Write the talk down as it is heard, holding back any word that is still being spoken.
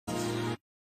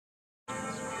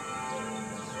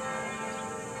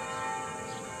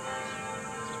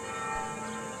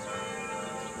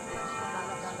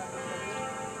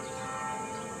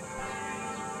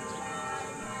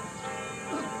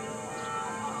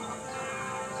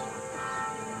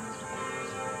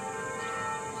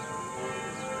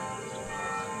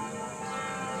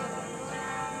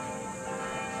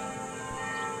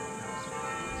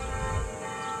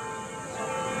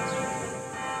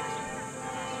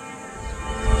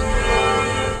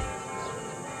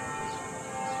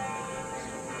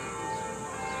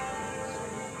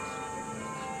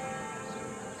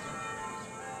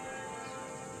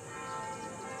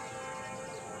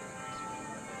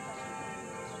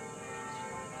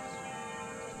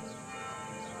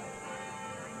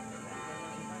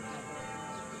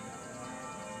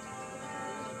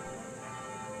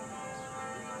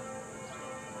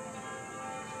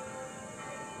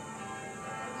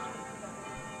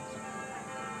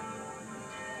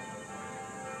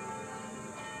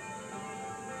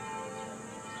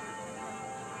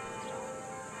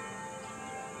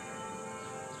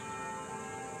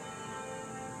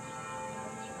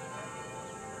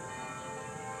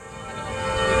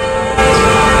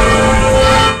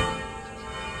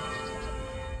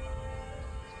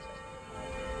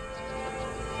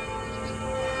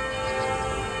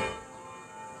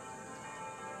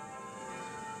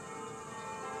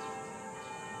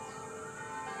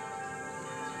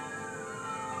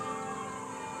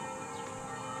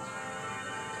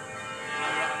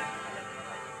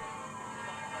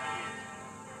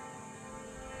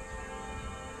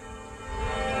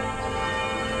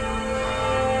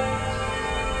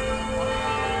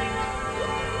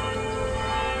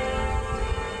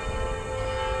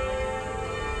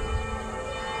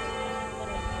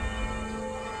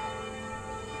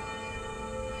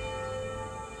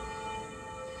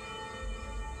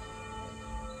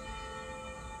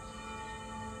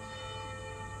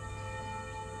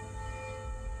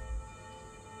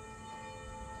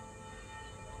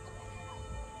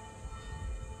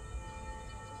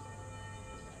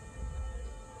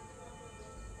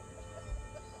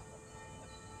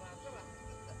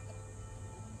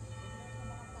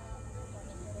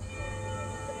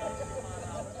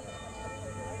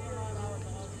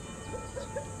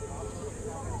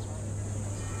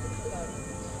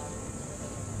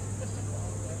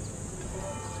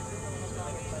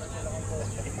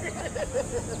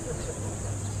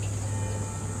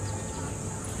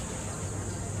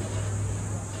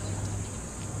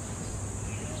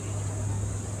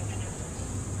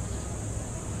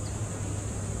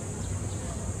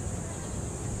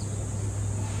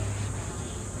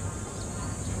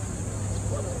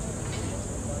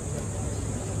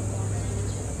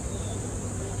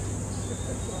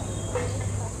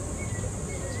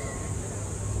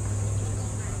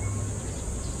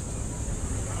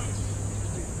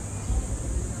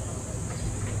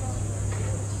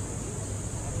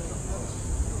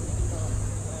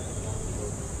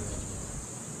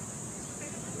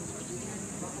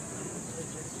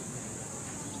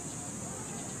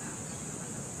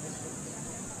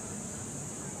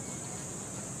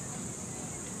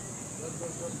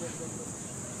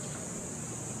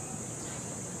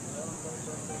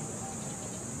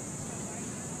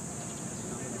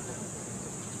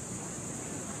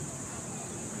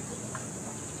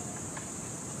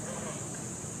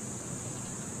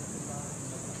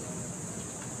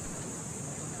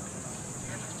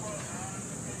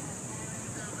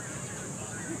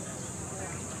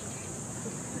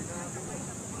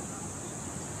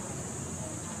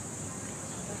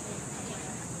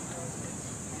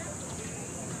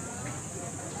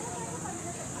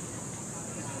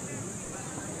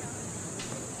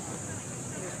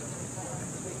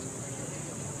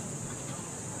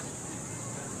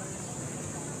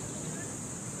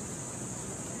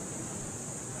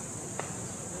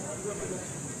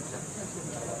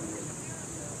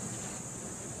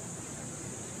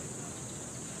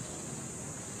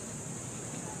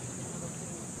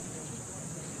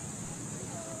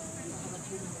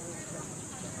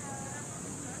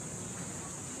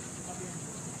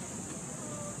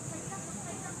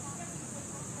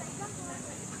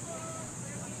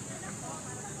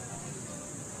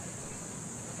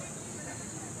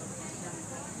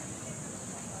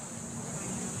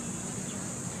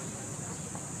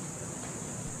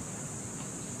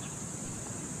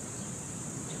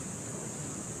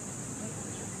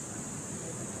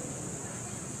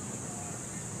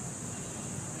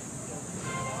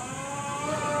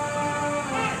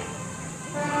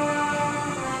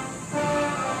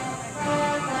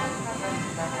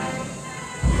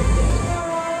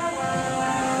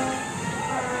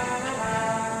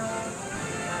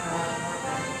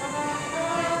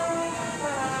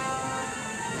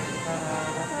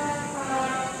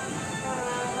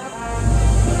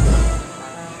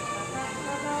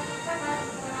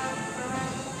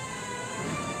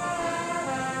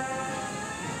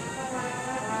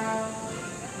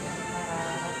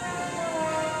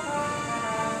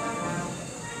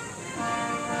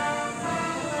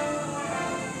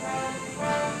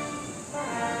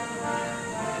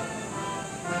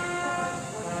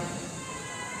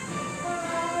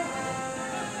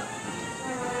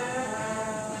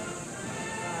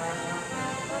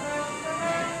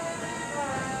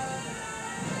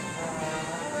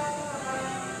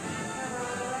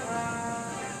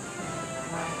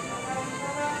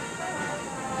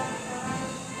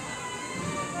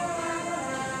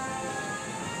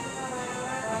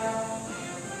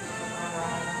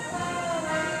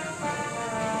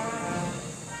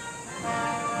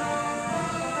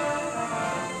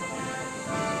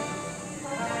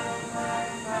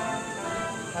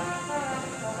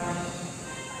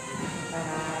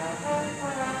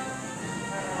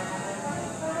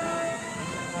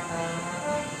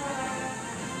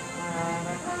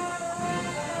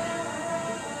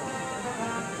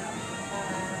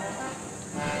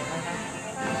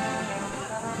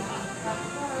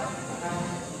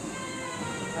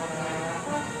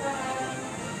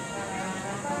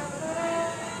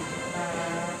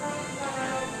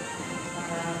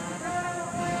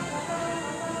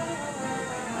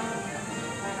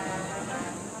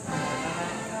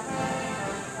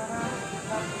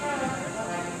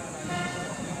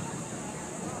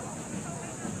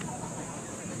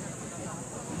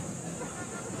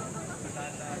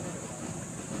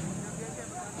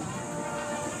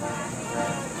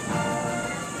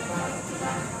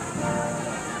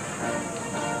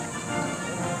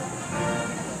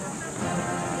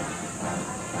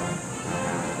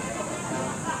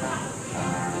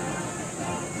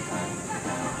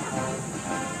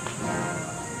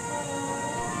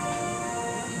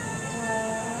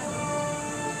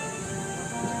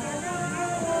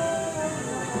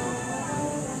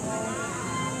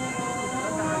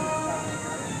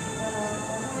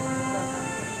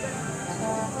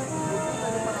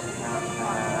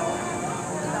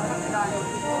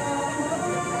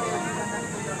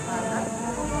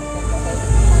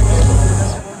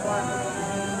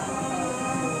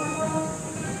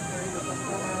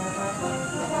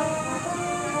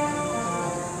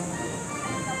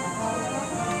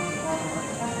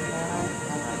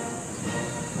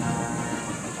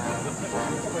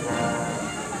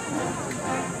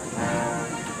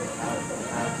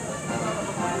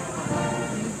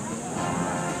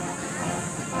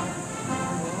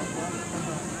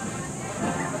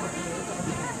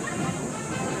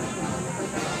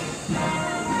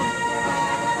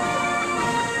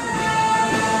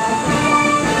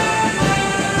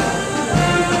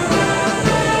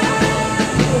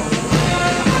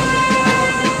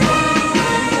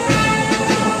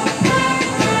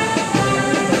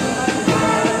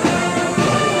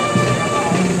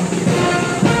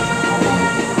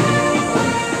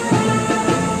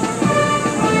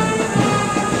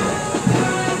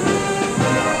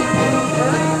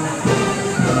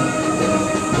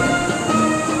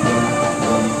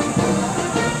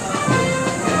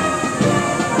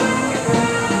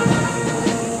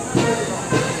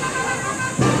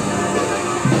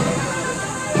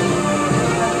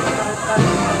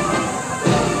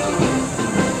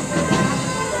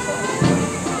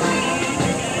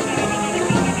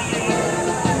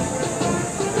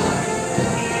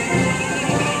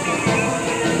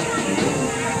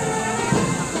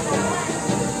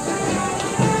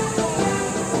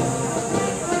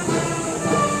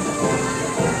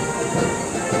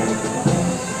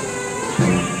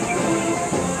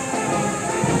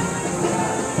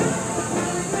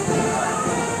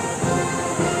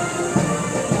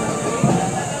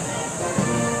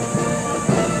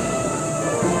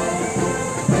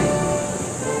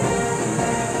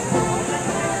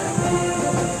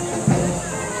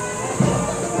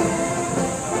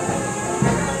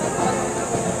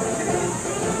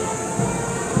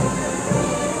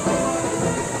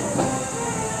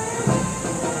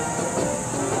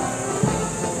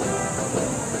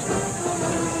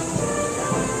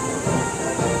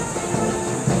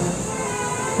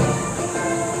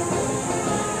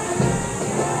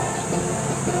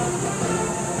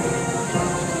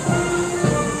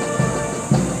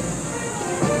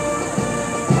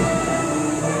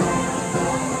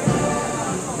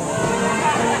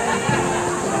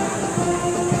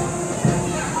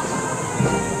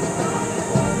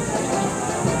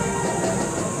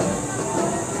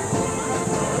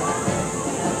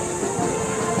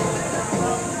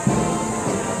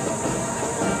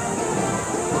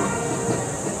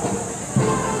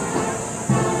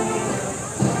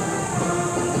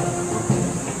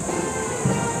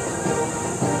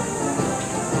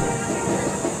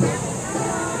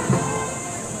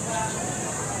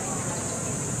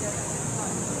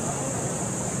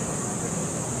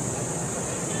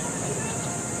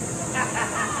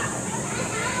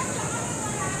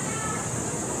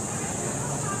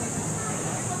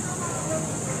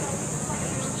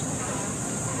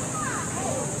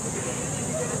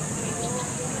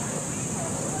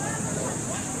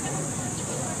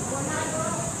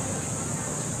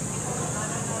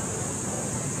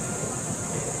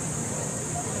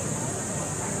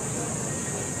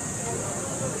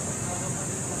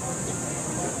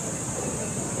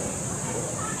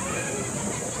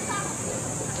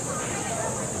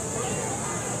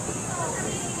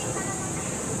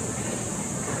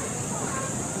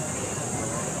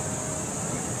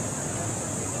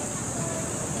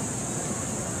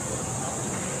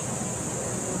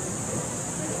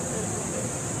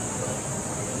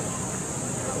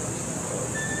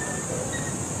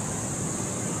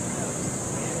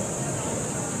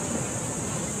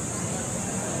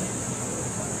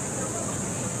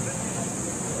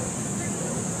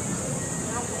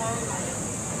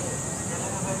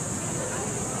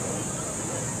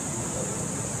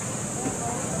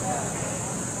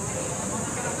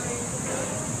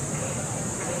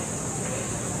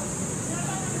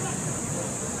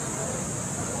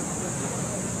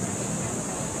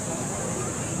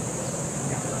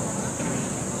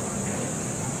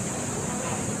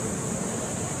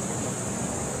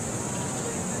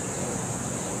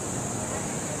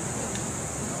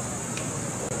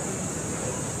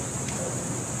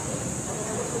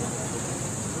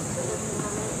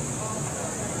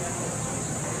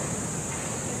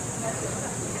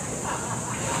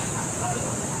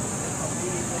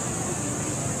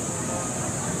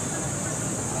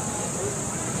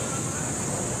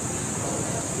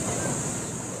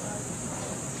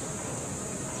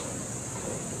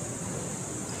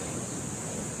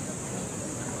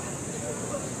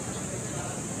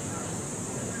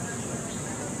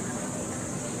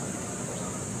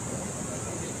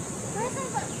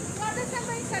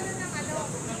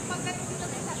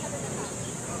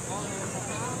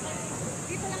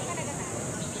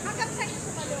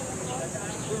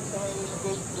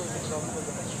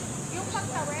Yung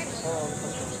pagtawid? Oo.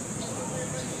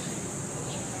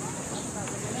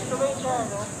 Tuloy ka,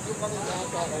 no? Yung kanina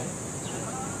sa akin.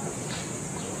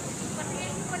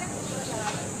 Patingin mo lang ito.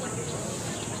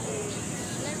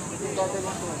 Yung dati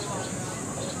lang ito.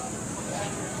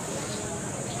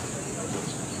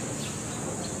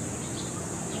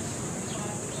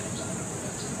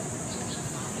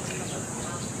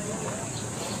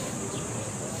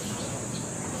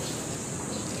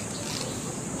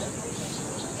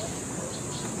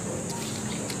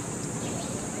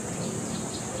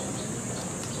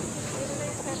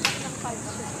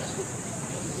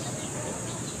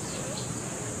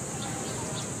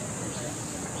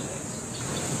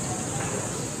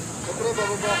 Siyempre,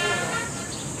 bababa ako na.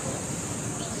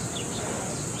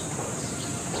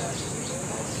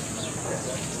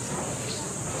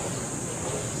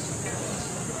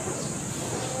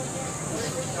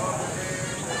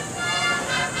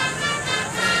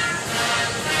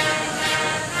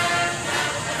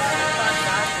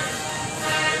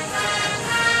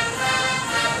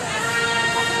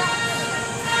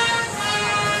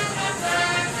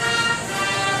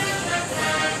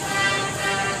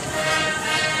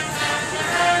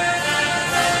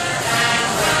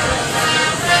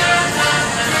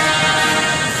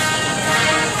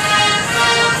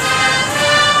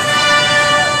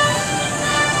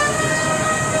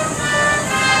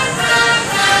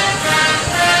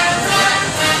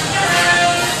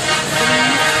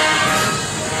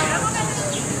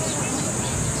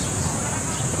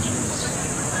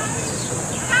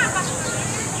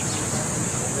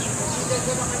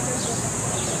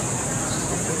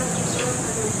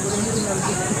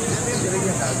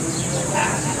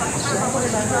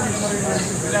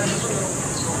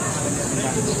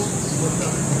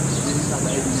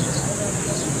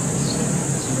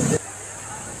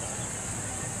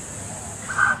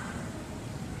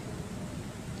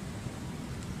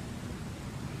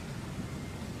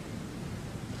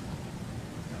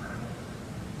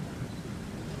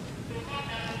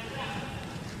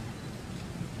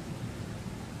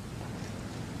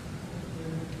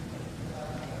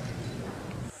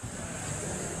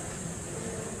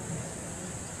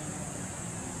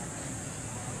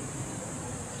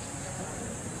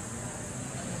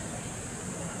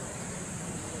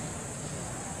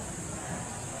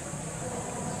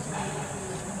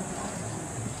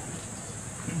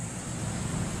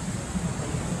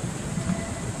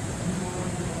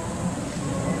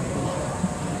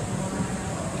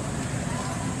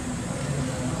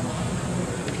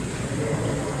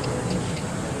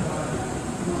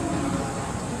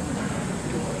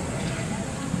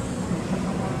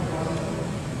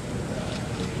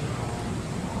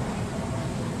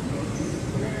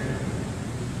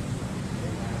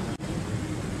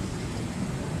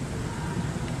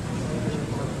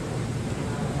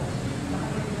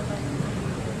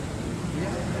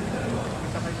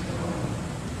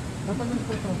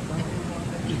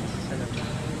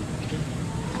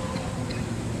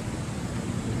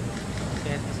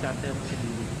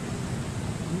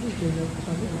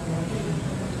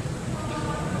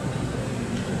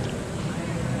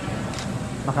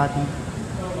 Makati.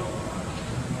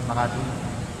 Makati.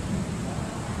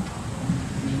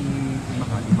 Si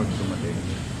Makati pag dumating.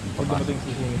 Pag dumating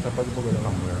sisingin sa pagbugal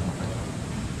lang.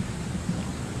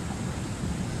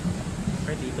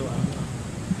 Pero dito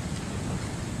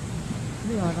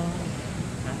Hindi,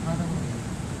 parang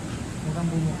mukhang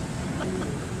bumo.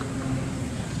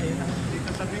 ayun na.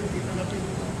 Dito sabi, dito sabi.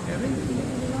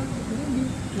 Hindi,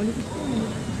 malipis ko.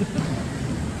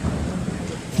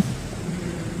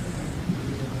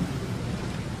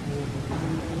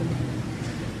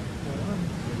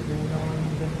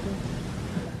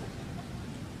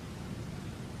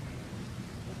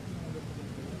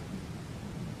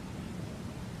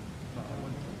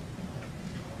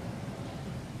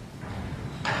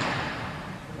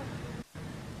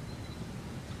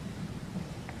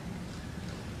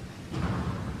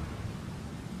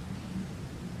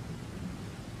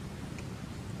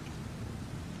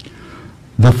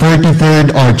 The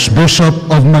 43rd Archbishop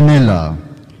of Manila,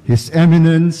 His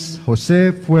Eminence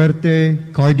Jose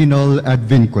Fuerte, Cardinal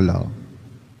Advincula.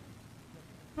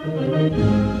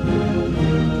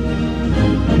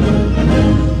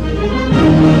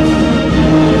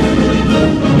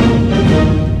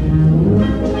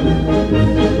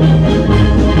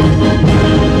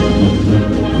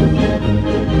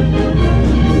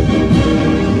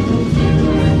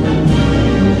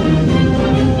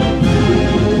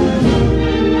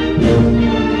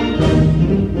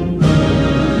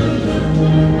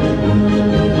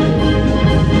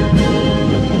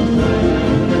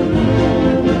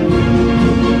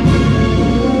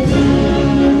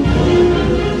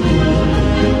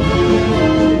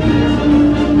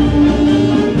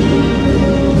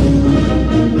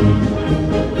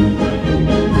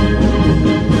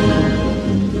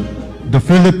 The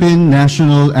Philippine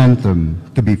National Anthem,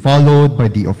 to be followed by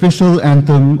the official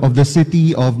anthem of the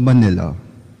City of Manila.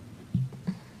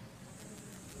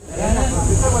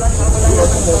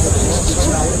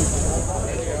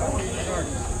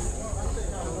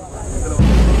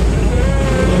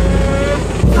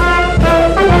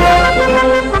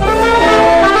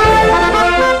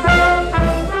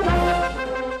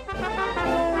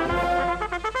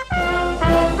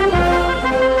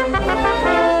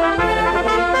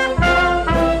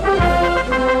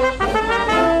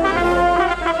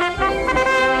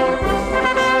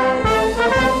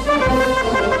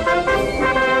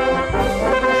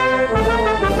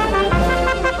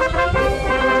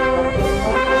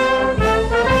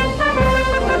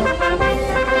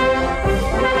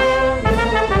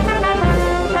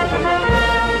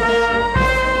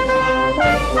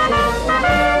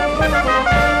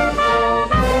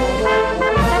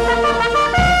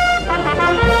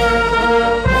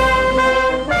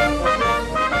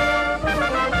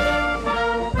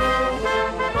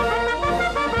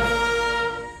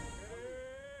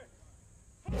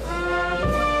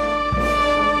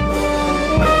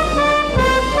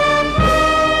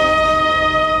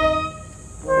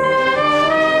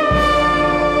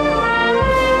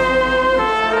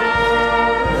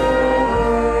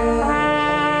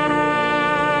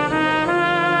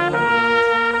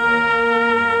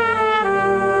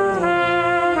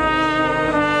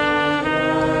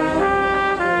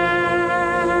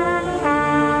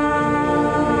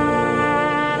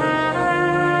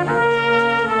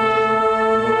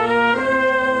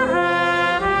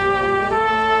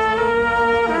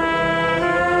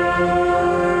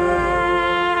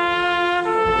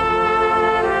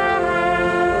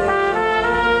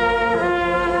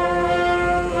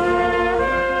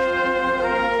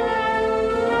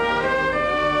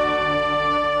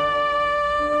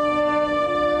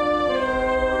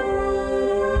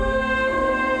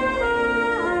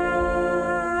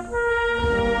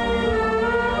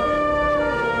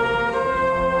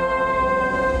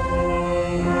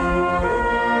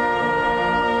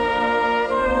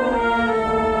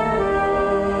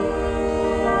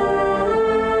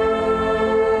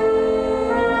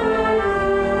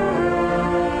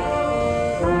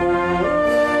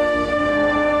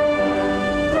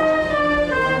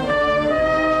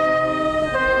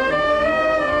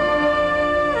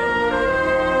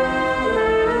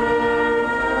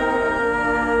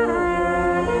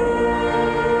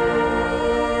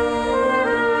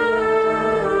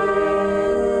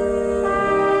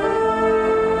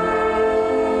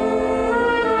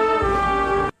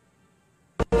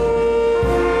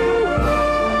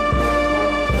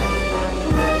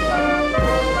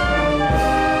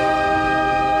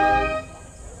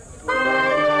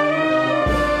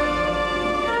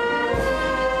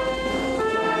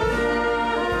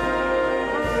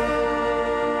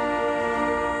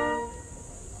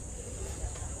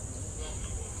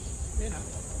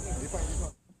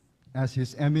 As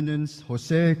His Eminence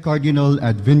Jose Cardinal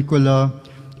Advincula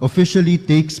officially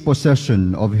takes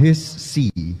possession of his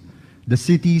see, the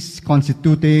cities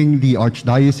constituting the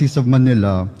Archdiocese of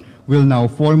Manila will now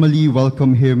formally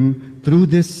welcome him through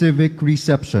this civic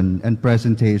reception and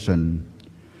presentation.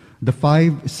 The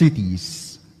 5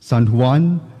 cities, San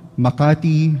Juan,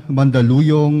 Makati,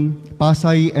 Mandaluyong,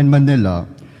 Pasay, and Manila,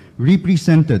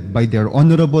 represented by their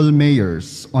honorable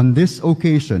mayors on this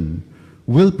occasion,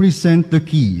 will present the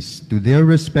keys to their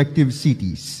respective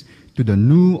cities to the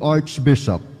new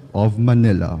Archbishop of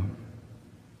Manila.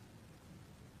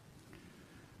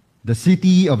 The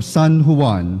city of San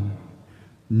Juan,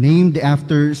 named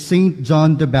after Saint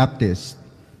John the Baptist,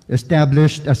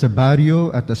 established as a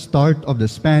barrio at the start of the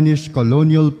Spanish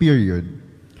colonial period,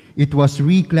 it was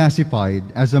reclassified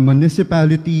as a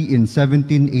municipality in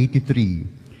 1783,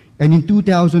 and in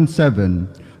 2007,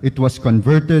 it was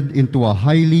converted into a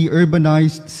highly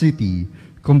urbanized city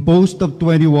composed of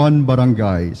 21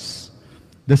 barangays.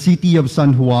 The city of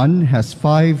San Juan has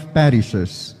 5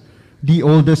 parishes, the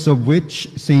oldest of which,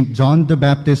 St. John the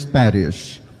Baptist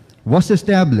Parish, was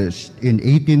established in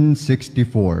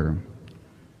 1864.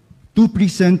 To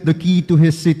present the key to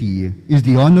his city is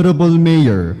the Honorable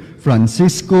Mayor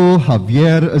Francisco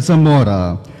Javier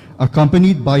Zamora,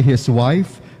 accompanied by his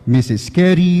wife, Mrs.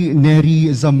 Kerry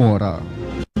Neri Zamora.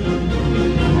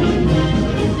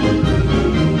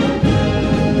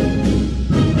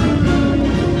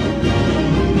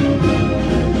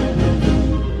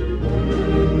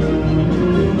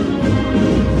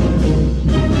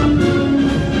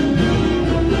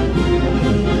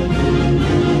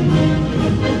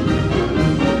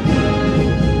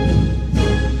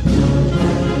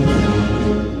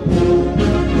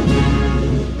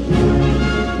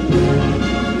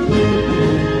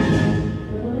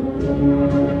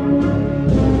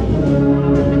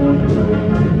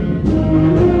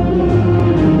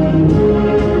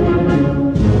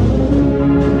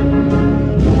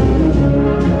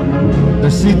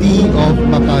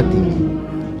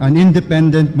 An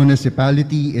independent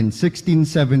municipality in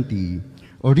 1670,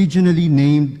 originally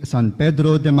named San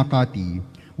Pedro de Makati,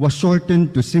 was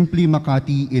shortened to simply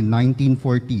Makati in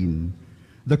 1914.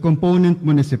 The component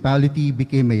municipality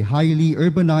became a highly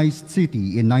urbanized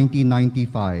city in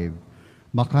 1995.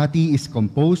 Makati is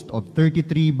composed of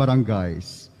 33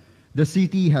 barangays. The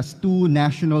city has 2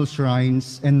 national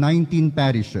shrines and 19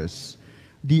 parishes,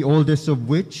 the oldest of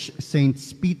which,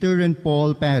 Saints Peter and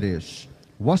Paul Parish,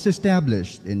 was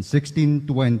established in 1620.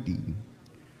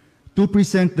 To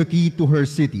present the key to her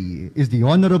city is the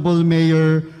Honorable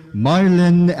Mayor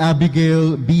Marlene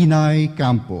Abigail Binay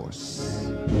Campos.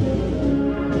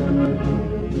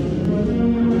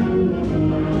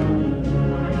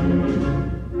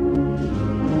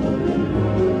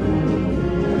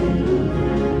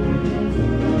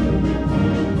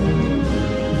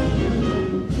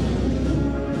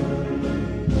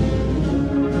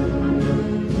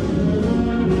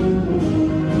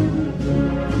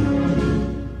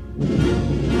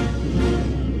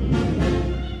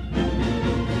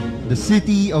 The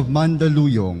city of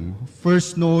Mandaluyong,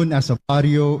 first known as a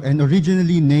barrio and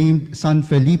originally named San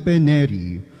Felipe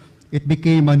Neri, it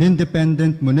became an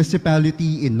independent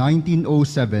municipality in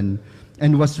 1907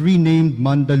 and was renamed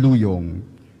Mandaluyong.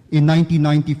 In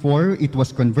 1994, it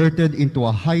was converted into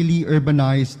a highly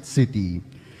urbanized city.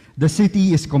 The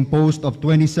city is composed of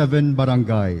 27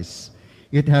 barangays.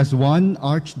 It has 1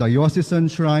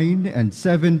 archdiocesan shrine and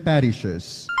 7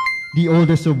 parishes, the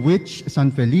oldest of which,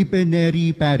 San Felipe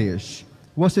Neri Parish,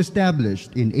 was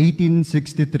established in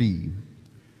 1863.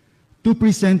 To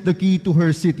present the key to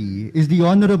her city is the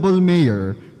Honorable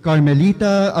Mayor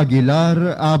Carmelita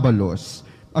Aguilar Abalos,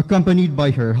 accompanied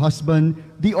by her husband,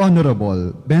 the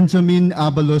Honorable Benjamin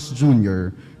Abalos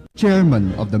Jr.,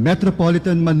 Chairman of the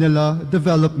Metropolitan Manila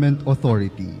Development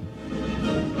Authority.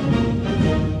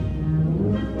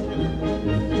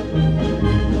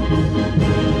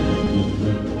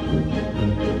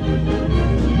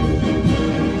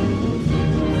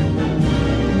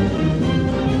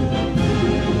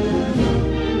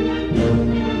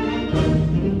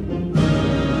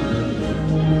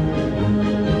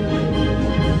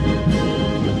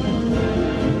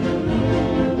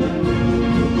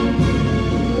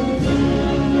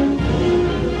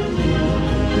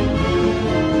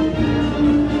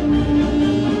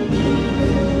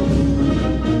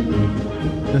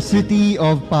 The city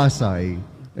of Pasay,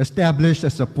 established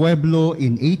as a pueblo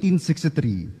in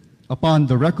 1863 upon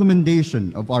the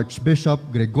recommendation of Archbishop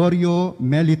Gregorio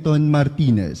Meliton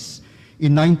Martinez.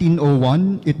 In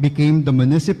 1901, it became the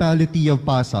municipality of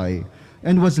Pasay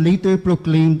and was later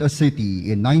proclaimed a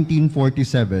city in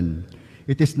 1947.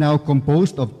 It is now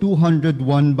composed of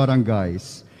 201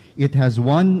 barangays. It has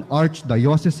 1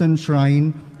 archdiocesan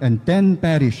shrine and 10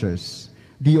 parishes,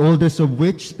 the oldest of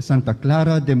which, Santa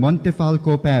Clara de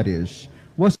Montefalco Parish,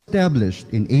 was established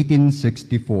in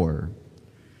 1864.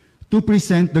 To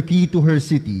present the key to her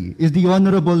city is the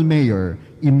Honorable Mayor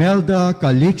Imelda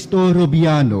Calixto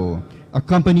Rubiano,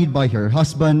 accompanied by her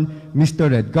husband,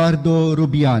 Mr. Edgardo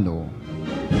Rubiano.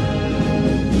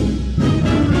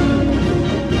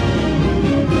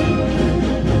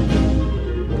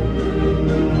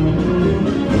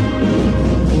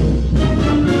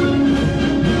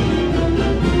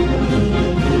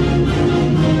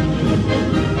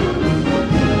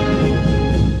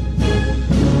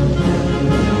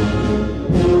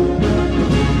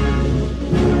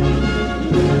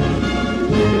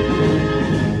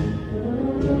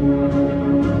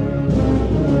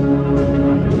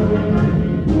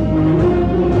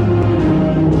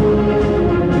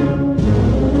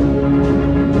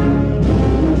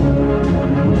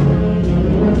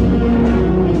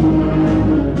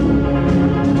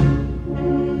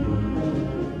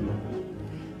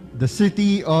 the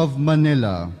city of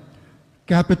Manila,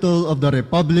 capital of the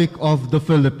Republic of the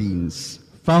Philippines,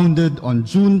 founded on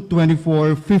June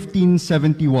 24,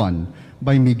 1571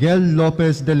 by Miguel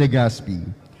Lopez de Legazpi.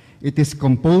 It is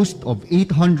composed of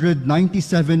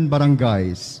 897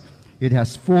 barangays. It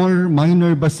has 4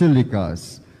 minor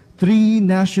basilicas, 3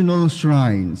 national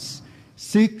shrines,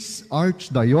 6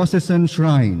 archdiocesan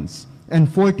shrines,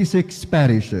 and 46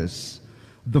 parishes.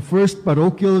 The first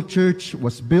parochial church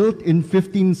was built in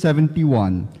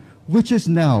 1571, which is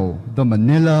now the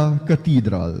Manila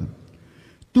Cathedral.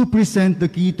 To present the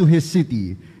key to his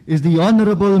city is the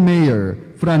Honorable Mayor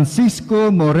Francisco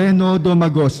Moreno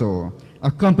Domagoso,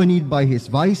 accompanied by his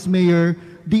Vice Mayor,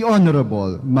 the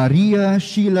Honorable Maria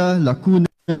Sheila Lacuna.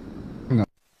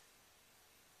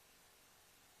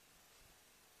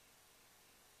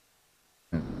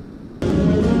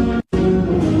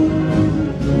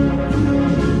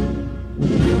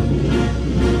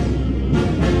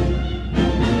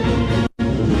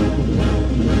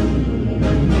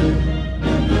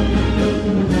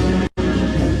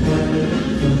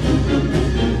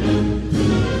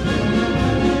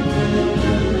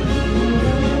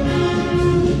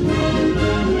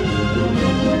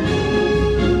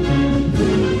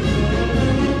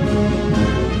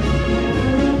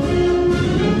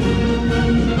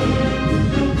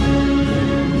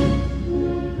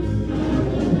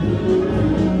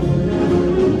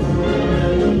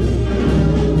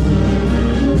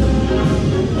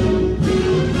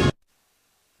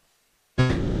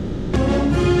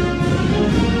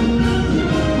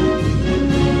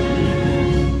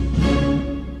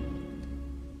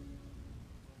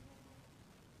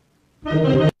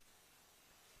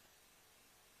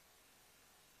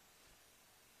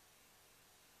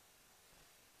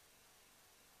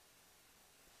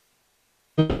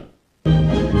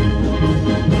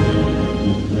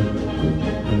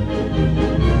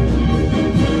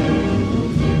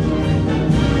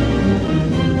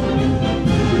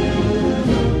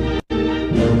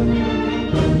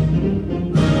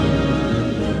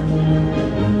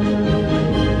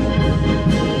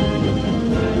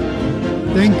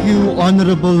 Thank you,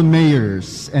 Honorable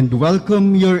Mayors, and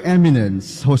welcome Your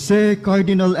Eminence, Jose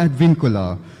Cardinal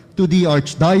Advincula, to the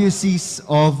Archdiocese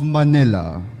of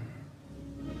Manila.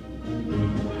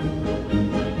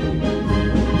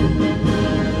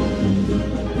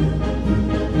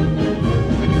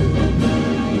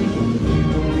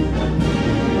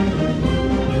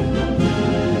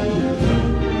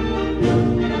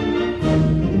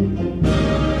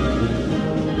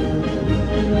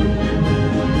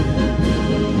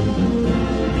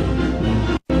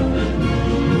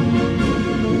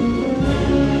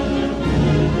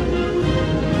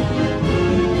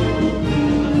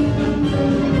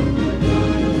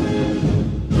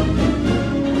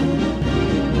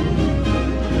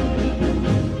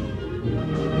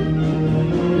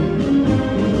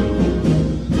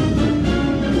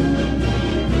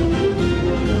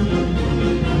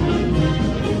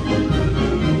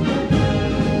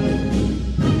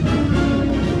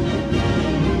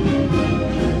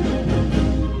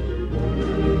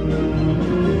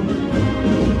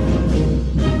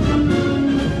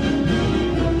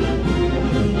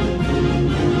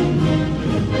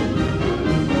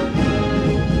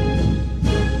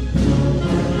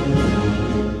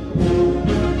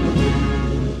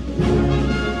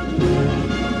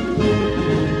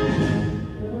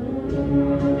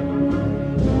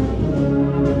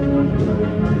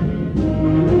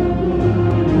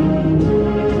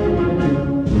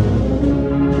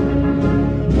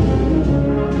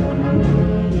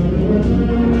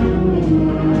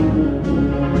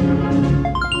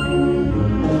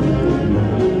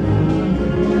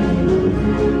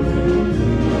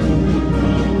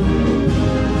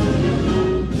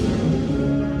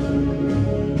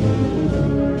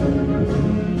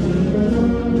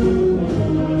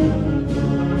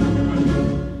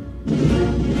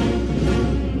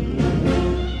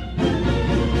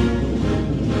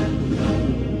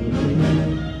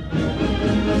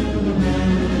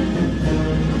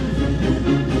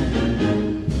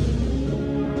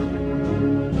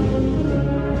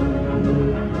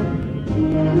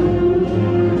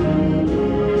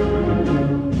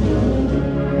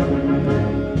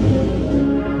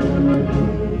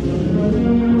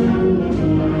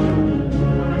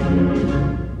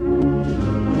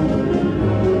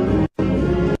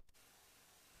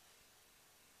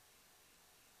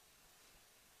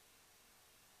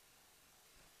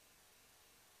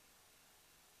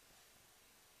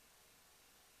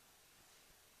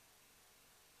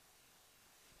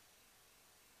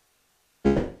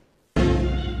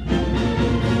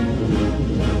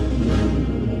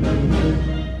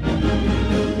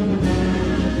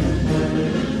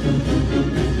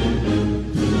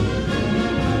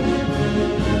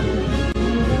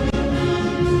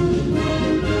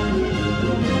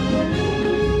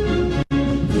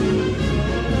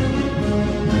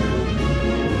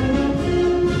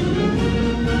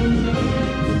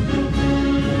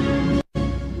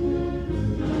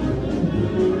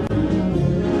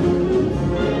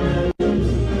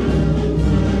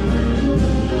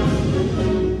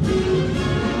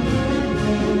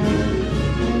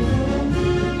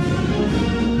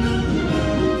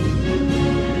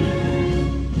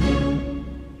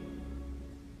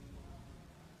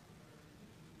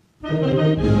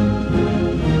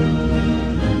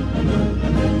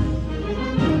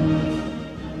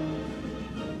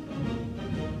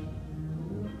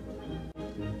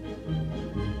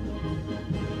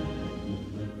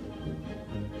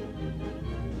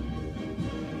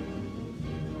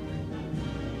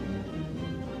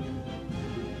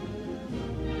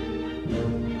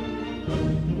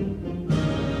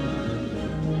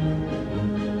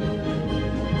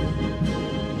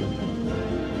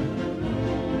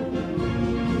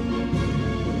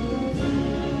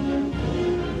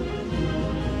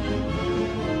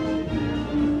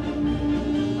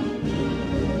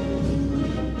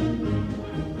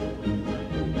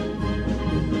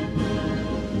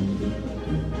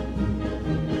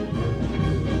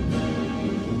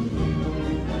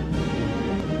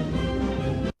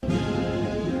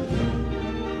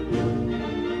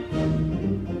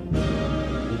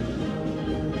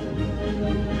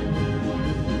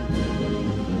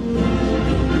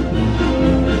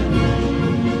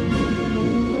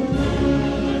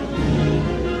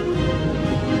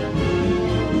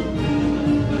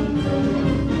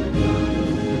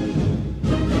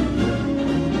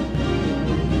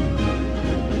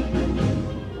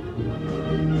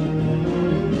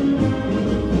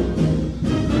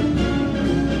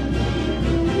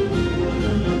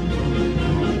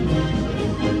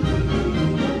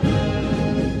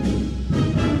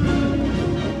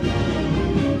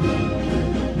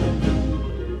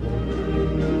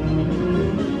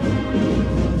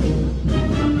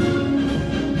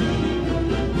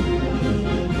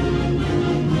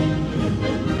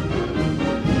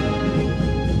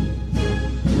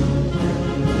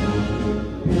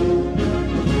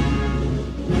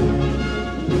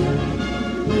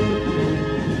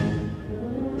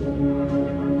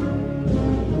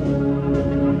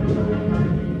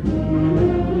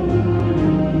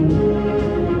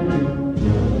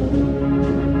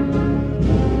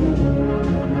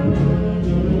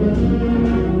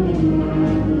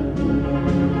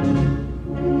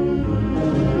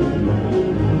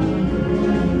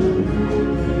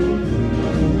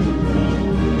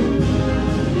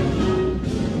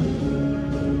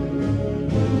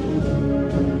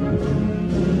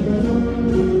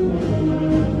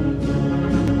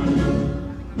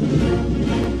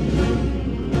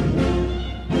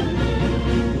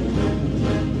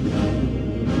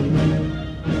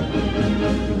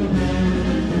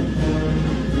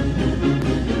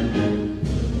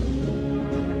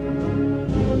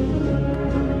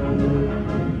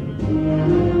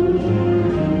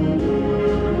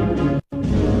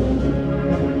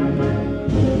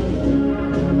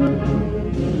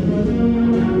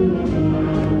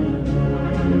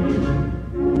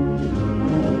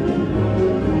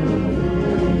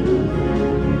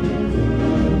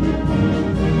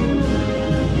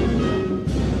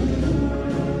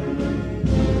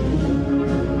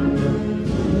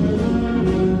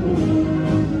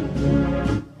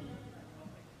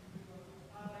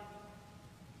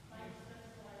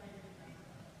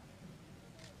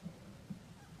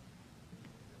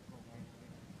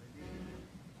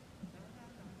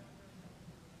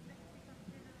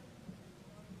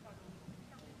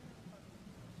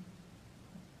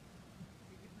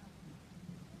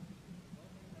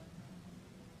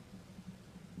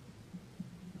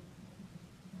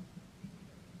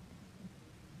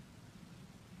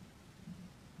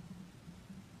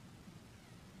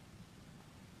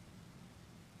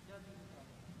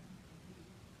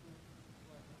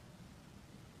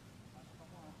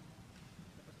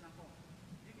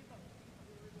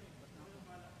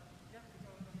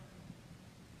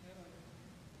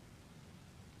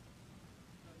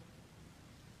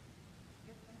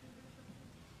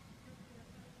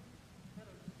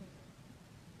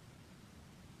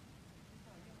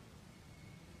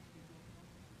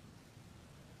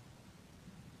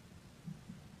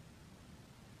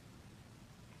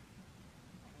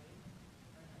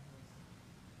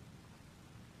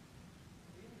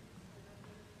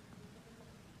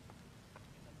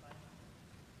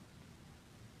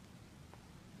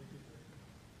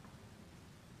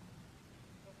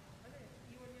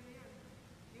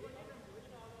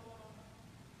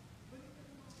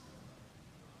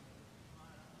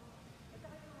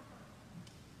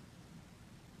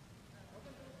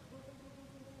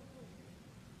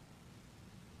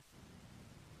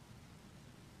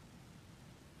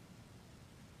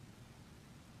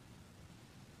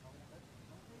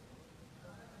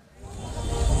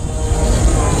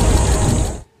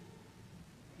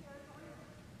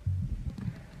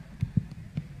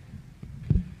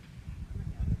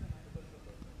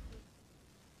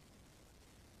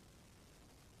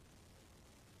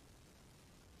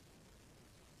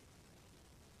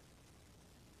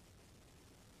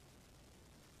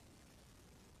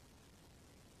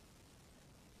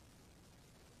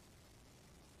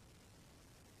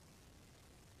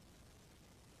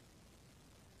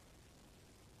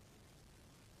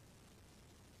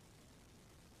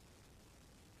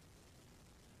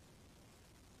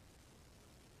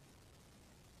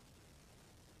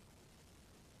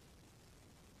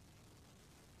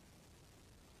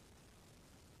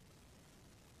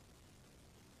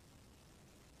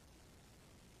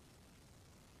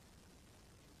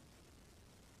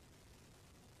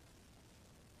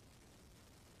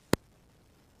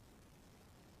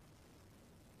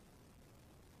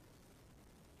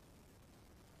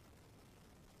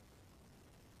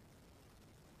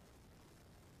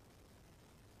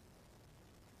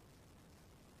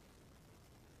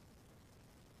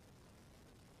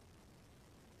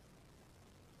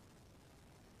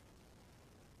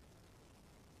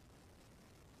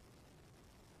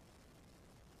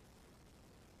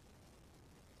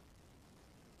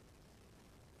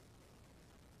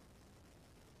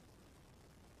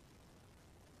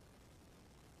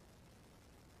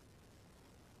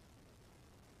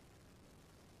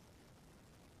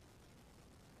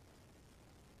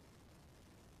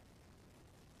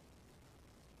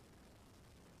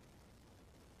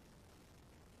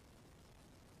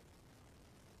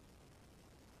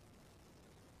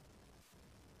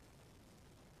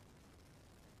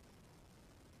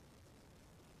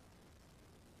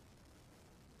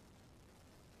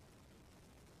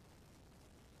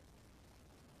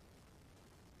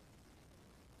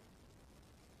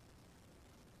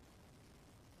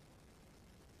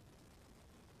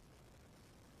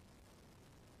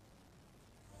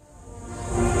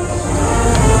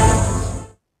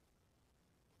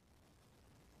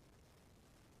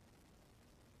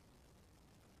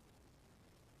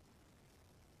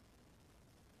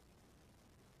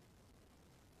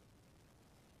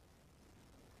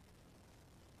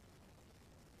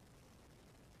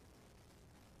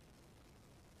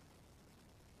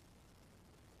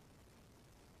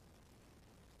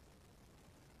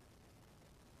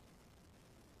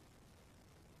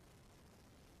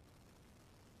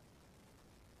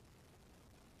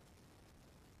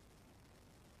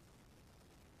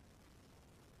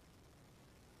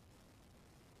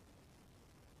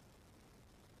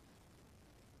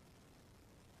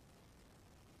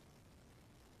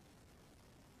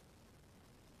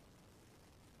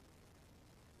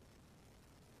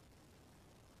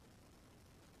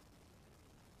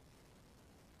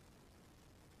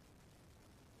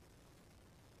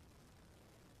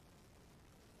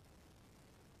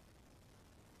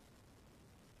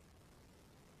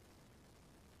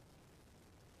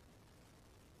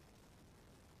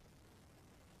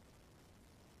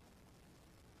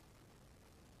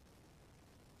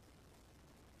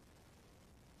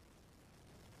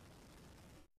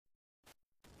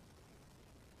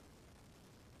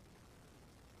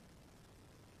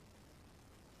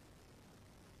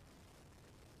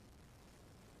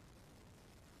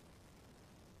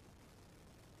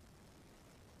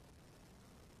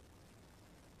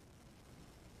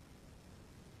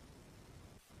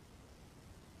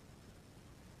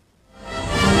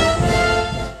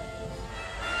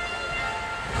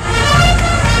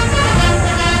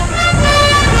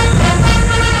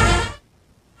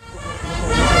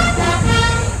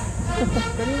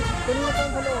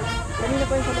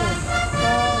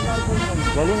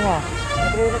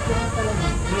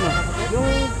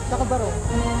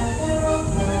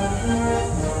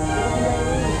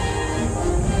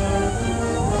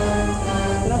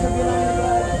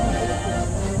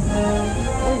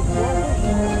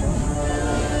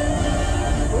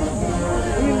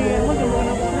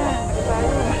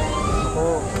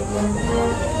 Okay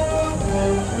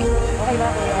na,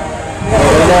 kuya.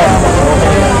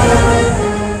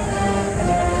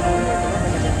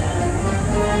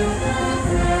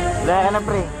 Wala ka na,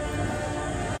 pre.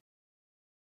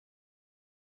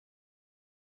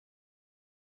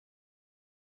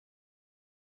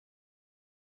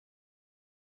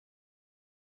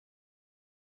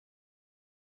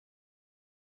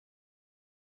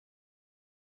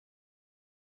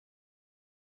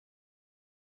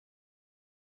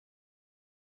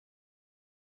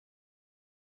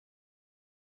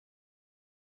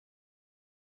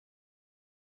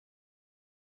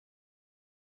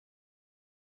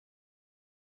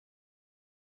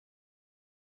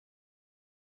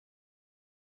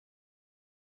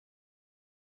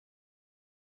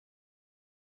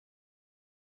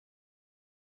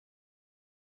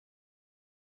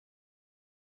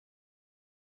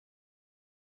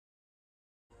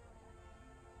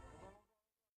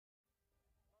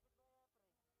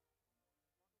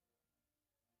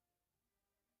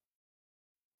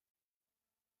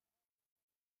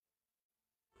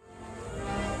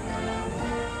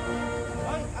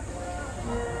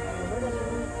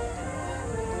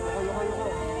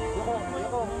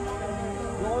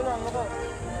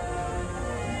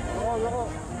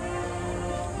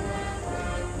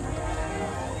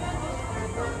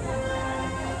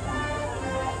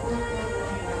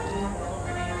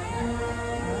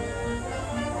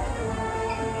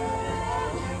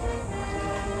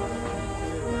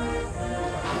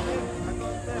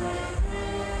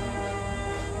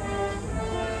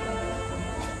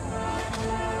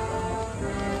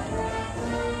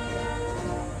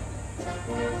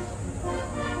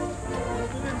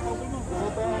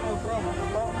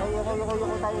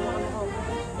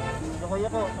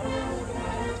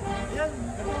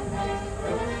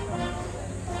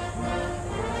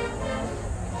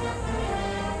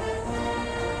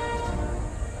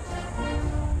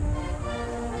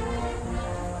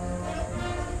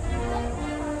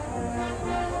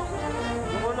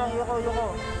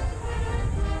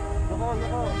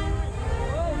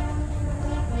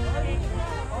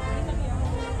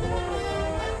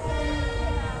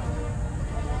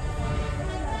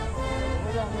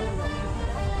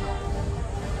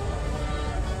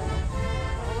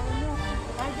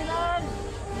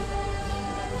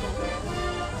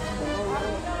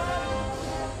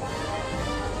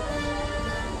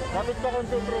 Lapit ka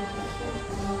konti, pre.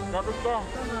 Lapit ka.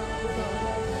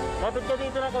 Lapit ka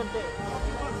dito na konti.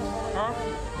 Ha?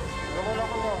 Loko lang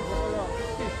ko lang. Loko lang.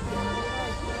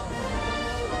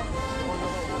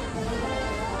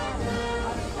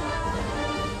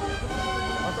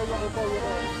 Matay yung ito,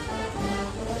 yun.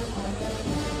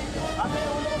 Ate,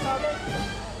 ulo ko sa akin.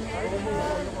 Ayun mo,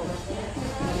 ulo ko.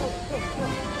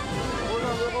 Ulo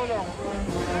lang.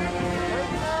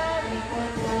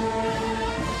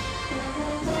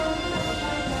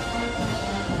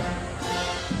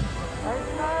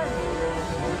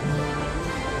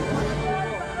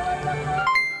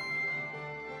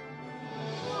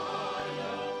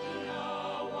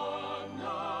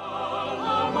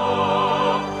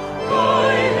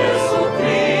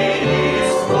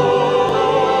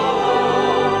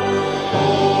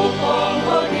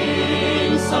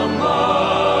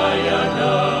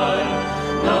 Sambayanan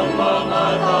ng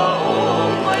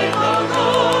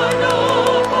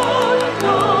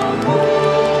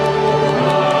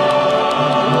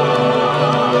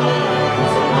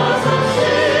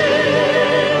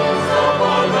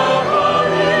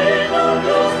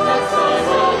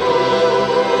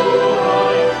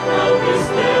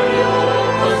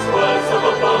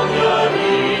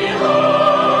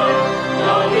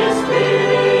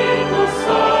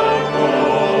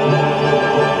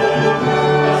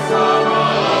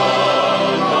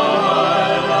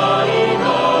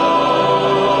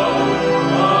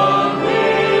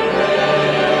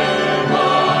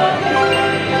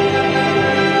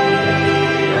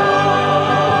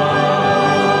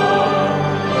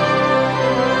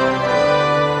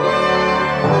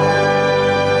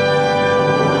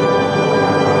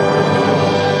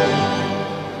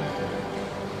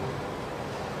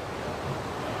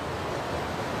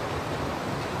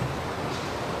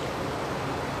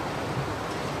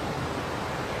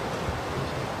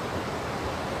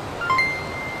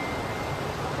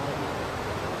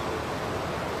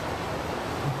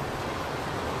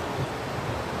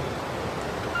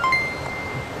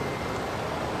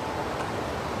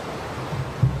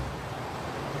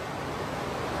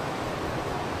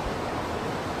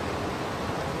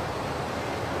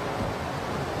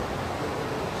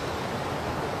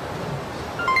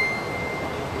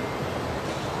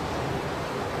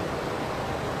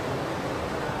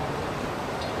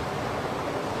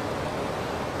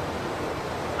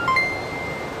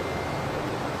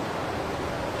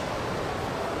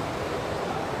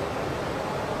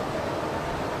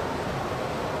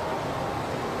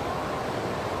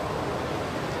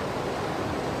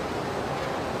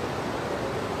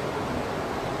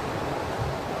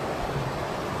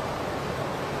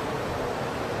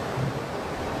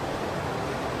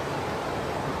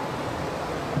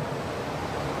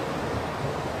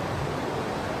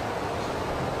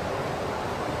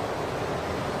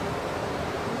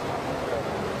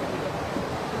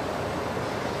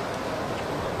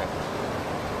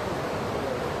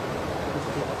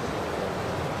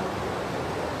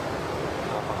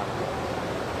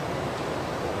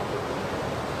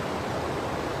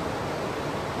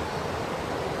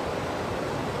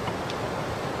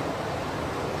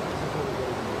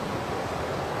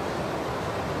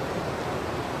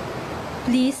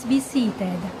Please be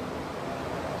seated.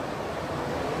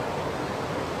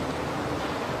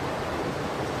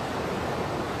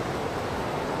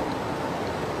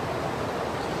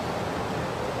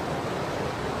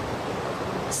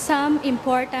 Some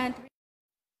important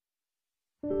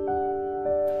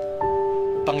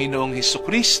Panginoong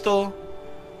Hesukristo,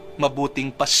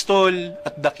 mabuting pastol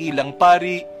at dakilang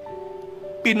pari,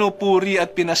 pinupuri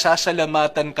at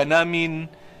pinasasalamatan ka namin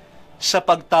sa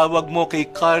pagtawag mo kay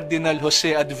Cardinal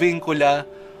Jose Advincula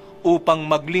upang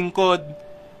maglingkod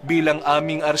bilang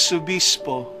aming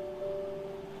arsobispo.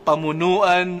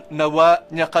 Pamunuan nawa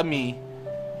niya kami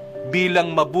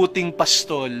bilang mabuting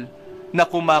pastol na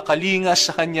kumakalinga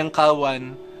sa kanyang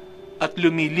kawan at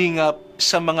lumilingap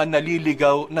sa mga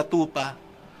naliligaw na tupa.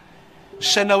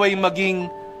 Siya naway maging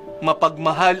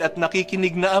mapagmahal at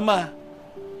nakikinig na ama,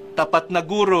 tapat na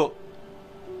guro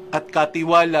at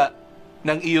katiwala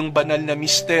ng iyong banal na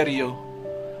misteryo.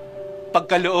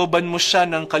 Pagkalooban mo siya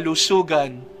ng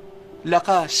kalusugan,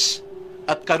 lakas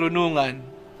at karunungan.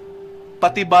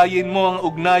 Patibayin mo ang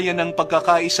ugnayan ng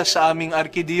pagkakaisa sa aming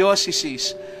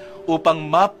arkidiocesis upang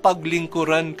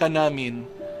mapaglingkuran ka namin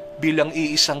bilang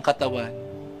iisang katawan.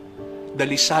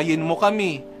 Dalisayin mo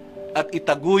kami at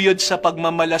itaguyod sa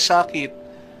pagmamalasakit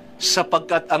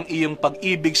sapagkat ang iyong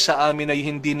pag-ibig sa amin ay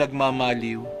hindi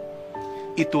nagmamaliw.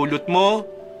 Itulot mo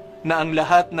na ang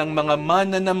lahat ng mga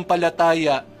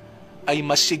mananampalataya ay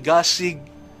masigasig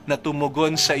na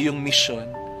tumugon sa iyong misyon.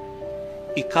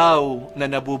 Ikaw na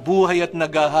nabubuhay at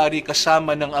nagahari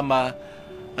kasama ng Ama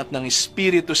at ng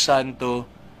Espiritu Santo,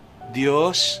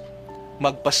 Diyos,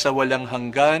 magpasawalang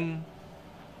hanggan.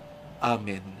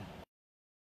 Amen.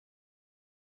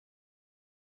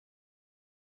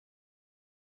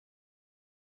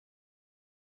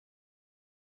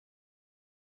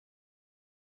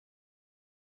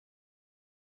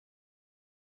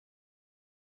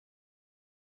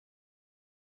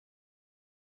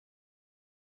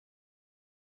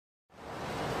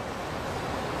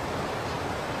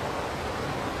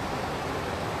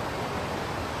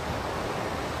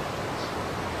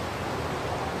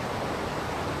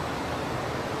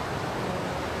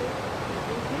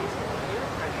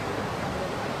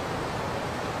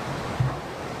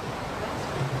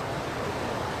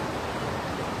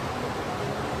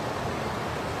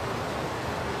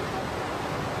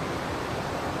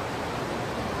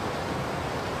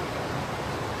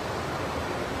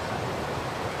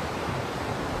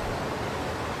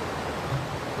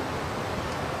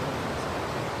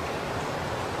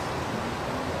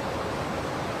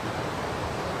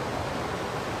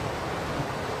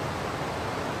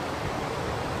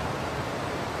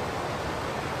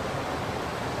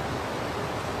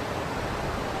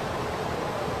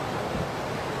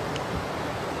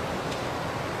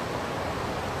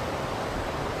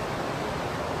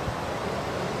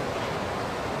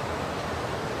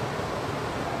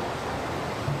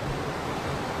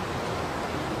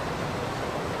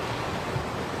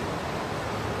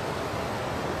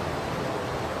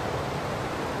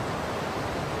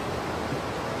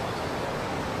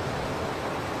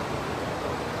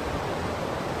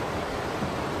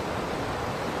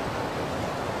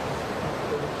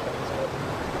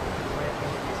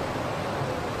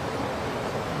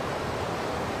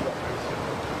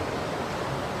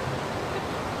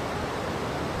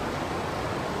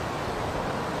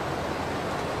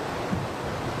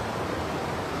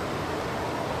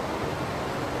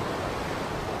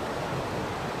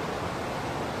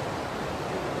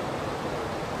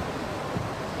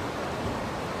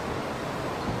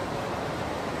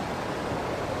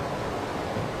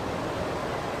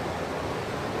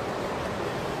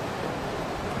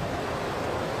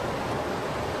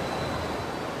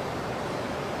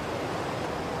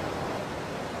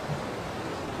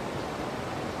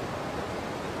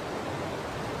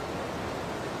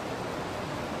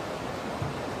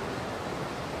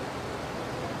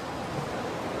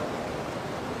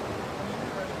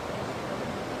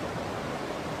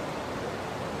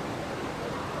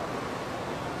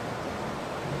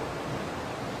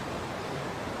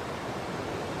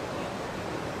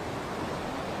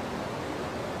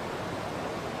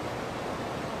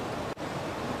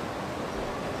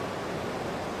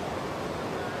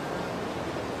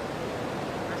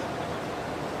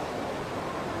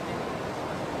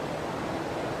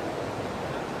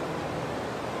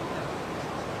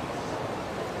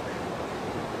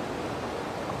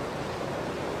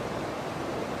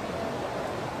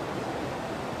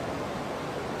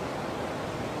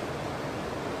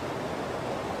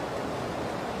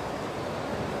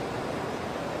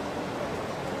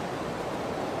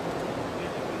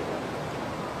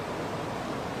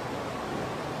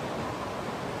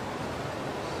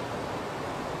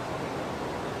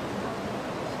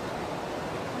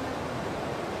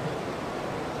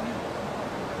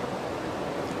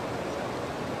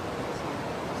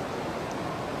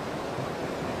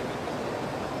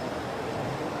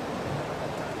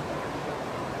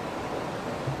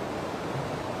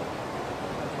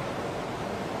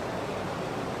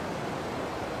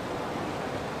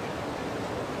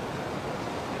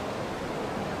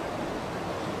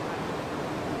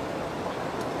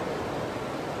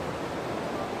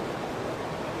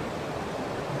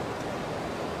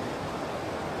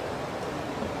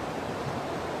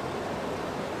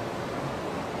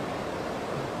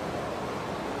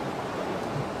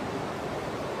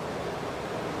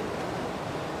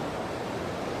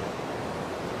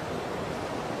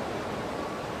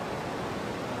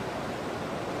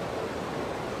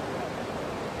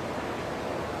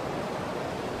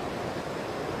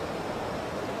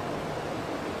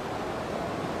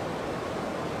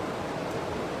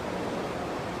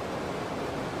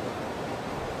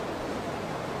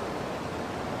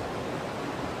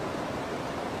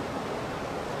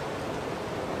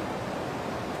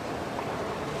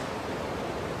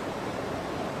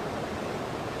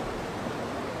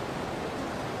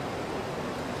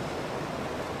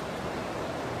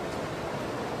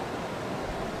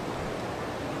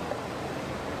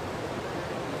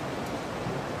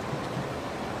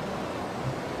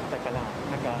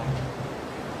 lang.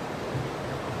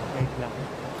 Wait lang.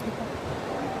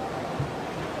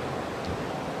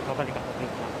 Babalik ako.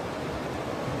 Wait lang.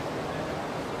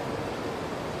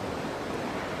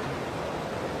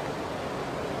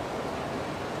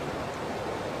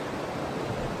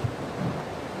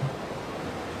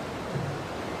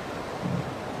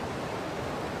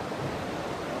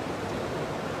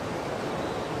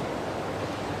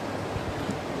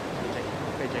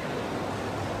 Check.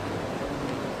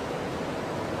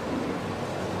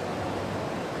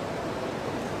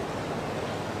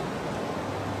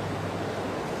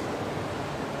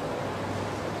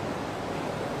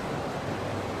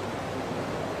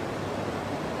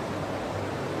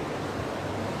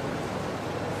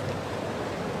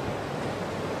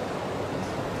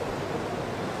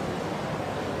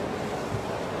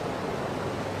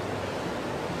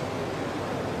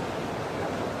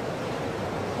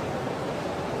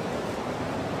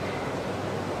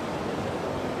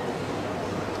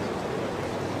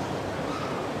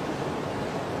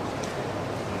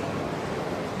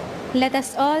 Let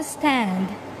us all stand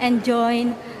and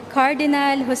join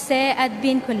Cardinal Jose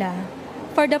Advincula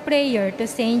for the prayer to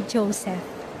Saint Joseph.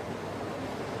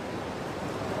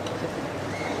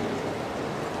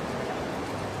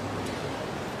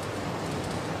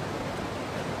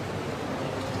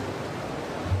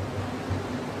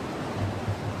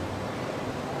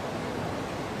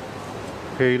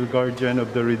 Hail, guardian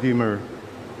of the Redeemer,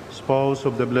 spouse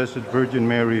of the Blessed Virgin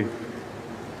Mary.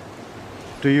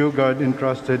 To you God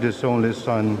entrusted his only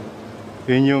Son.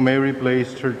 In you Mary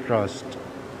placed her trust.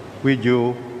 With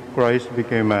you Christ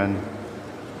became man.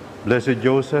 Blessed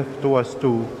Joseph, to us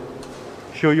too,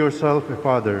 show yourself a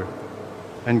father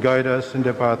and guide us in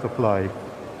the path of life.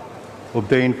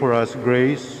 Obtain for us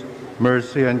grace,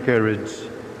 mercy, and courage,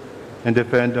 and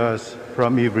defend us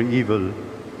from every evil.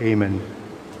 Amen.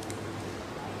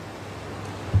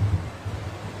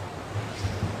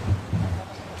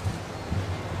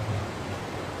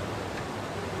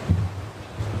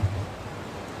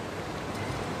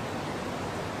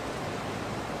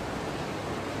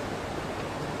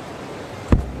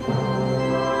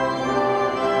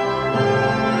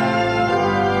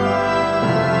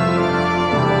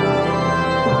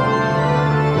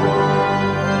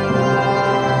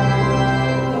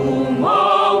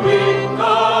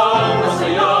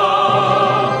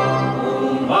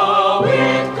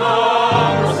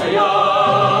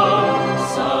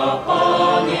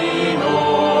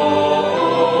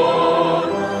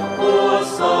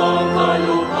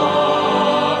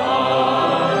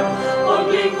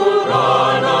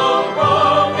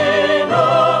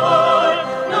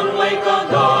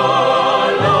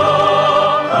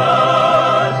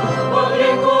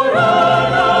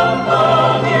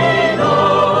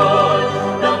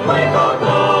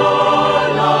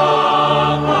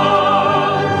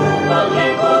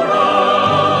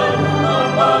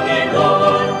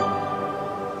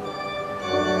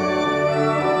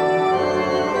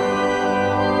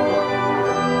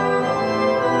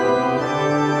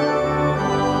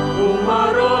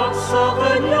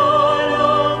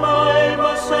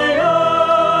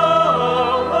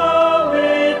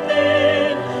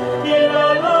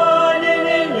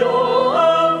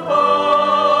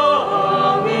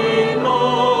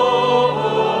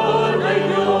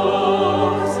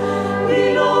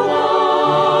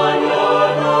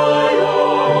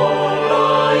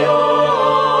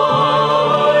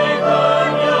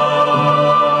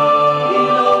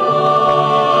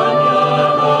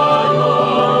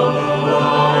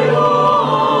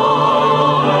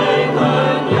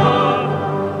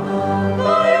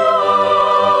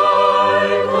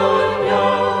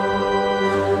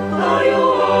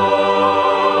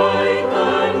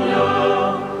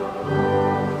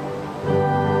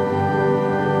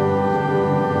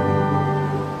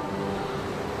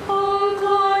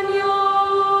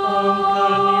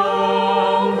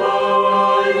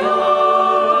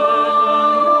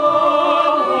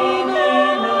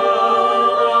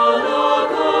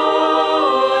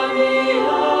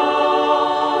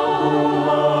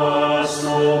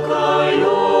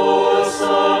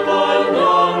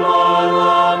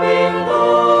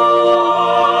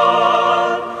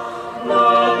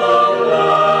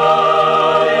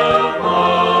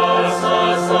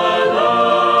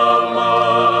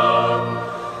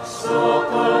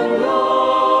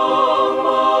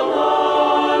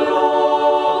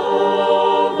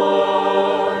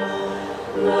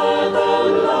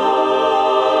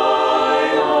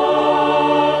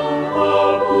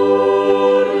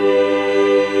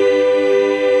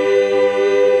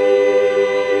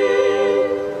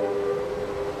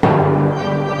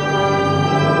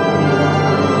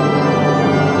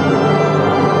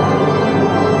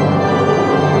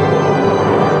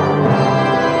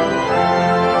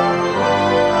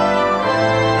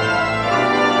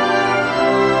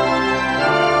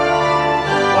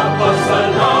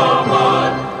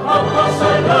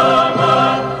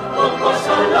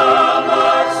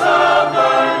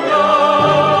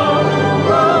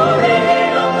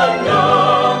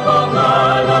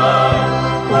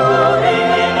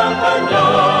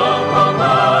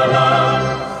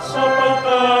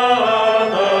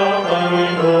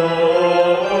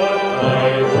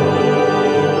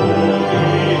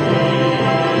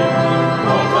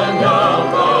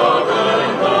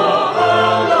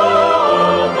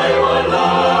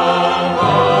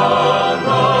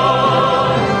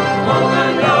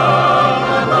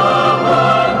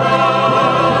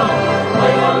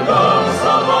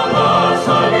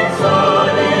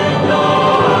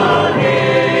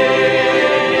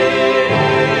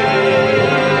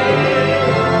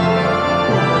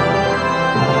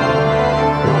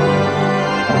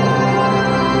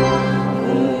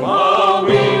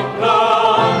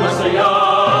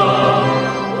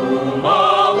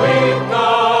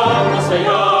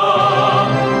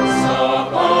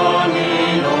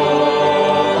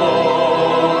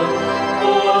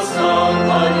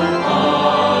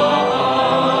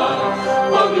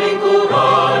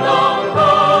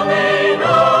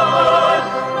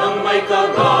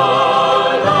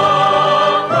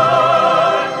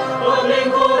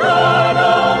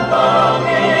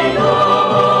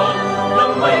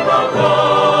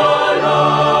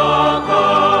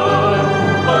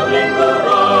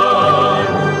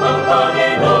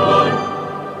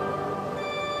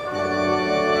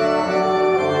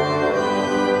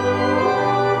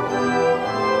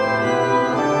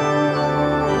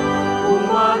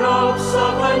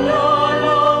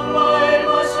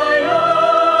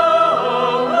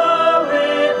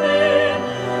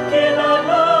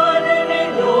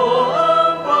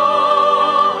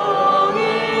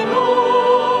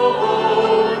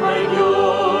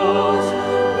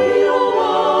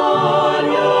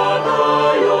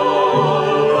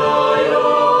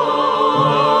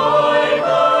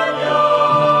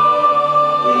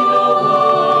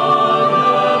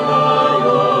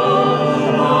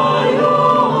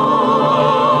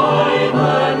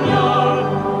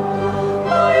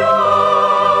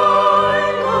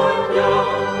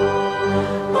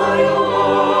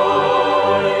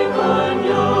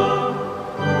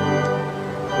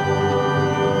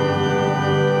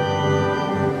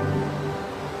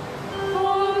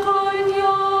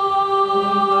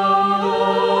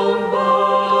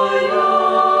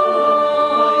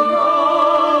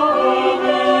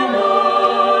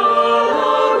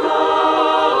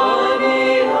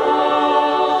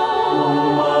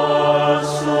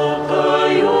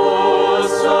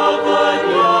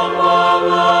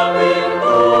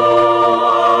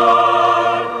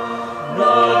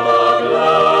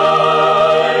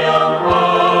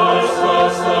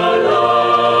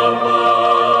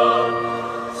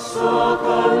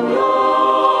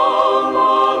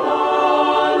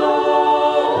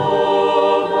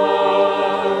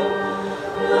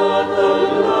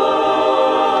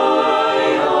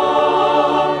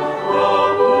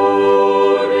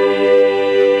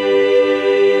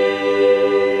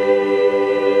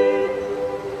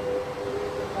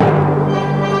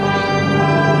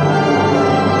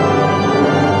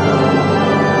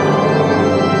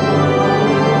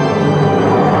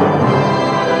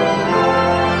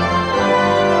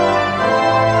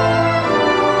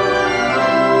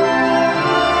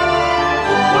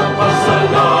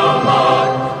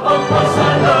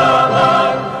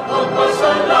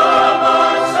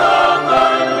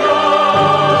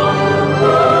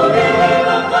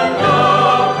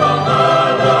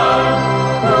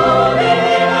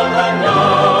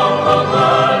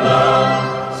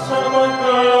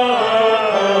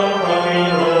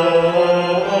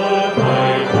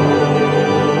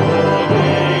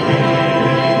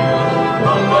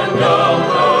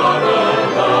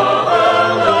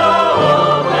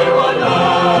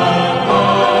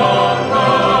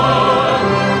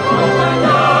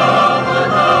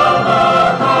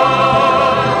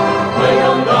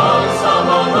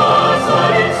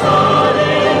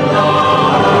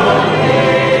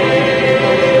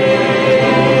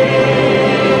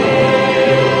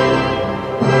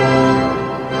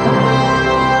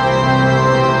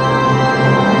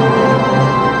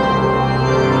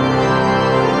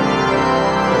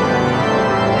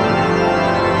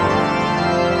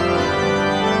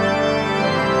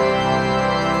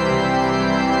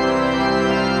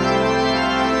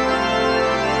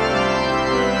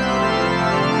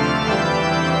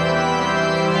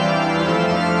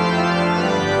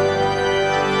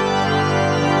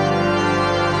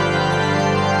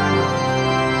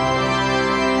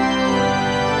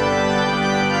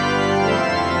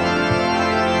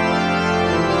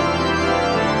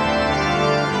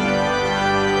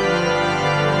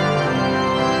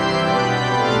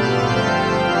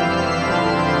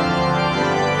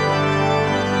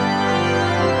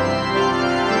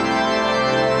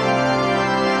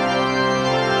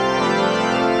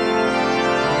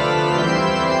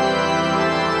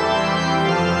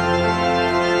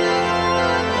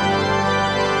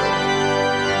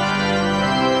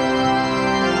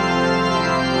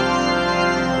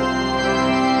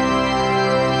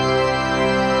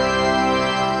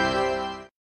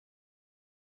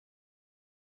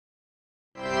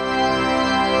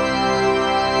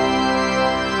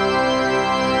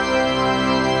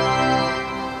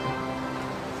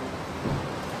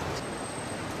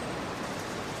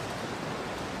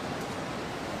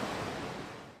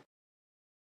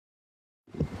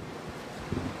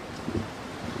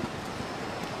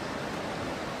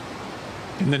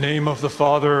 In the name of the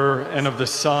Father, and of the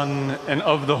Son, and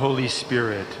of the Holy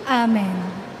Spirit.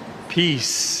 Amen.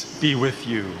 Peace be with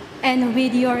you. And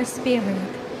with your spirit.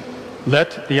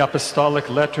 Let the apostolic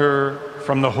letter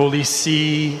from the Holy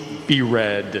See be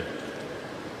read.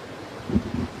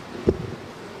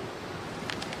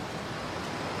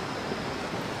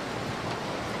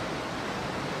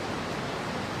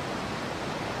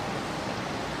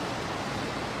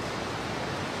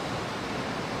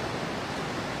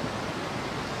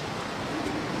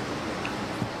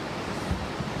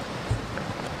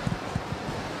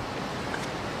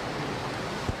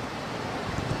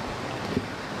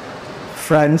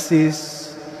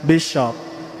 Francis, Bishop,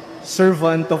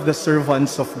 servant of the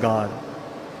servants of God.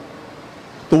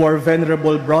 to our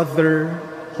venerable brother,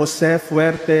 Jose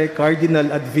Fuerte,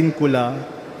 Cardinal Advincula,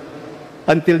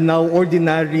 until now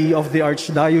Ordinary of the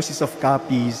Archdiocese of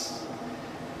Capiz,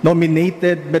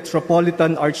 nominated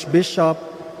Metropolitan Archbishop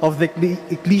of the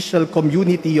Ecclesial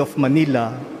Community of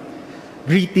Manila,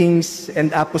 greetings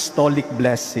and apostolic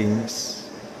blessings.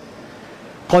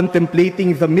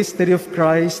 Contemplating the mystery of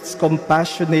Christ's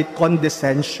compassionate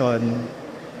condescension,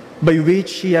 by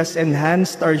which He has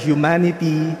enhanced our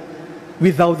humanity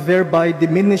without thereby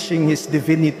diminishing His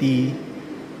divinity,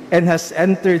 and has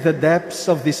entered the depths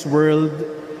of this world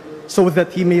so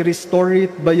that He may restore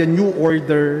it by a new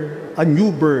order, a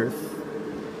new birth,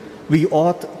 we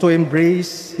ought to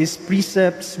embrace His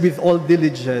precepts with all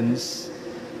diligence,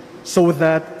 so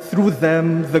that through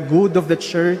them the good of the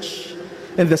Church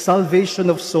and the salvation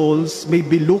of souls may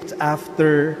be looked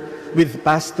after with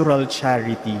pastoral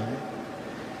charity.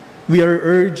 We are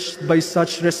urged by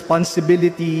such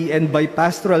responsibility and by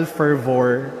pastoral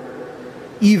fervor,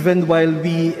 even while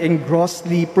we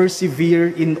engrossly persevere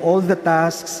in all the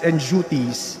tasks and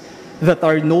duties that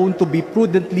are known to be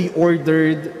prudently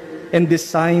ordered and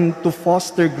designed to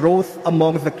foster growth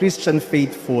among the Christian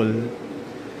faithful.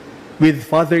 With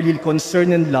fatherly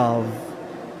concern and love,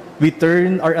 we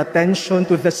turn our attention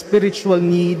to the spiritual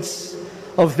needs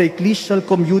of the ecclesial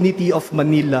community of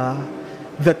Manila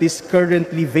that is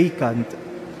currently vacant,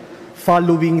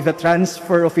 following the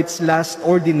transfer of its last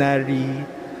ordinary,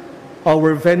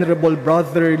 our venerable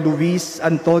brother Luis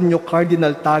Antonio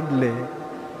Cardinal Tagle,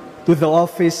 to the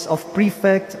office of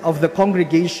Prefect of the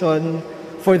Congregation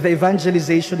for the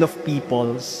Evangelization of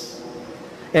Peoples,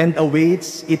 and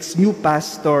awaits its new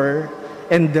pastor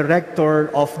and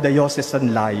director of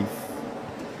diocesan life.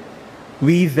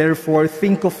 We therefore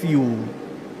think of you,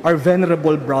 our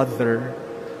venerable brother,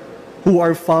 who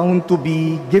are found to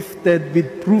be gifted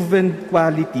with proven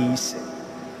qualities,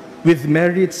 with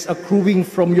merits accruing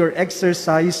from your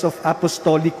exercise of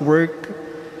apostolic work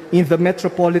in the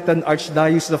Metropolitan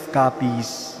Archdiocese of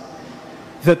Capiz,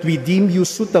 that we deem you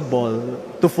suitable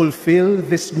to fulfill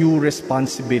this new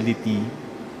responsibility.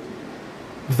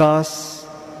 Thus,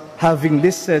 having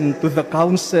listened to the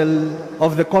counsel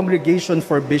of the Congregation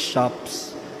for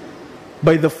Bishops,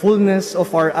 by the fullness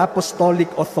of our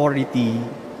apostolic authority,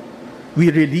 we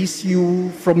release you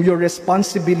from your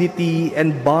responsibility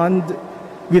and bond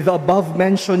with the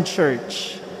above-mentioned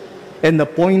Church, and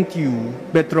appoint you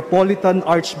Metropolitan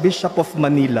Archbishop of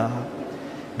Manila,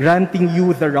 granting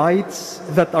you the rights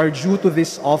that are due to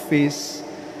this office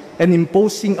and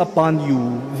imposing upon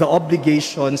you the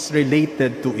obligations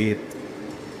related to it.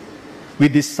 We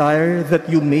desire that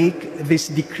you make this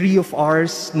decree of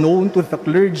ours known to the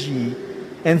clergy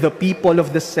and the people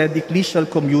of the said ecclesial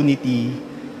community,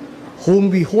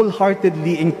 whom we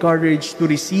wholeheartedly encourage to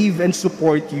receive and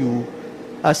support you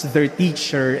as their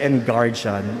teacher and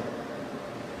guardian.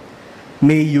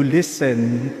 May you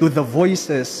listen to the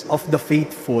voices of the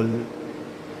faithful,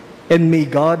 and may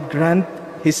God grant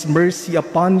His mercy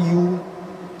upon you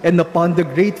and upon the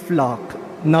great flock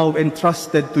now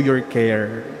entrusted to your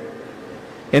care.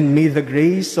 And may the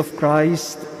grace of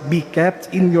Christ be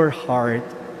kept in your heart,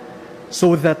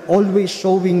 so that always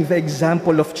showing the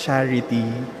example of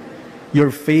charity, your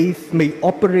faith may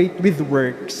operate with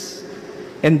works,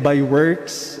 and by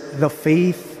works the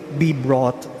faith be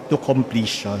brought to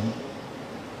completion.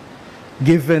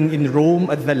 Given in Rome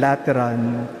at the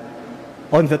Lateran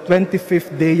on the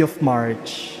 25th day of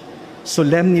March,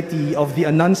 solemnity of the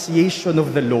Annunciation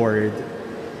of the Lord,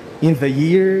 in the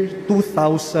year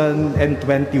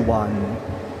 2021,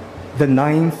 the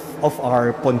 9th of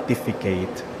our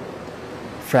pontificate.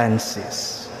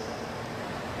 Francis.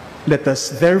 Let us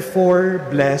therefore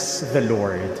bless the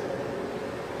Lord.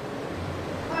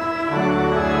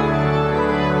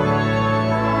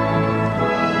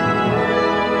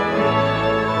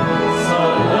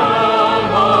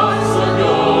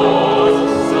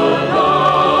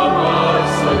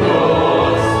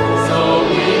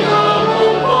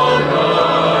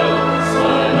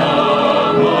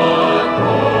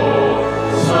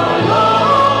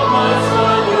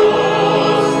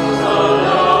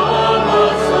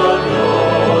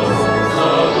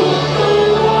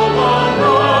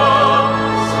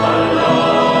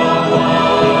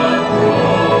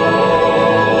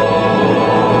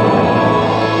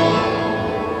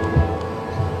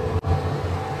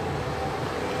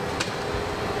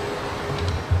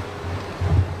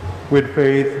 With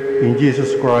faith in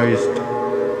Jesus Christ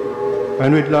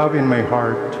and with love in my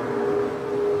heart,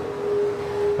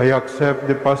 I accept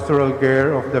the pastoral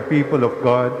care of the people of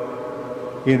God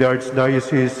in the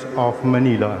Archdiocese of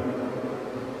Manila.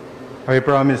 I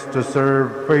promise to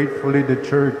serve faithfully the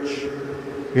Church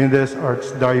in this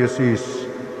archdiocese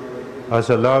as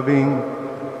a loving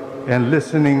and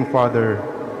listening father,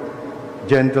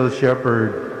 gentle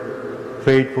shepherd,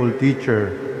 faithful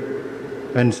teacher,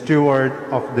 and steward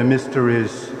of the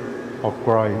mysteries of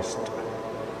Christ.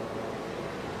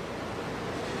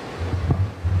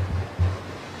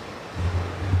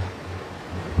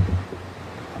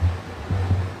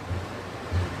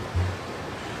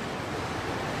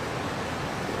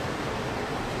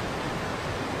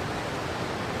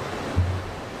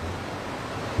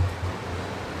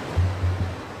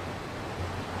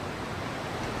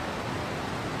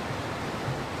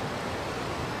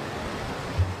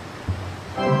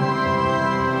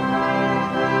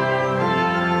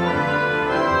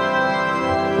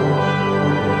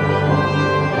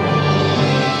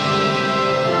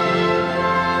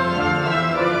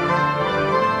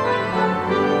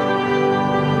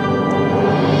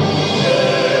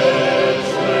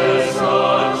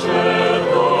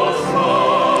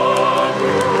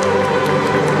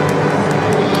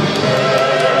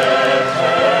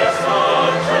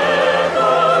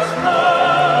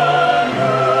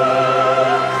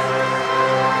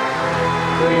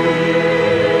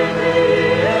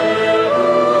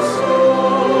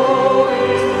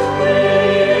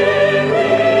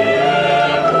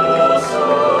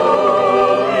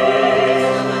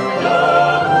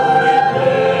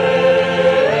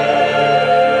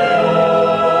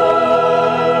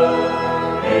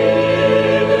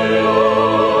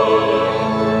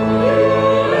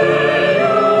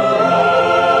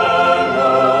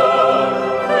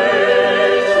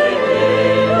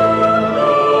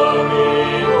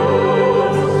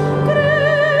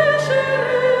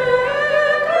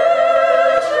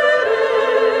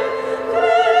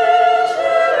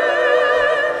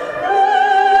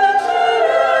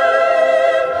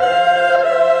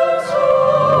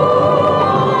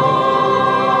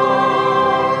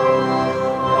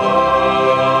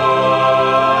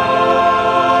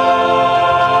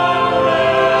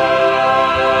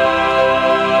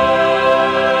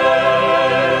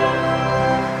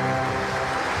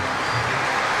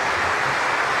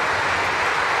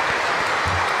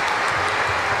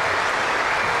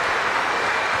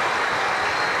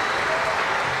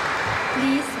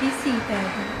 Please be seated.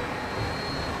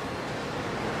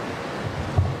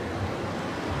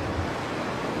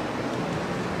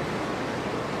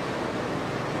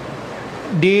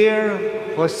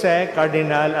 Dear Jose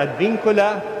Cardinal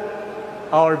Advincula,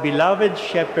 our beloved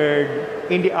shepherd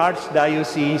in the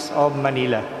Archdiocese of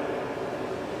Manila,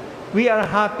 we are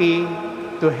happy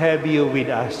to have you with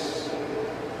us.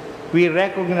 We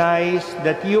recognize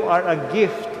that you are a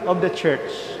gift of the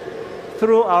Church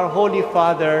through our Holy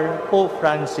Father, Pope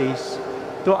Francis,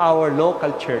 to our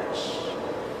local church.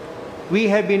 We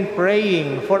have been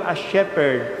praying for a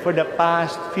shepherd for the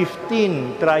past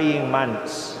 15 trying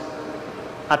months.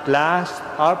 At last,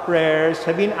 our prayers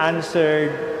have been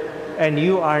answered, and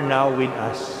you are now with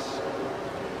us.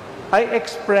 I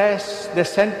express the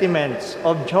sentiments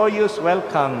of joyous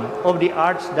welcome of the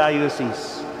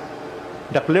Archdiocese,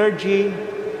 the clergy,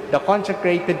 the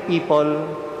consecrated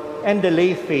people, and the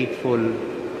lay faithful.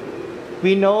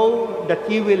 We know that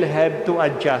you will have to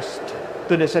adjust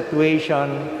to the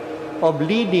situation of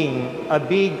leading a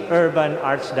big urban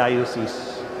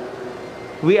archdiocese.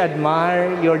 We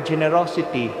admire your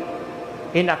generosity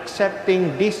in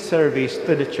accepting this service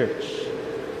to the Church.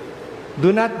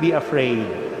 Do not be afraid.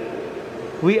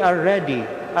 We are ready,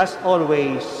 as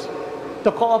always,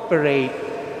 to cooperate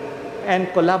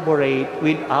and collaborate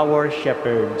with our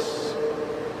shepherds.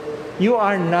 You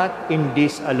are not in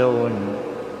this alone.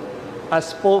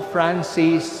 As Pope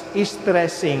Francis is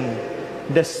stressing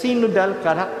the synodal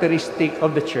characteristic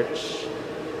of the Church,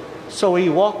 so we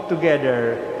walk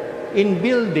together in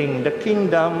building the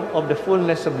kingdom of the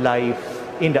fullness of life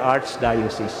in the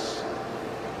Archdiocese.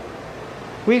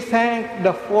 We thank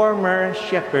the former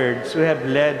shepherds who have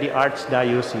led the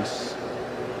Archdiocese.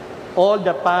 All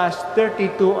the past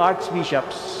 32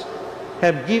 archbishops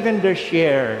have given their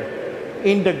share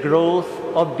in the growth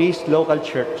of this local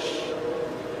church.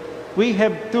 We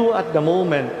have two at the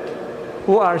moment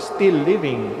who are still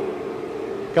living,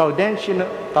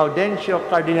 Gaudencio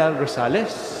Cardinal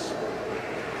Rosales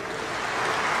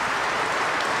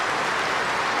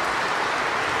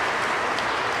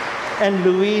and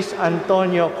Luis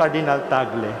Antonio Cardinal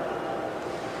Tagle.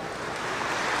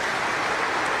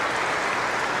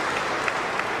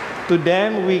 To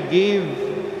them we give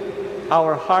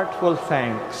our heartfelt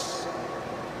thanks.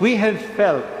 We have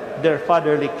felt their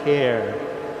fatherly care,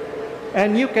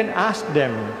 and you can ask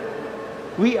them,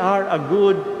 we are a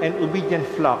good and obedient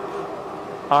flock,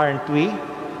 aren't we,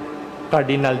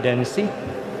 Cardinal Densi?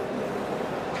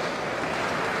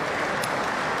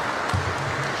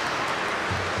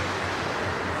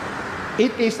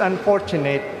 It is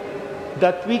unfortunate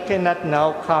that we cannot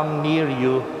now come near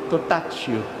you to touch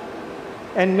you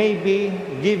and maybe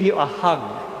give you a hug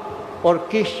or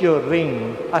kiss your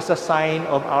ring as a sign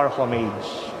of our homage.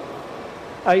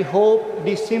 I hope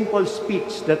this simple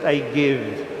speech that I give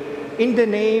in the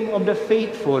name of the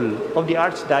faithful of the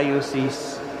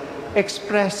Archdiocese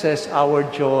expresses our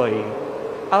joy,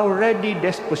 our ready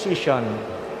disposition,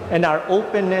 and our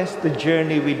openness to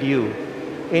journey with you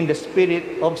in the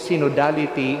spirit of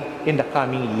synodality in the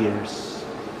coming years.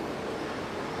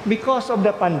 Because of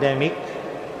the pandemic,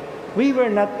 we were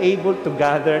not able to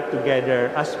gather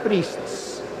together as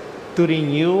priests to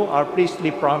renew our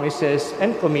priestly promises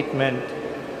and commitment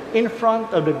in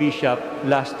front of the bishop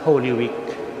last Holy Week.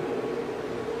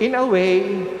 In a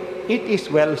way, it is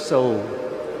well so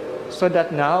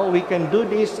that now we can do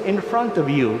this in front of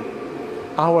you,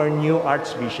 our new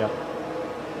Archbishop.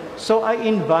 So I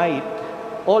invite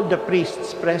all the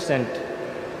priests present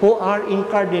who are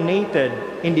incardinated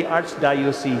in the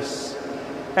Archdiocese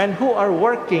and who are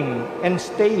working and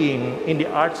staying in the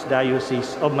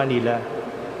Archdiocese of Manila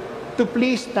to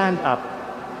please stand up,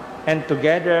 and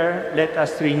together let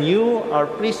us renew our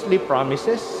priestly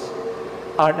promises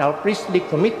and our priestly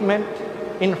commitment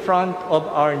in front of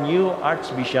our new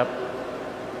Archbishop,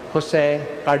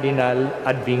 Jose Cardinal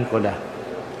Advincula.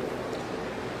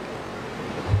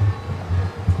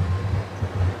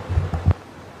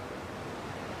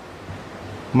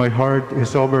 My heart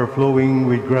is overflowing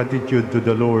with gratitude to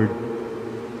the Lord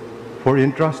for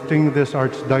entrusting this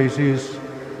Archdiocese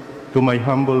to my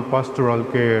humble pastoral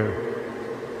care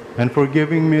and for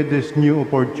giving me this new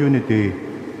opportunity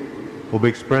of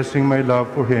expressing my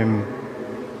love for Him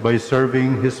by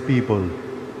serving His people.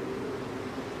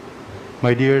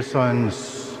 My dear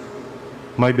sons,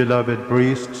 my beloved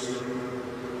priests,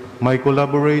 my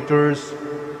collaborators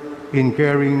in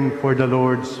caring for the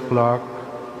Lord's flock,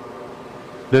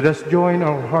 let us join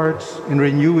our hearts in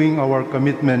renewing our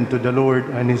commitment to the Lord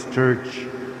and His Church.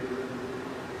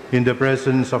 In the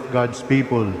presence of God's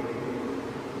people,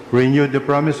 renew the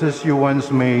promises you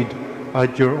once made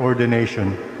at your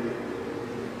ordination.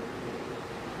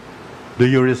 Do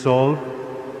you resolve,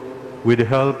 with the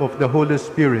help of the Holy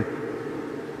Spirit,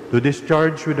 to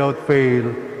discharge without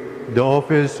fail the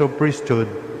office of priesthood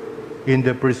in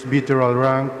the presbyteral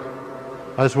rank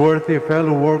as worthy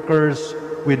fellow workers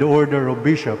with the order of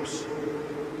bishops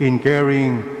in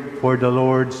caring for the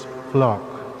Lord's flock?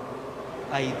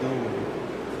 I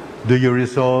do. Do you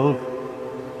resolve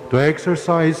to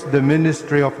exercise the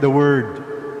ministry of the Word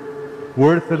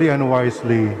worthily and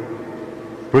wisely,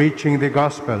 preaching the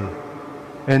gospel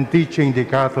and teaching the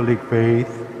Catholic faith?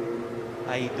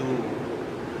 I do.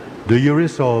 Do you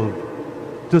resolve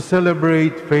to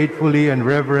celebrate faithfully and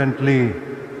reverently,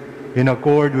 in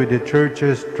accord with the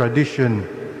Church's tradition,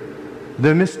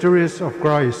 the mysteries of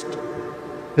Christ,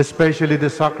 especially the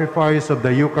sacrifice of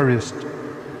the Eucharist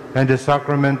and the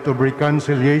sacrament of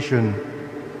reconciliation,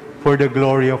 for the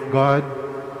glory of God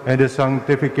and the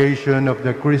sanctification of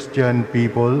the Christian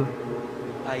people?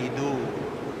 I do.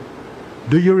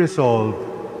 Do you resolve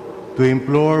to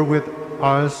implore with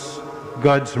us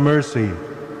God's mercy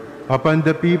upon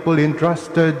the people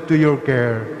entrusted to your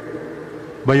care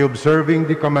by observing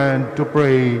the command to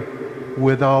pray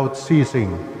without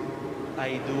ceasing?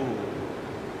 I do.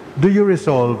 Do you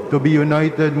resolve to be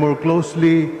united more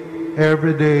closely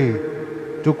every day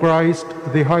to Christ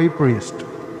the High Priest,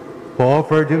 who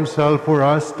offered Himself for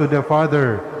us to the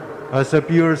Father as a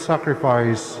pure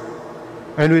sacrifice,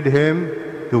 and with Him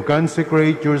to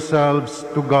consecrate yourselves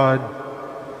to God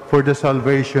for the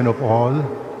salvation of all?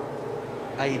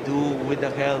 I do, with the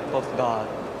help of God.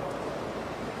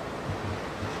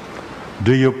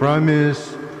 Do you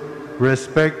promise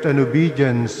respect and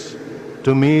obedience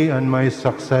to me and my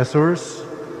successors?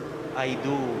 I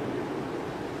do.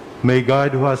 May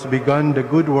God, who has begun the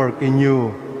good work in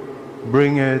you,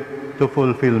 bring it to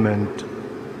fulfillment.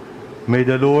 May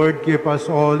the Lord keep us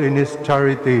all in His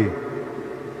charity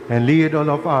and lead all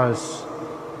of us,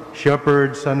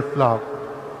 shepherds and flock,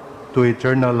 to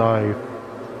eternal life.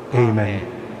 Amen.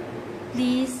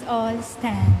 Please all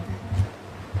stand.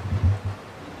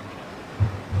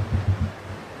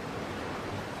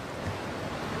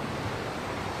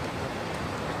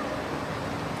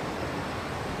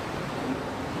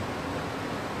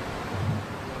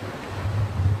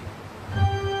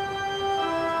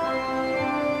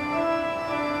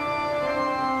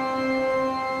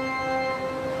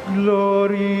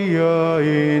 Gloria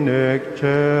in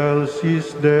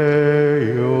excelsis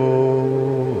Deo.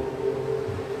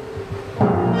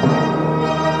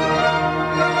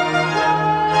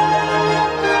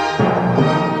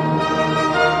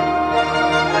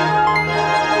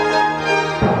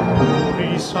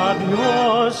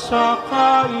 sa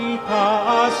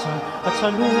kaitaasan at sa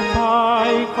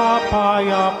lupa'y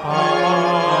kapayapaan.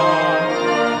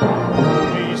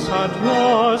 Puri sa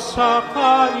Diyos sa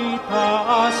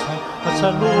kaitaasan at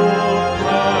sa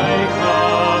lupa'y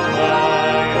kapayapaan.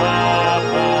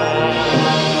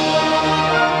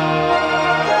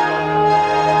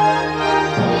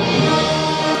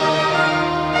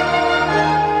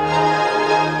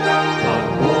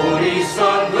 Puri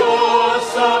sa Diyos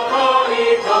sa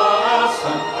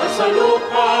kaitaasan at sa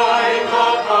lupa'y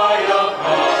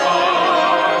kapayapaan.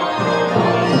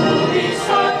 Puri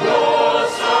sa Diyos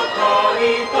sa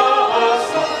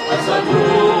kaitaasan at sa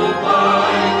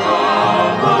lupa'y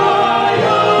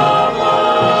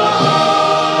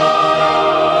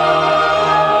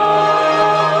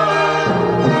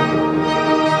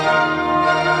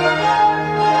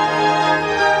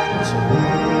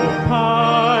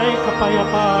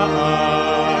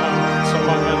kapayapaan sa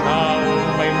mga taong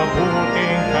may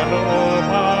mabuting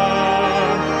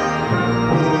kalooban.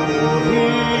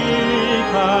 Puri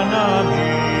ka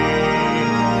namin,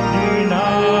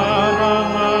 dinarangal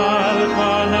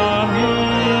ka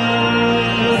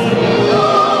namin.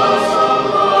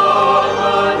 Sinasamba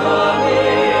ka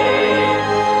namin,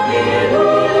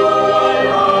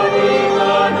 niluwalhati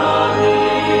ka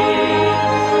namin,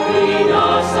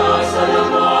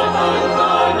 pinasasalamatan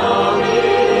ka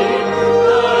namin,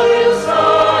 dahil sa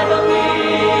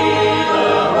dakila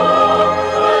mo at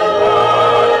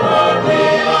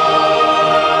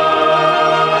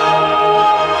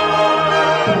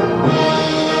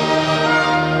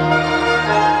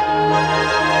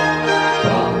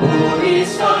Puri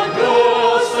sa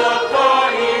Diyos sa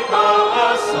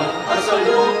kaitaasan at sa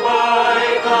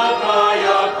lupa'y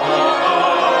kapayapaan.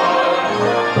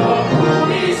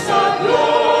 Puri sa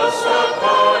Diyos sa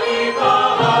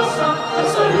kaitaasan at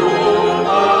sa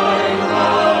lupa'y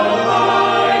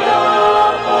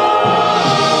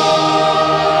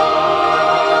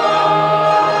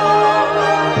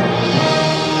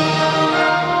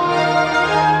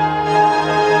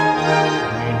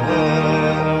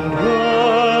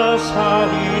Diyos,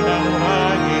 hari ng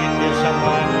langit, Diyos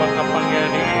Ama't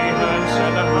makapangyarihan sa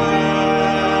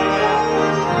lahat.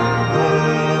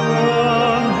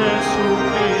 Ang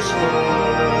Jesucristo,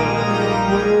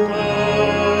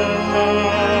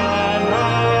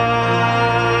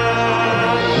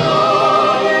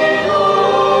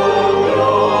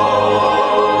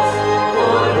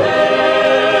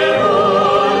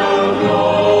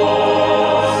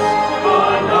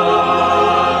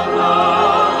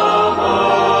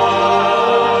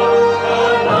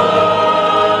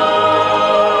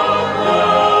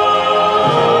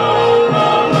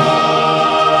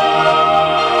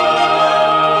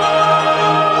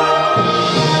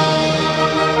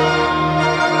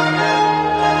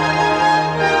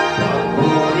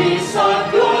 Puri sa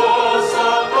Diyos sa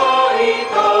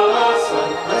kaitaasan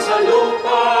at sa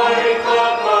lupa'y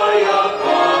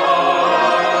kapayapaan.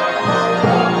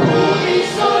 Puri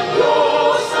sa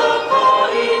Diyos sa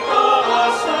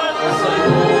kaitaasan at sa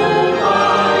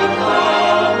lupa'y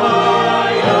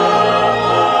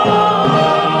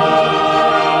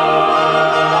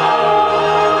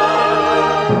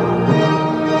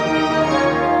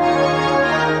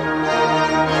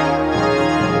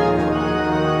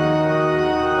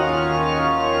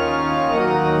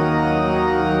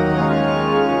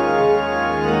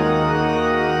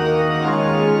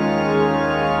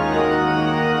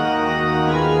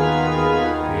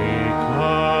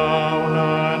Ikaw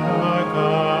na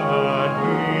nag-aalis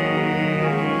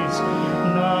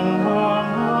ng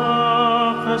mga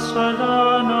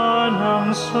kasalanan ng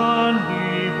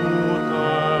sanlibutan.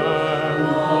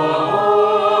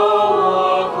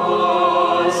 Maawa ka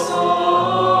sa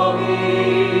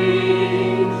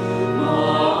amin,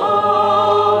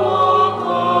 maawa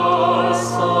ka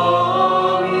sa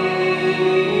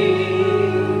amin.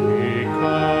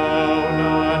 Ikaw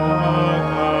na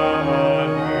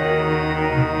nag-aalis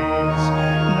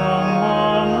ng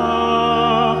mga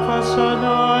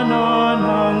kasalanan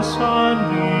ng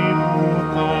sanlibutan.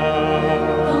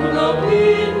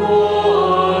 Tanggapin mo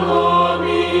ang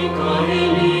aming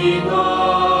kahilingan.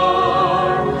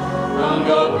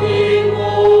 Tanggapin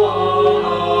mo ang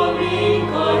aming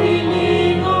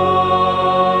kahilingan.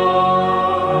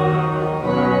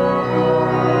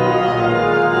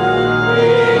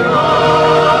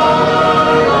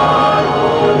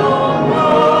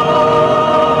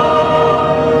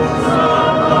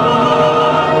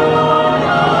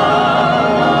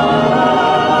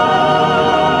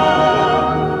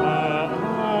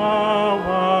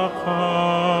 Maawa ka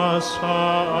sa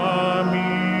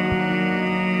amin.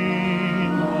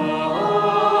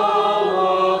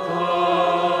 Maawa ka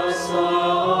sa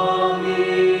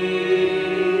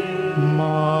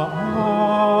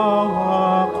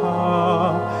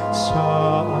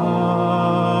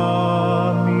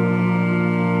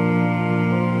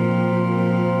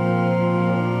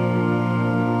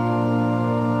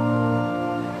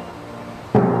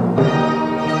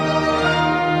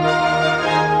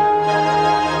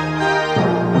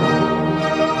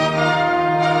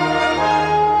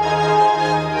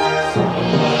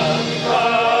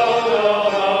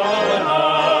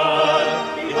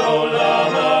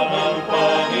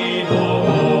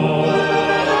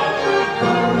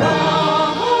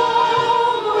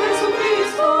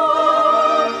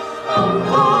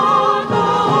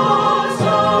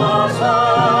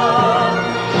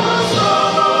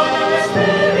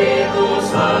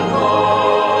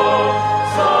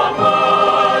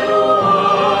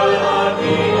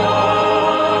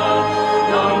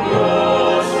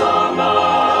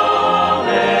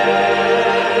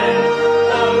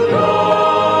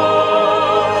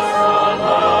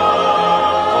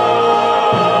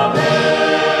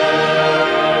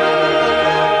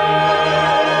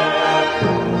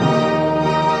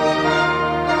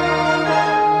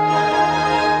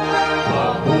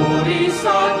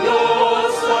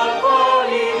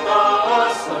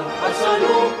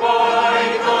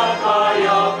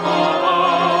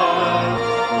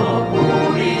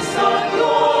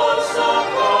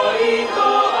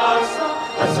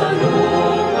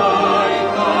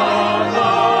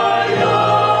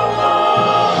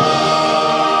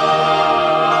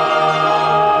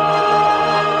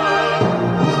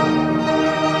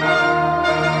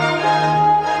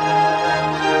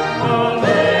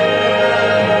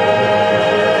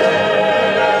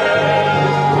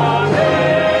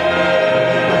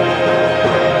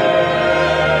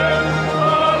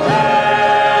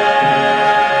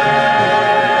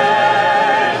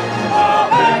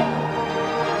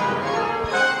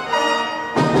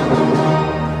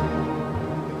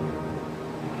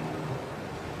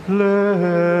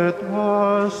Let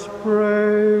us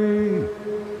pray.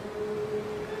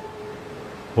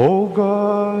 O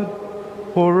God,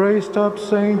 who raised up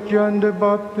Saint John the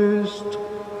Baptist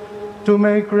to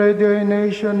make ready a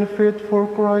nation fit for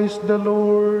Christ the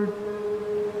Lord,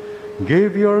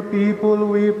 give your people,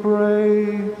 we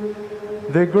pray,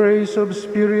 the grace of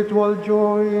spiritual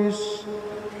joys,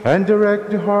 and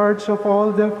direct the hearts of all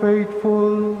the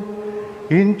faithful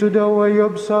into the way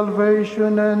of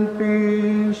salvation and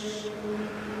peace.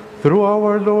 Through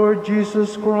our Lord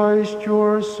Jesus Christ,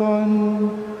 your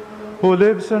Son, who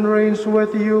lives and reigns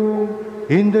with you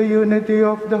in the unity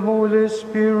of the Holy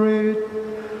Spirit,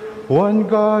 one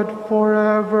God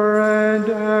forever and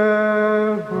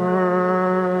ever.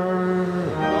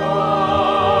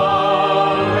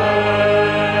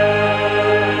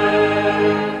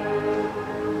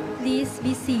 Please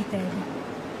be seated.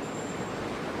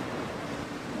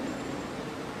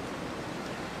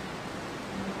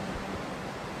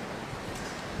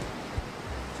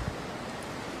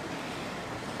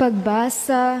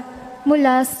 Pagbasa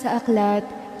mula sa aklat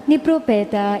ni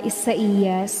Propeta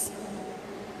Isaías.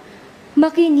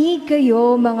 Makinig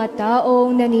kayo mga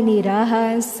taong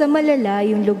naninirahan sa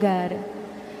malalayong lugar.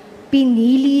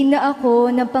 Pinili na ako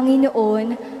ng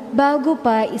Panginoon bago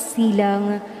pa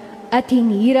isilang at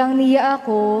hinirang niya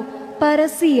ako para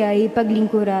siya'y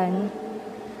paglingkuran.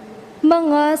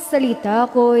 Mga salita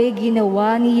ko'y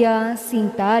ginawa niya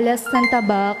sintalas ng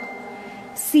tabak.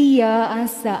 Siya ang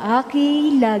sa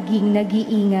akin laging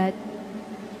nag-iingat.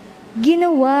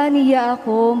 Ginawa niya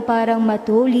akong parang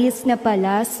matulis na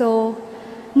palaso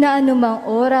na anumang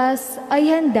oras ay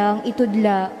handang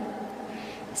itudla.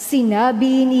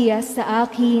 Sinabi niya sa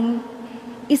akin,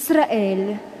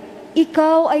 Israel,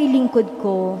 ikaw ay lingkod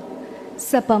ko.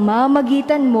 Sa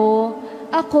pamamagitan mo,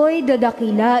 ako'y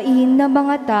dadakilain ng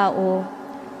mga tao.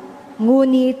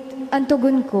 Ngunit ang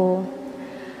tugon ko,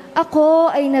 ako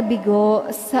ay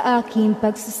nabigo sa aking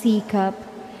pagsisikap.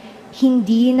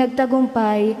 Hindi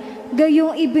nagtagumpay,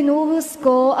 gayong ibinuhos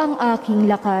ko ang aking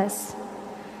lakas.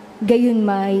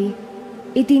 Gayunmay,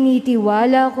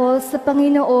 itinitiwala ko sa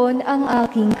Panginoon ang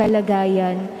aking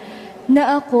kalagayan,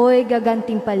 na ako'y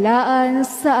gagantimpalaan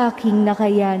sa aking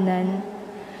nakayanan.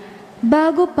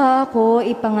 Bago pa ako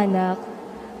ipanganak,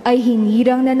 ay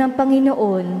hinirang na ng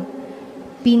Panginoon.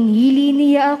 Pinili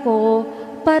niya ako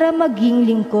para maging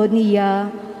lingkod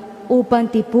niya upang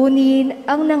tipunin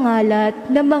ang nangalat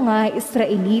ng mga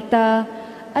Israelita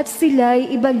at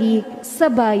sila'y ibalik sa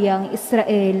bayang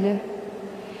Israel.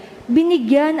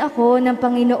 Binigyan ako ng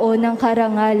Panginoon ng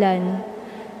karangalan.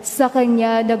 Sa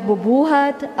Kanya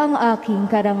nagbubuhat ang aking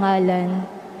karangalan.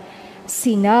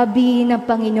 Sinabi ng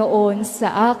Panginoon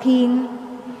sa akin,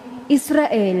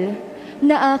 Israel,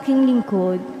 na aking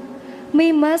lingkod,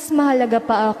 may mas mahalaga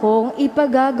pa akong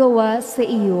ipagagawa sa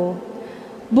iyo.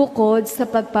 Bukod sa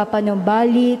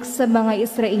pagpapanumbalik sa mga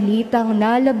Israelitang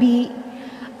nalabi,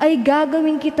 ay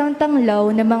gagawin kitang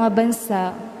tanglaw ng mga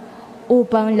bansa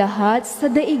upang lahat sa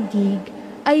daigdig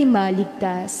ay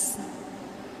maligtas.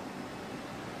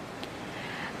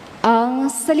 Ang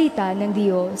salita ng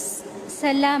Diyos.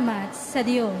 Salamat sa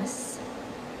Diyos.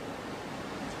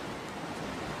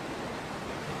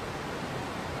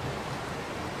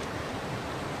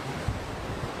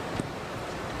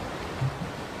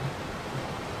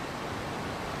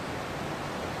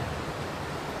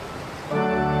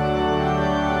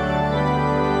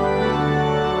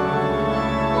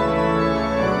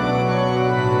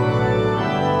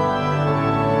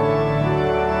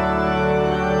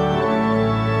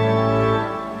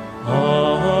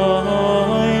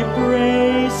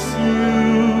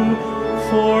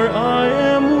 For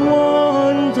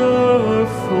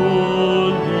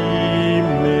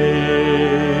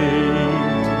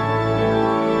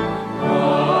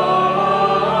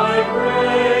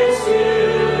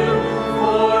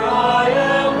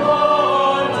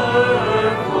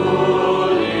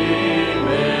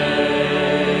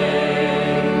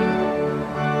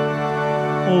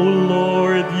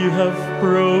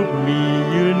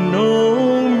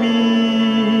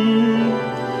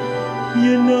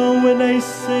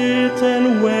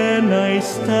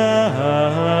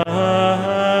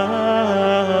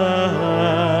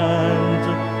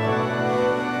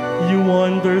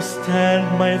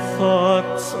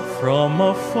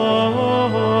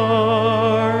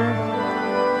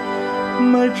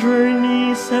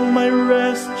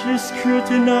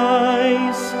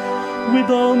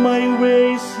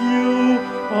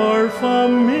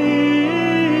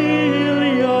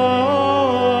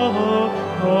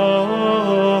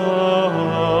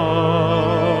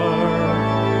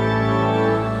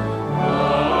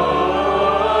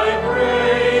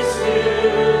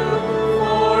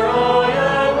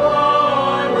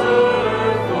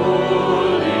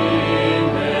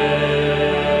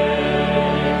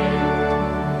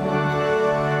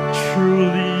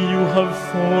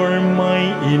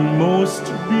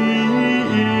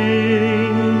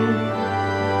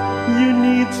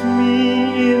knit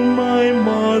me in my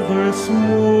mother's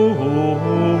womb.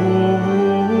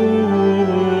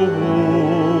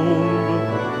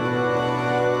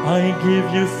 I give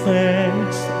you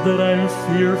thanks that I'm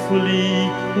fearfully,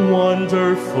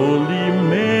 wonderfully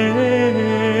made.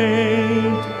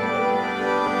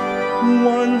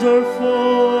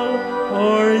 Wonderful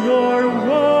are your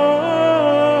works.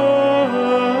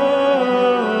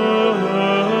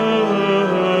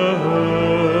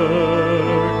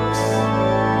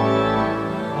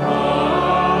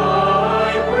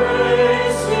 I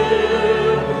praise you,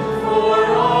 for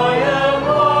I am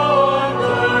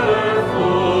wonderfully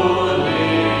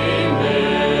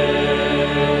made.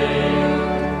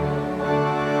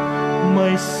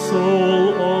 My soul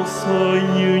also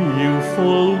you knew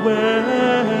full well,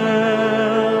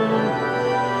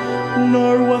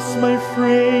 nor was my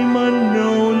frame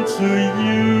unknown to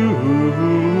you.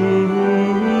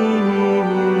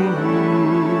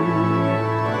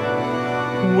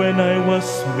 When I was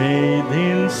made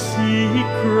in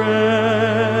secret,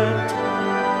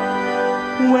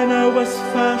 when I was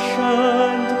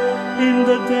fashioned in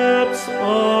the depths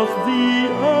of the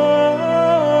earth.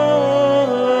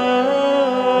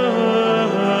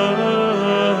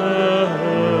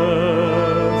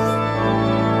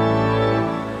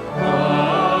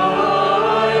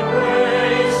 I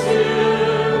praise you,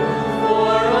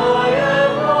 for I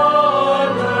am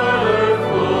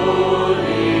wonderfully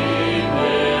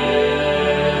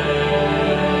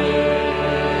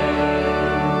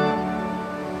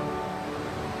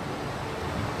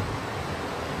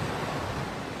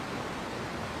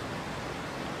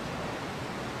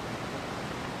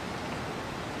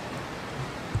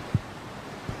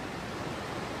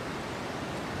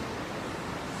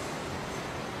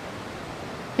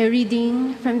A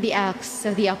reading from the Acts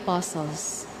of the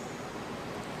Apostles.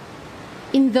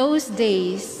 In those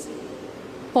days,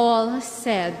 Paul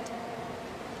said,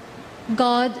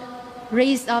 God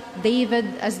raised up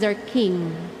David as their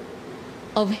king.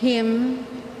 Of him,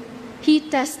 he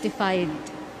testified,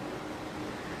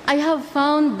 I have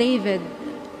found David,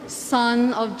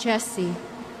 son of Jesse,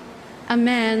 a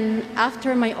man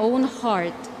after my own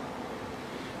heart.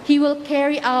 He will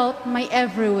carry out my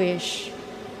every wish.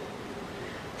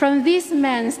 From this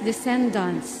man's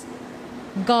descendants,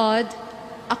 God,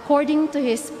 according to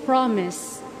his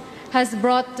promise, has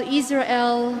brought to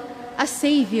Israel a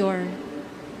Savior,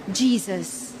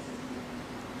 Jesus.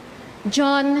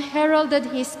 John heralded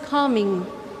his coming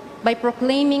by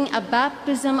proclaiming a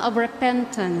baptism of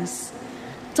repentance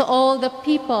to all the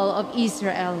people of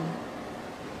Israel.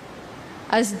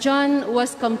 As John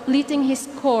was completing his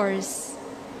course,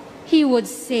 he would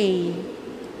say,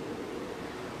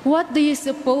 what do you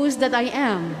suppose that I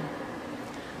am?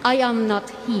 I am not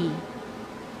he.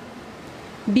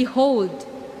 Behold,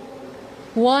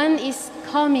 one is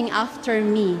coming after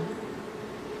me.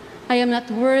 I am not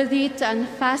worthy to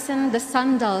unfasten the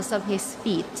sandals of his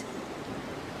feet.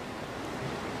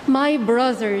 My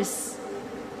brothers,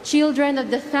 children of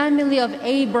the family of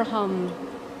Abraham,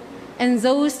 and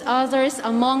those others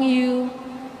among you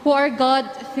who are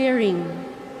God-fearing,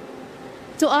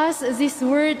 to us this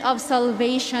word of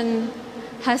salvation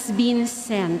has been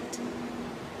sent.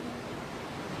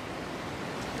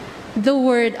 The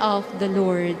word of the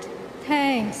Lord.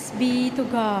 Thanks be to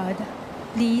God.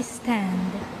 Please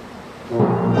stand.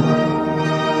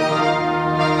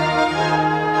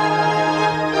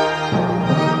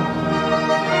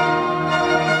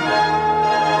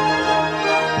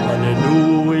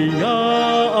 Alleluia,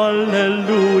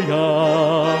 alleluia,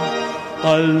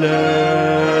 alleluia.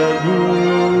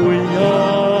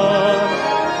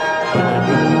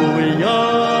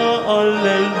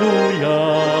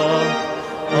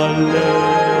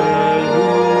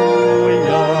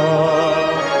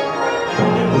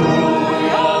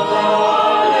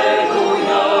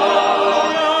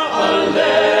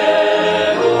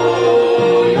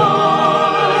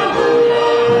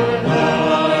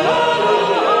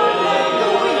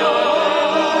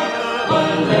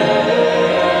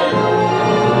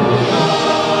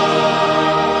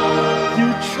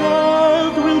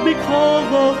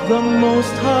 The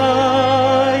Most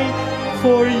High,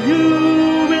 for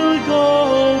you will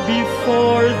go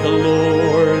before the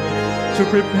Lord to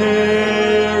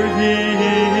prepare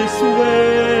his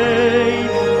way.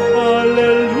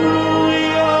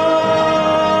 Alleluia.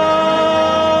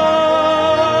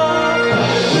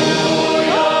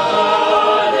 Alleluia,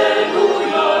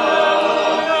 alleluia,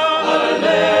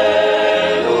 alleluia.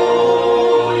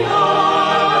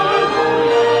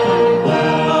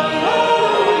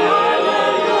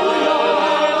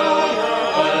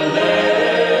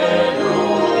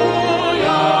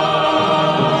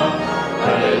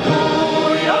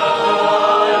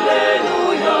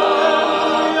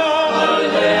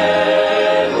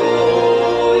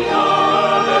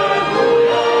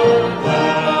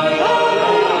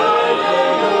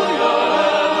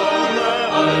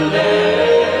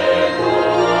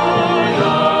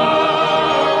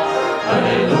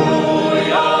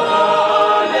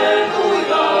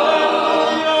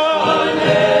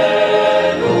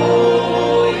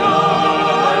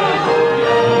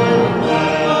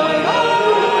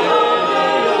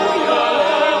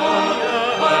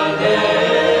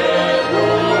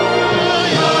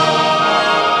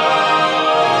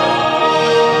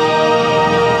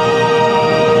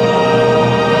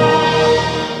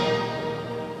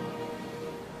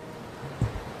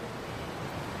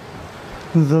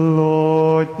 The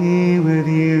Lord be with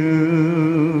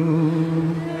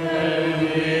you. And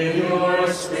with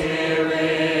your spirit.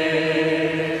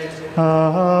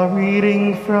 A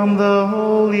reading from the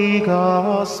Holy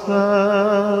Gospel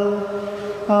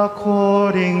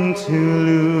according to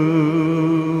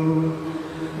Luke.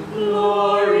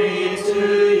 Glory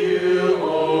to you,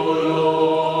 O Lord.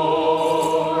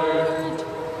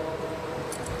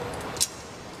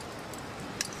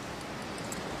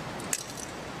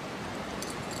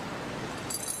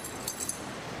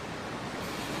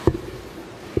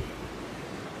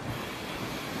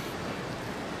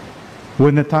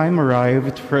 When the time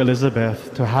arrived for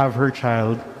Elizabeth to have her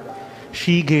child,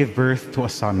 she gave birth to a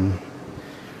son.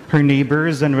 Her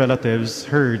neighbors and relatives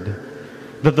heard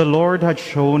that the Lord had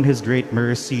shown his great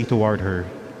mercy toward her,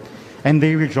 and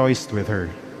they rejoiced with her.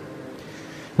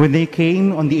 When they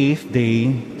came on the 8th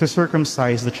day to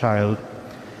circumcise the child,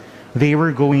 they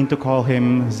were going to call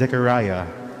him Zechariah,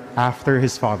 after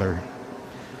his father.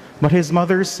 But his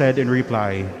mother said in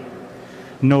reply,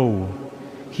 "No,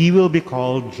 he will be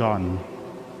called John."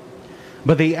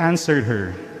 But they answered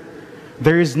her,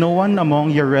 "There is no one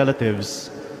among your relatives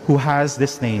who has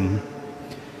this name."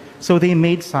 So they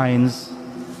made signs,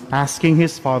 asking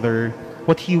his father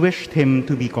what he wished him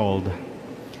to be called.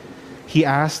 He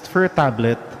asked for a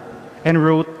tablet and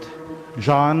wrote,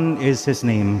 "John is his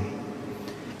name."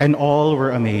 And all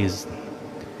were amazed.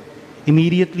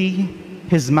 Immediately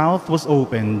his mouth was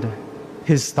opened,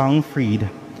 his tongue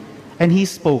freed, and he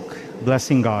spoke,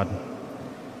 blessing God.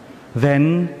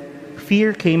 Then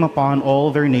fear came upon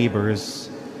all their neighbors,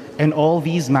 and all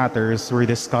these matters were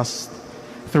discussed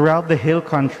throughout the hill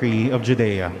country of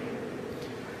Judea.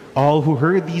 All who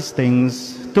heard these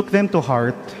things took them to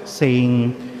heart,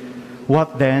 saying,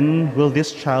 "What then will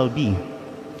this child be?"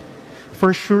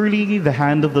 For surely the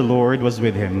hand of the Lord was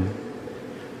with him.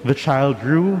 The child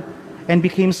grew and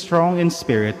became strong in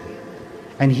spirit,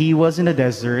 and he was in the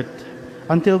desert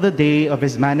until the day of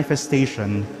his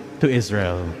manifestation to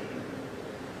Israel.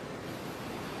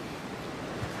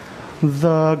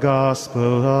 The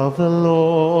Gospel of the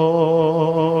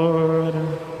Lord.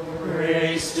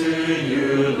 Praise to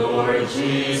you, Lord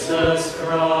Jesus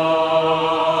Christ.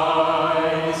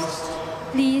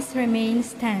 Please remain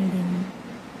standing.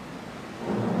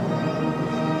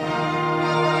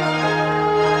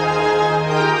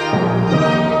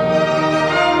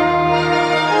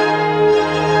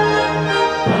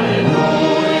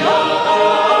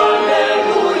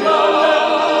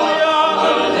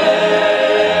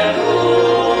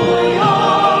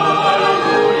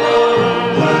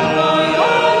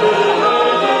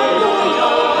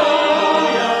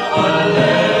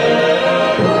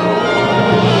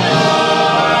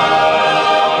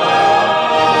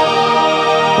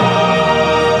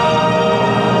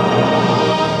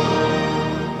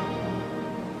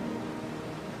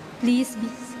 Please be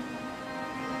seated.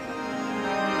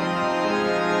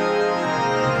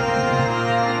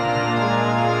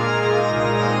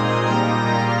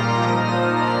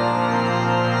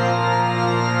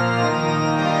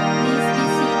 Please be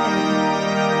seated.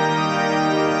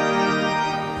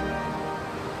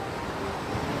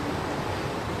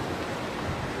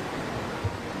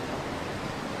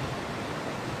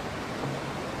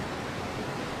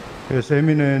 His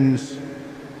Eminence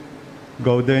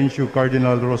Gaudencio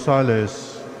Cardinal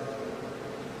Rosales,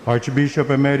 Archbishop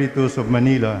Emeritus of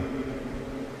Manila,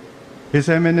 His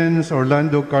Eminence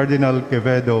Orlando Cardinal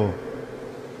Quevedo,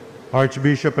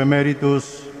 Archbishop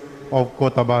Emeritus of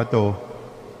Cotabato,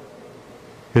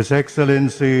 His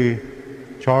Excellency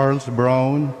Charles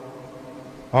Brown,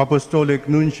 Apostolic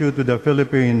Nuncio to the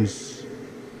Philippines,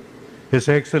 His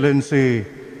Excellency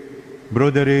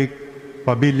Broderick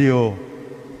Pabilio,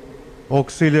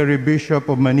 Auxiliary Bishop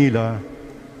of Manila,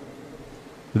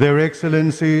 Their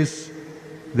Excellencies,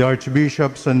 the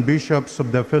Archbishops and Bishops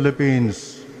of the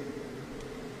Philippines,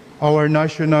 our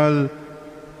national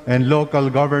and local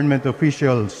government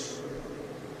officials,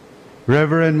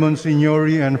 Reverend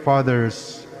Monsignori and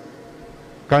Fathers,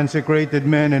 consecrated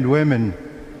men and women,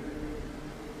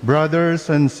 brothers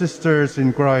and sisters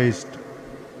in Christ,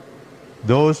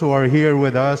 those who are here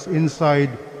with us inside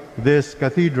this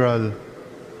cathedral,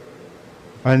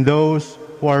 and those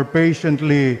who are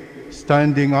patiently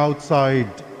standing outside,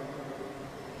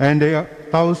 and the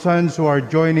thousands who are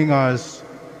joining us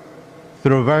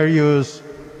through various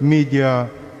media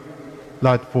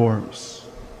platforms.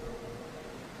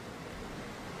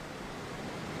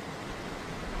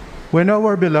 When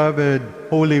our beloved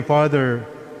Holy Father,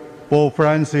 Pope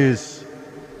Francis,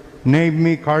 named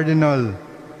me Cardinal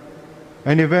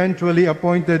and eventually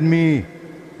appointed me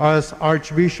as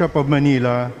Archbishop of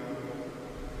Manila,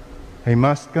 I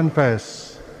must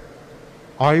confess,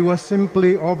 I was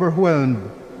simply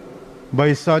overwhelmed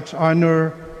by such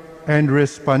honor and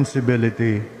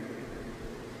responsibility.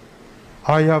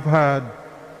 I have had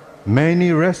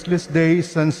many restless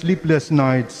days and sleepless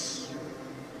nights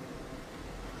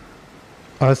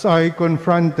as I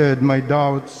confronted my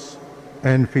doubts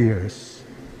and fears.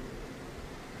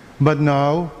 But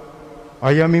now,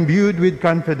 I am imbued with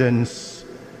confidence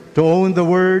to own the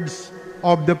words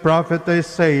of the prophet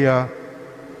Isaiah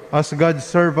as God's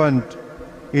servant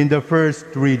in the first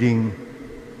reading.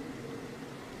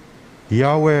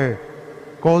 Yahweh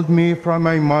called me from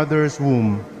my mother's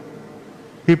womb.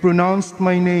 He pronounced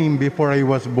my name before I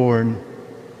was born.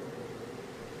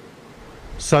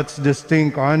 Such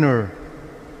distinct honor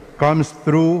comes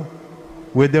through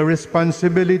with the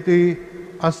responsibility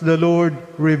as the Lord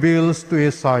reveals to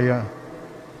Isaiah.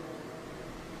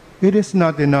 It is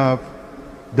not enough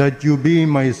that you be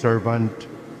my servant.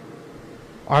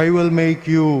 I will make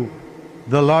you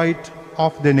the light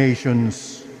of the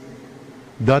nations,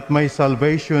 that my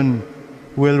salvation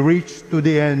will reach to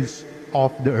the ends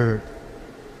of the earth.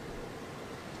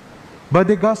 But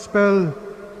the Gospel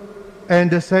and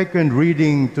the second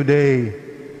reading today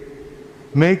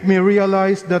make me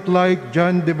realize that, like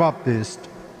John the Baptist,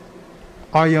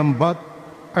 I am but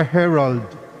a herald,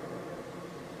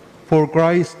 for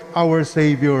Christ our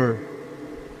Savior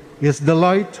is the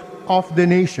light of the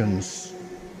nations.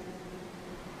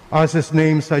 As his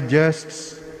name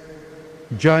suggests,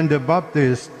 John the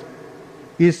Baptist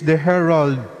is the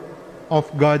herald of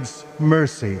God's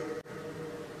mercy.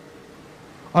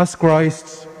 As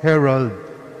Christ's herald,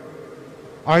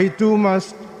 I too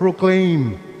must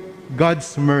proclaim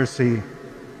God's mercy.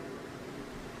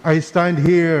 I stand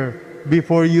here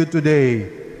before you today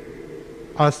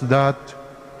as that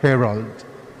herald.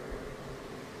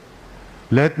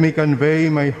 Let me convey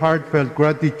my heartfelt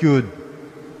gratitude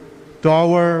to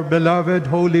our beloved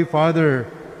Holy Father,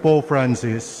 Pope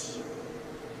Francis.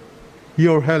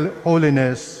 Your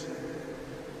Holiness,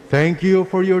 thank you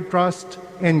for your trust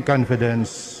and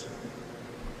confidence.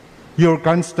 Your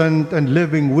constant and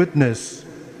living witness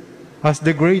as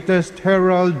the greatest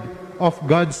herald of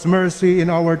God's mercy in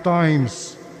our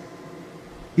times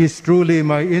is truly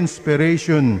my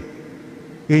inspiration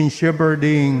in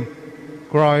shepherding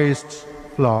Christ's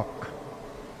flock.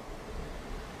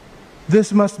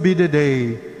 This must be the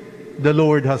day the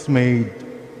Lord has made.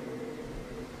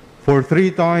 For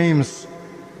 3 times,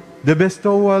 the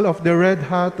bestowal of the red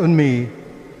hat on me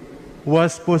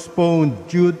was postponed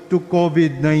due to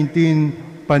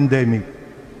COVID-19 pandemic.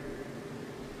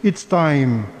 Each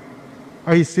time,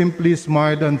 I simply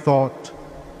smiled and thought,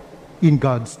 in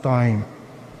God's time.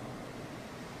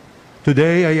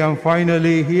 Today, I am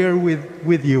finally here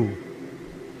with you.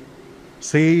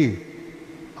 See,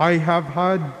 I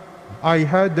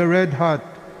had the red hat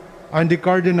and the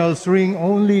Cardinal's ring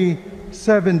only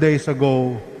 7 days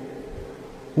ago,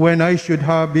 when I should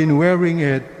have been wearing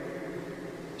it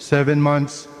 7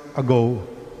 months ago.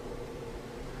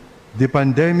 The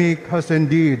pandemic has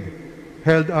indeed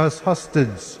held us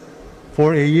hostage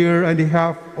for 1.5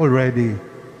 years already.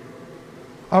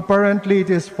 Apparently, it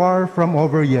is far from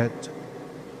over yet.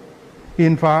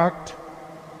 In fact,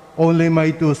 only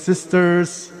my 2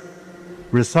 sisters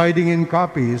residing in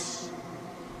Capiz,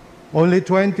 only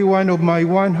 21 of my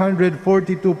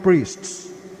 142 priests,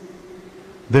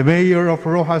 the mayor of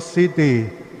Rojas City,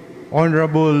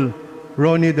 Honorable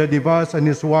Ronnie de Divas and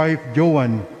his wife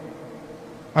Joan,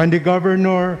 and the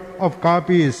governor of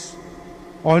Capiz,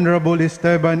 Honorable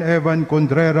Esteban Evan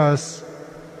Contreras,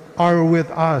 are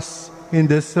with us in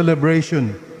this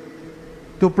celebration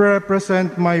to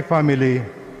represent my family,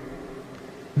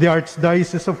 the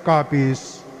Archdiocese of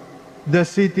Capiz, the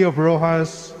city of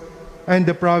Rojas, and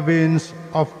the province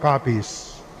of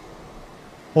Capiz.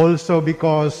 Also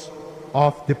because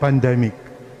of the pandemic.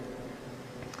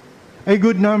 A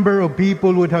good number of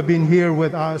people would have been here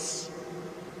with us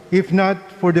if not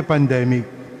for the pandemic.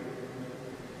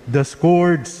 The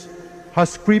scourge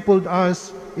has crippled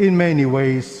us in many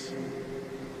ways,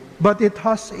 but it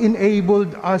has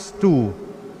enabled us too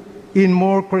in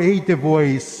more creative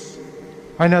ways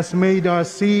and has made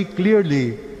us see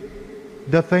clearly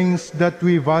the things that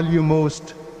we value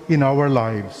most in our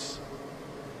lives.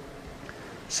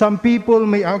 Some people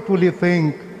may actually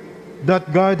think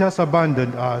that God has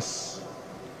abandoned us,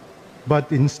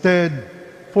 but instead,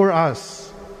 for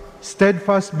us,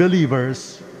 steadfast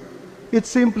believers, it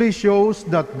simply shows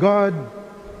that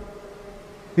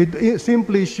it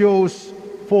simply shows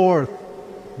forth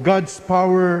God's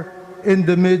power in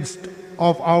the midst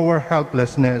of our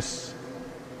helplessness.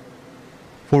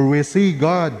 For we see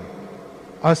God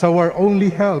as our only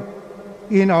help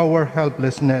in our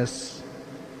helplessness.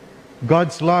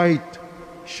 God's light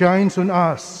shines on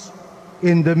us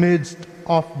in the midst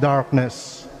of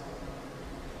darkness.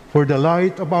 For the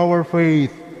light of our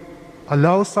faith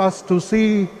allows us to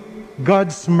see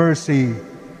God's mercy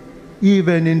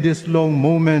even in this long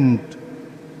moment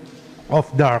of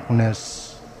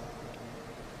darkness.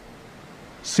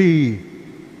 See,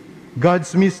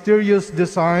 God's mysterious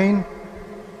design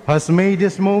has made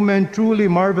this moment truly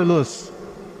marvelous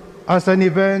as an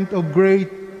event of great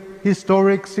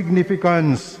historic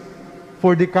significance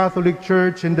for the Catholic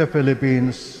Church in the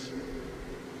Philippines.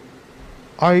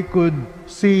 I could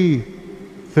see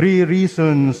 3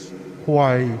 reasons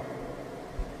why.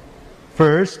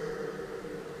 First,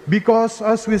 because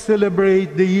as we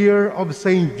celebrate the year of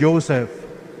Saint Joseph,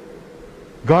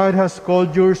 God has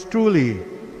called yours truly,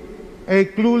 a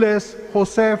clueless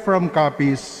Jose from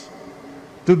Capiz,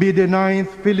 to be the 9th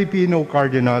Filipino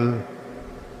Cardinal.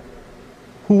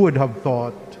 Who would have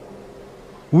thought?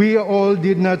 We all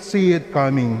did not see it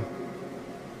coming.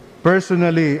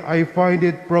 Personally, I find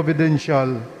it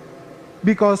providential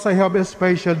because I have a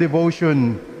special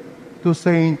devotion to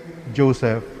Saint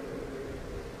Joseph.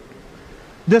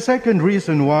 The second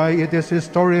reason why it is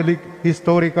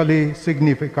historically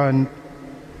significant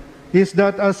is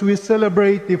that as we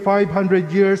celebrate the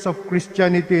 500 years of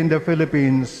Christianity in the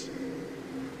Philippines,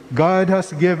 God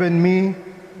has given me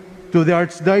to the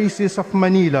Archdiocese of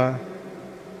Manila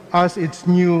as its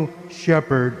new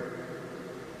shepherd.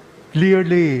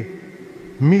 Clearly,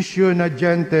 Mission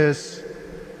Agentes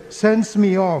sends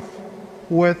me off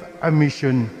with a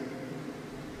mission.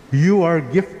 You are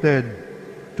gifted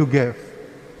to give.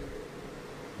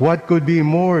 What could be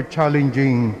more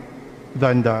challenging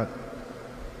than that?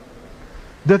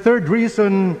 The third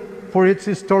reason for its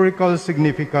historical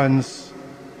significance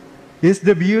is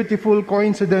the beautiful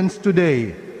coincidence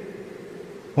today.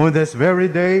 On this very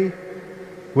day,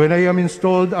 when I am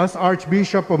installed as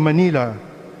Archbishop of Manila,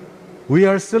 we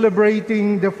are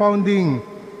celebrating the founding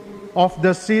of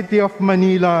the city of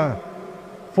Manila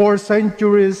 4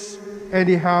 centuries and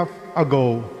a half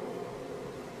ago.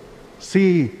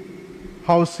 See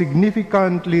how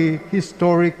significantly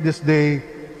historic this day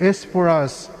is for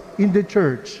us in the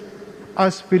Church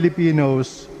as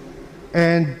Filipinos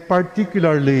and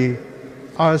particularly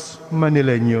as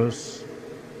Manileños.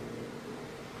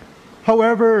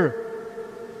 However,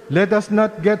 let us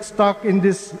not get stuck in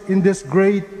this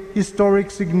great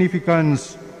historic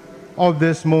significance of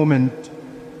this moment,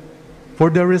 for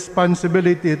the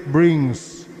responsibility it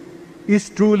brings is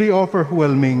truly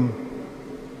overwhelming.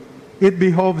 It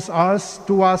behoves us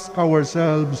to ask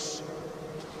ourselves,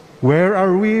 where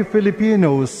are we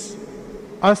Filipinos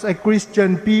as a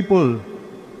Christian people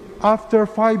after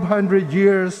 500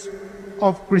 years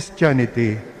of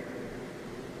Christianity?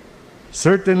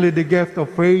 Certainly the gift of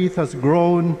faith has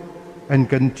grown and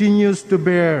continues to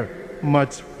bear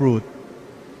much fruit.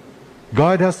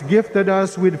 God has gifted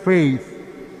us with faith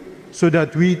so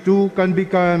that we too can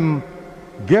become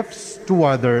gifts to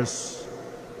others.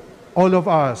 All of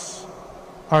us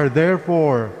are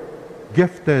therefore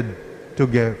gifted to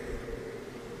give.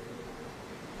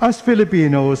 As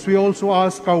Filipinos, we also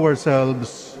ask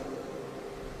ourselves,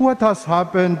 what has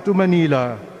happened to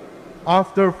Manila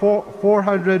after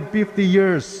 450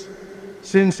 years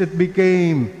since it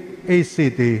became a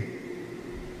city?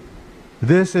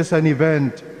 This is an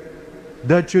event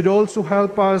that should also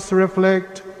help us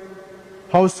reflect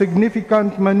how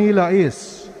significant Manila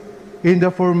is in the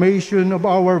formation of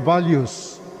our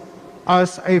values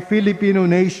as a Filipino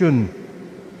nation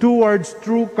towards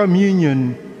true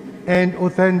communion and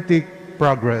authentic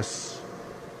progress.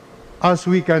 As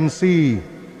we can see,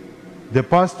 the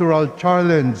pastoral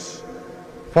challenge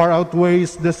far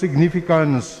outweighs the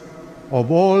significance of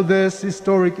all these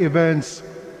historic events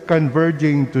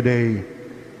converging today.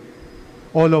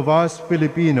 All of us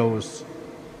Filipinos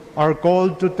are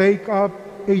called to take up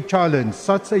a challenge,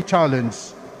 such a challenge,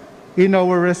 in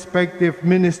our respective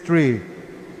ministry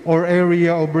or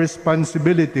area of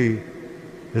responsibility,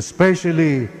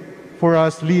 especially for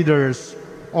us leaders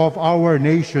of our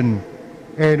nation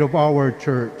and of our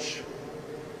church.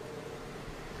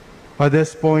 At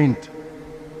this point,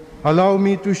 allow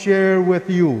me to share with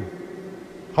you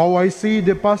how I see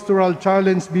the pastoral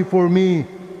challenge before me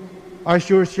as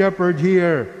your shepherd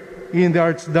here in the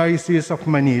Archdiocese of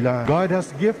Manila. God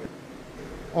has gifted.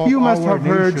 You must have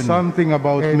heard something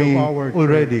about me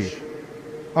already,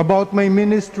 about my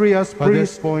ministry as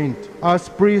priest, and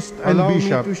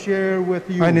bishop, to share with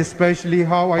you, and especially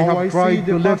how I have tried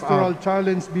to live up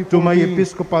to my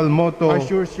episcopal motto, as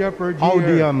your shepherd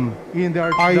here in the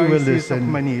Archdiocese of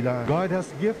Manila. God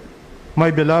has gifted.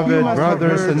 My beloved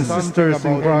brothers and sisters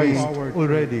in Christ,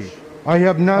 already, I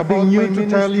have nothing new to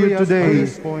tell you today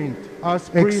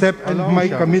except my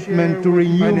commitment to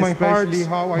renew my heart's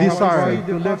desire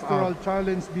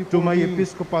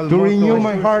to renew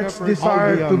my heart's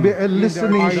desire to be a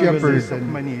listening shepherd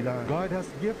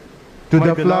to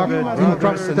the flock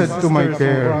entrusted to my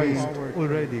care.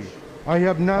 I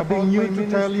have nothing new to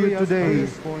tell you today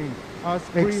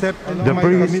except the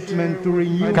priest,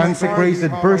 consecrated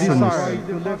persons,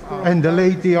 and the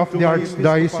laity of the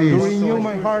Archdiocese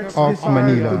of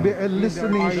Manila.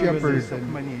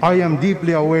 I am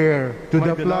deeply aware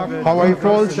how I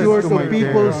fall short of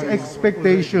people's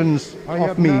expectations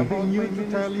of me,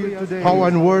 how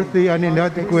unworthy and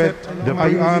inadequate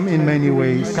I am in many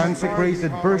ways.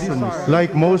 Consecrated persons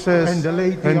like Moses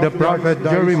and the prophet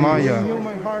Jeremiah.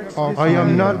 I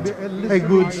am not a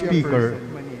good speaker.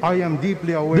 I am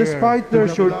deeply aware. Despite their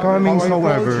shortcomings,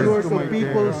 however,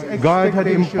 God had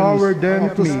empowered them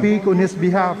to speak on His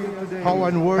behalf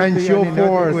and show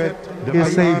forth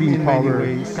His saving power.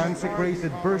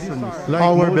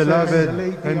 Our beloved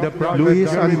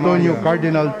Luis Antonio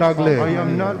Cardinal Tagle,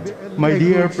 my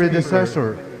dear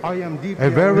predecessor, a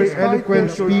very eloquent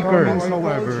speaker,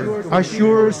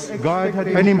 assures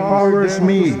and empowers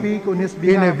me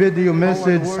in a video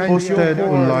message posted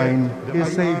online,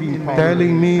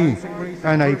 telling me,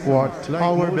 and I quote,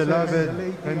 "Our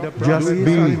beloved, just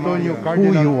be who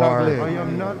you are."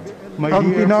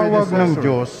 Ang tinawag ng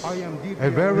Diyos,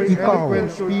 ikaw,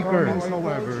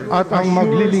 at ang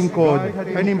maglilingkod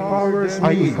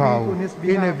ay ikaw,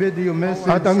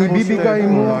 at ang ibibigay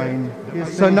mo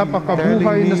sa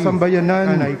napakabuhay na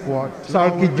sambayanan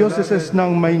sa Archdiocese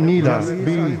ng Maynila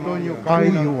ay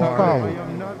ikaw.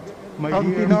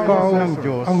 Ikaw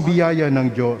ang biyaya ng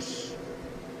Diyos.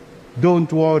 Don't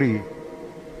worry.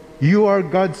 You are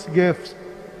God's gift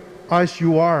as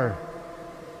you are,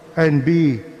 and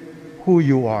be who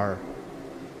you are.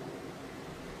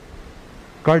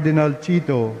 Cardinal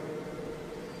Chito,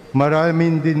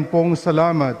 maraming din pong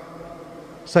salamat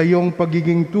sa iyong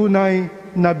pagiging tunay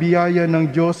na biyaya ng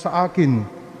Diyos sa akin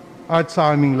at sa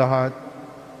aming lahat.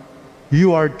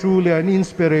 You are truly an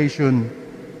inspiration,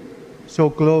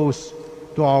 so close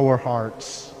to our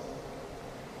hearts.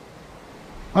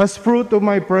 As fruit of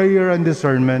my prayer and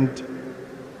discernment,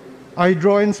 I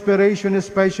draw inspiration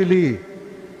especially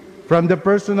from the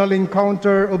personal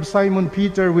encounter of Simon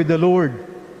Peter with the Lord,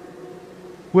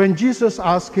 when Jesus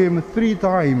asked him 3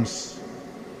 times,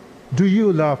 "Do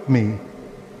you love me?"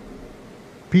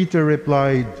 Peter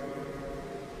replied,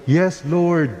 "Yes,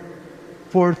 Lord,"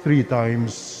 for 3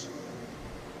 times.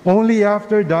 Only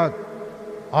after that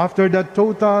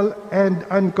total and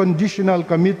unconditional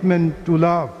commitment to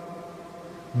love,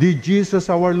 did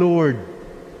Jesus our Lord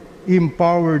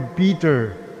empowered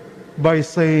Peter by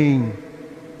saying,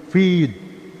 "Feed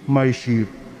my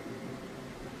sheep."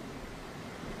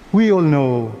 We all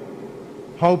know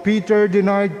how Peter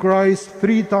denied Christ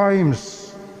 3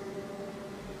 times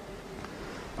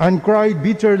and cried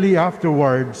bitterly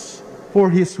afterwards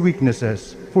for his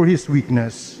weakness.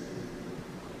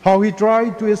 How he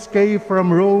tried to escape from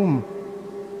Rome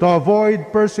to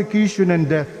avoid persecution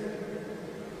and death.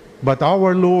 But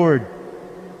our Lord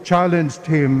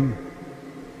challenged him,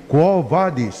 "Quo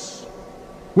vadis?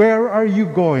 Where are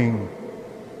you going?"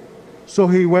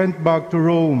 So he went back to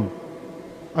Rome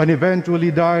and eventually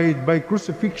died by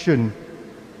crucifixion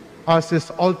as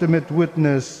his ultimate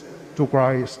witness to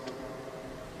Christ.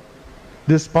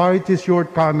 Despite his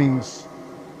shortcomings,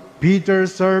 Peter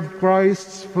served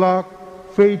Christ's flock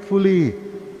faithfully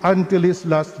until his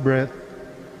last breath,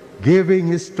 giving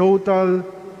his total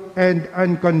and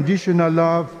unconditional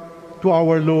love to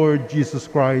our Lord Jesus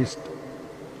Christ.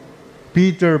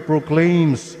 Peter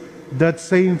proclaims that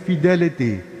same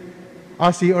fidelity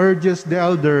as he urges the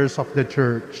elders of the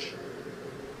church.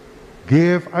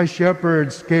 Give a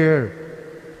shepherd's care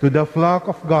to the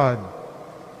flock of God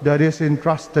that is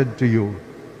entrusted to you.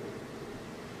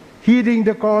 Heeding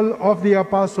the call of the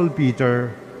Apostle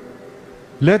Peter,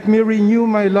 let me renew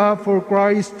my love for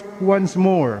Christ once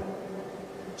more,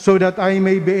 so that I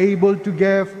may be able to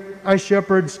give a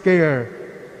shepherd's care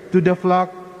to the flock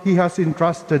he has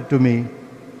entrusted to me.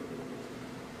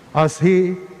 As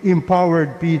he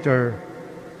empowered Peter,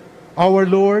 our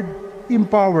Lord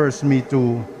empowers me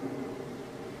to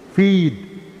feed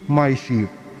my sheep.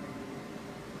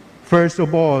 First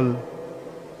of all,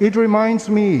 it reminds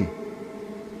me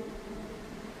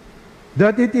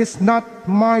that it is not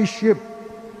my sheep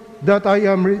that I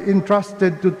am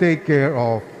entrusted to take care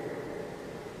of.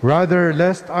 Rather,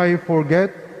 lest I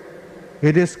forget,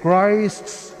 it is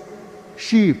Christ's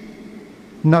sheep,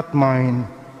 not mine.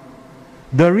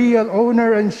 The real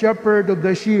owner and shepherd of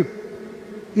the sheep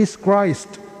is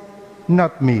Christ,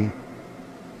 not me.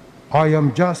 I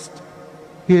am just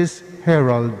his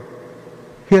herald,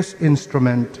 his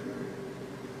instrument.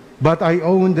 But I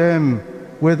own them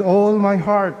with all my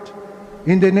heart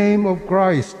in the name of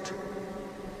Christ.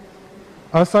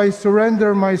 As I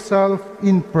surrender myself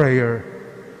in prayer,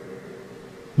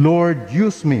 Lord,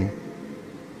 use me.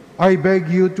 I beg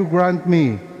you to grant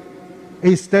me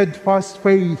a steadfast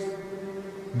faith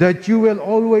that you will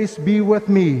always be with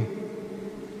me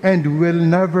and will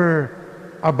never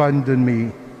abandon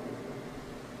me.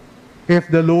 If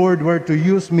the Lord were to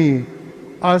use me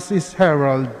as his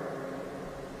herald,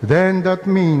 then that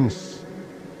means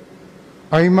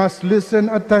I must listen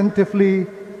attentively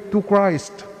to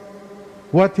Christ,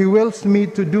 what he wills me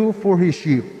to do for his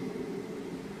sheep.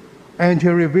 And he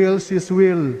reveals his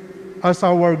will as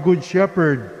our good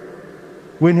shepherd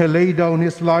when he laid down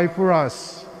his life for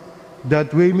us,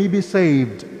 that we may be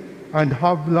saved and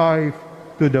have life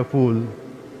to the full.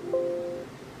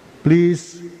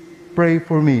 Please pray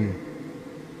for me,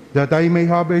 that I may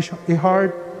have a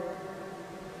heart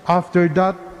after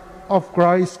that of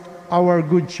Christ, our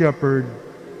good shepherd,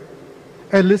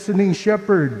 a listening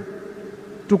shepherd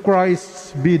to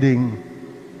Christ's bidding,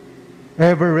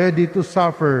 ever ready to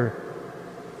suffer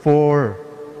for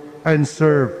and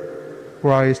serve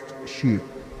Christ's sheep.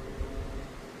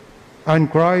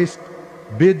 And Christ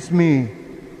bids me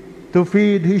to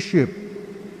feed his sheep.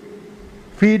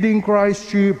 Feeding Christ's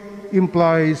sheep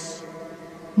implies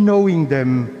knowing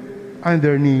them and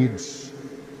their needs,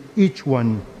 each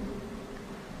one.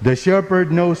 The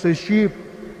shepherd knows his sheep,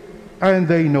 and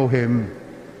they know him.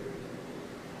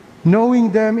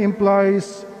 Knowing them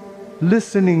implies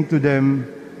listening to them,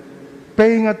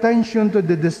 paying attention to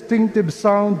the distinctive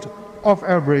sound of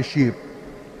every sheep.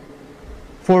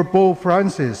 For Pope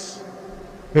Francis,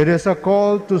 it is a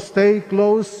call to stay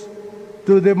close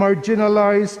to the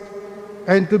marginalized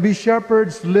and to be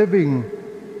shepherds living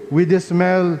with the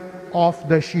smell of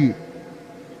the sheep.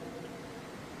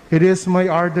 It is my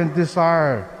ardent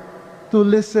desire to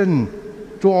listen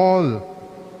to all,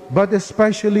 but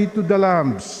especially to the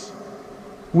lambs,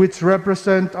 which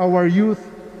represent our youth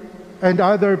and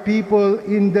other people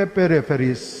in the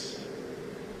peripheries.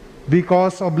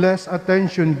 Because of less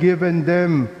attention given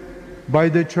them by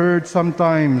the church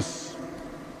sometimes,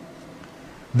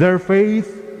 their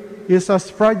faith is as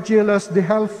fragile as the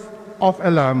health of a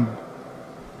lamb.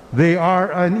 They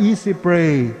are an easy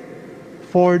prey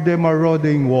for the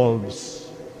marauding wolves.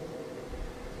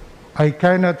 I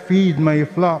cannot feed my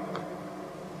flock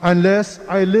unless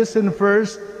I listen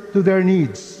first to their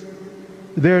needs,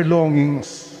 their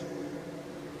longings.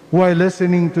 While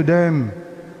listening to them,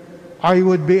 I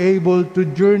would be able to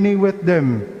journey with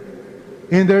them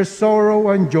in their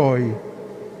sorrow and joy,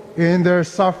 in their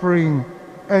suffering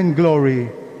and glory,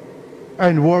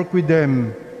 and work with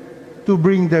them to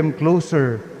bring them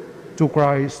closer to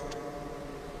Christ.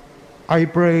 I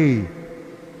pray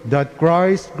that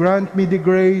Christ grant me the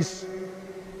grace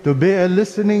to be a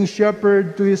listening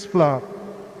shepherd to his flock,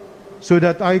 so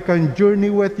that I can journey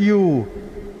with you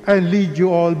and lead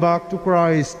you all back to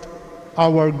Christ,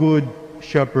 our good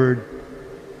shepherd.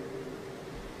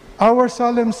 Our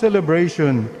solemn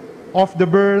celebration of the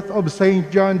birth of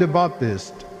Saint John the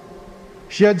Baptist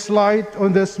sheds light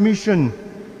on this mission,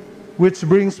 which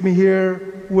brings me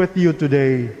here with you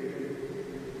today.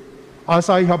 As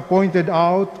I have pointed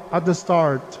out at the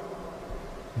start,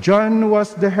 John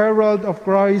was the herald of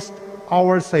Christ,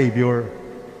 our Savior.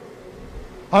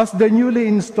 As the newly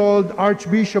installed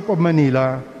Archbishop of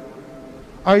Manila,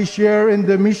 I share in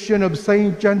the mission of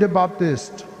Saint John the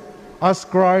Baptist as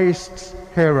Christ's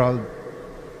herald.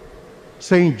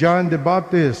 Saint John the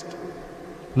Baptist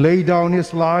laid down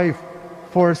his life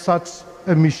for such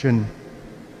a mission.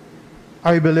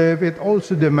 I believe it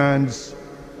also demands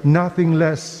nothing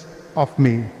less of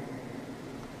me.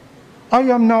 I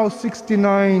am now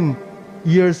 69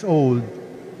 years old.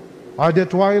 At the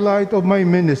twilight of my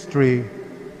ministry,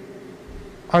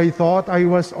 I thought I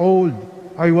was old.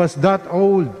 I was that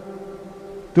old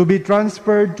to be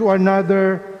transferred to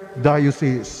another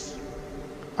diocese.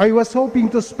 I was hoping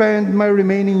to spend my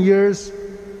remaining years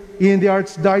in the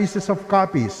Archdiocese of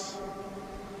Capiz,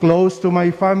 close to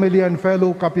my family and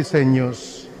fellow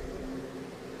Capiceños.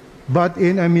 But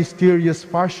in a mysterious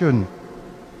fashion,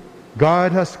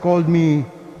 God has called me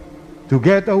to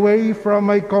get away from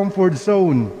my comfort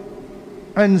zone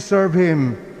and serve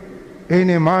Him in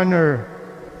a manner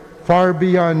far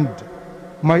beyond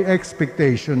my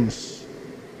expectations.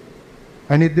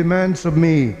 And it demands of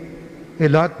me a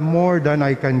lot more than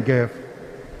I can give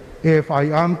if I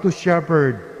am to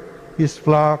shepherd His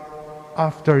flock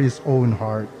after his own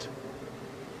heart.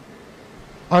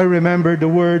 I remember the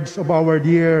words of our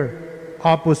dear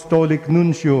Apostolic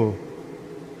Nuncio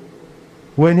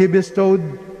when he bestowed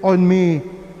on me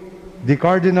the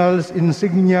Cardinal's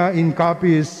insignia in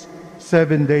Capiz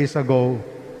 7 days ago.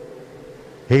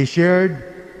 He shared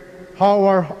how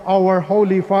our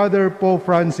Holy Father Pope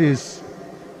Francis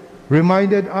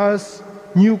reminded us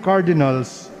new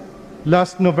cardinals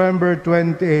last November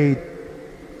 28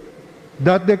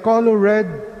 that the color red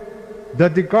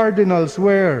that the cardinals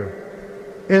wear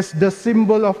is the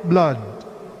symbol of blood,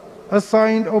 a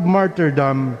sign of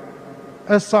martyrdom,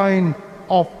 a sign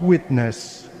of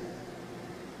witness.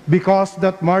 Because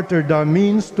that martyrdom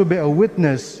means to be a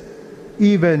witness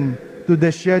even to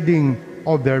the shedding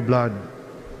of their blood.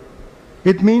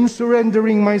 It means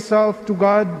surrendering myself to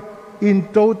God in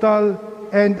total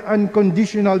and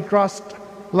unconditional trust,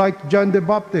 like John the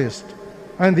Baptist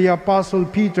and the Apostle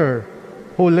Peter,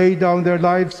 who laid down their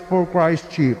lives for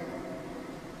Christ's sheep.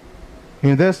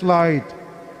 In this light,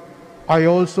 I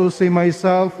also see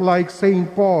myself like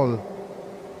St. Paul,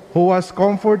 who was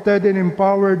comforted and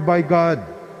empowered by God,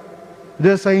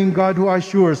 the same God who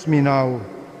assures me now,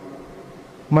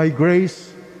 "My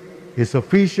grace is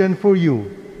sufficient for you,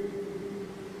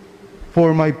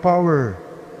 for my power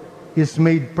is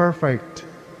made perfect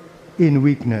in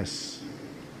weakness."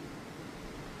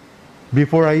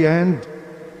 Before I end,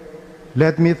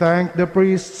 let me thank the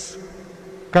priests,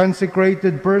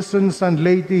 consecrated persons, and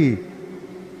laity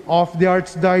of the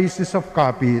Archdiocese of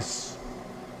Capiz.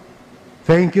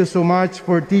 Thank you so much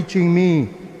for teaching me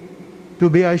to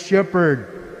be a shepherd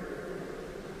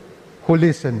who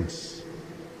listens.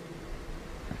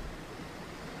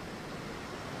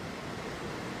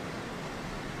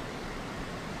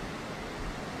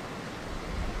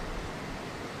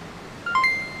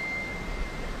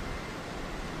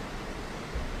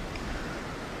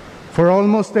 For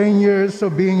almost 10 years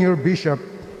of being your bishop,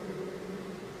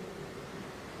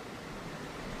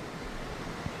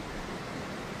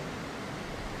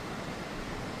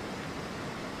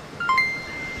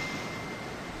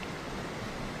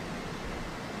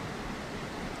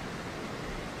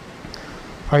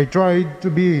 I tried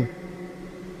to be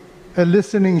a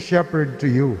listening shepherd to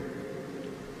you.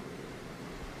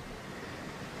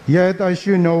 Yet, as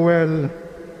you know well,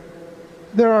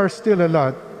 there are still a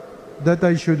lot that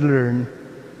I should learn.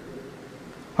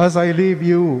 As I leave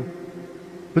you,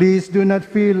 please do not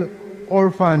feel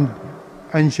orphaned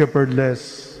and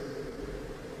shepherdless.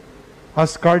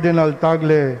 As Cardinal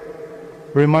Tagle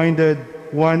reminded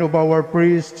one of our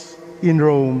priests in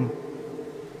Rome,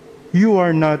 you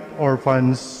are not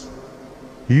orphans,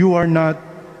 you are not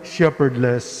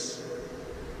shepherdless.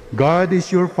 God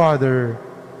is your Father,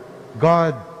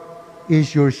 God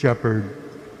is your shepherd.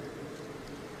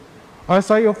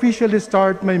 As I officially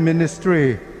start my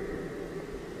ministry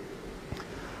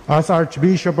as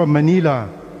Archbishop of Manila,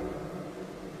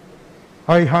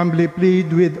 I humbly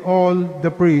plead with all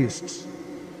the priests,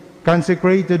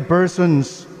 consecrated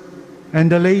persons, and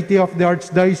the laity of the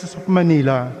Archdiocese of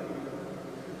Manila,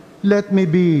 let me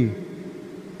be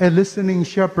a listening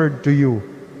shepherd to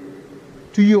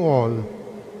you all,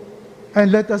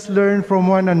 and let us learn from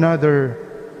one another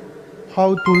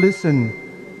how to listen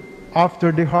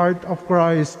after the heart of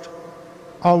Christ,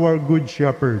 our Good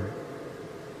Shepherd.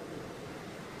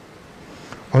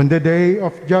 On the day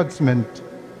of judgment,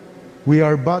 we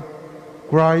are but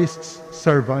Christ's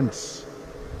servants.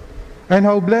 And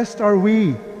how blessed are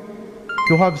we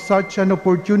to have such an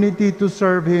opportunity to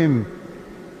serve Him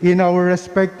in our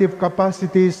respective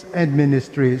capacities and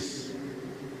ministries.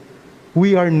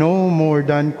 We are no more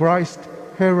than Christ's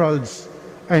heralds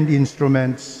and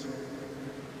instruments.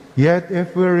 Yet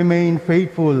if we remain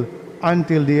faithful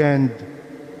until the end,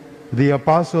 the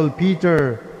Apostle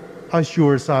Peter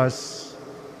assures us,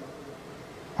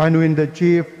 and when the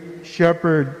chief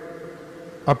shepherd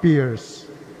appears,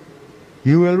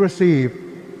 you will receive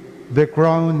the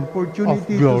crown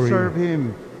opportunity of glory. To serve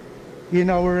Him in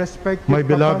our respective My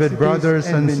beloved brothers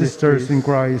and sisters in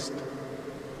Christ,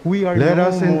 let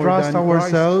us entrust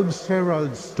ourselves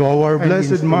to our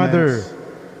Blessed Mother,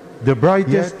 the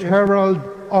brightest herald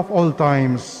of all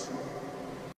times.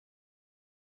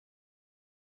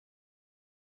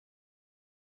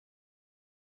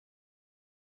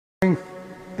 Strength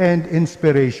and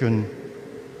inspiration.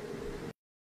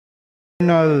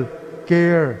 Eternal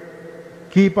care,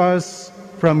 keep us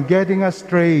from getting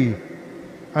astray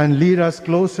and lead us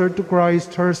closer to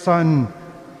Christ, her Son,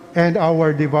 and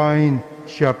our divine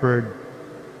Shepherd.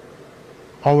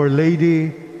 Our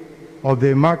Lady of the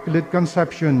Immaculate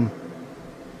Conception,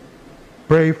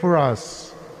 pray for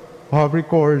us who have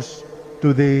recourse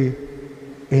to Thee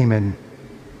Amen.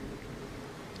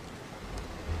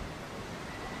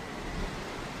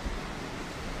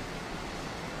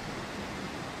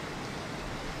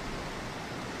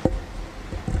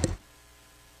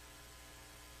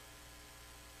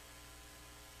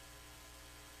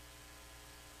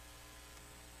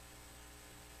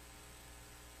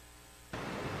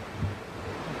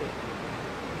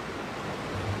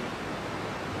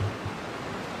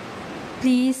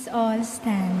 Please all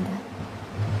stand.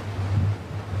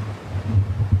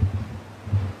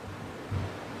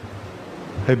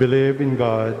 I believe in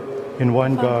God, in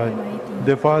one God,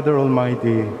 the Father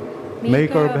Almighty,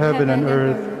 maker of heaven and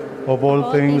earth, of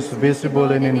all things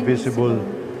visible and invisible.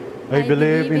 I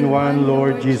believe in one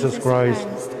Lord Jesus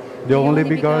Christ, the only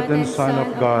begotten Son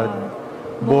of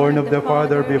God, born of the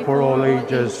Father before all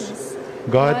ages,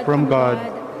 God from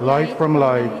God, light from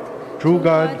light, true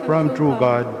God from true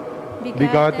God,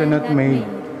 begotten and made,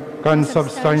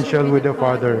 consubstantial with the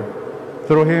Father.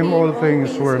 Through him all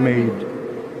things were made.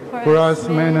 For us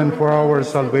men and for our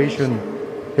salvation,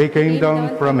 he came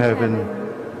down from heaven,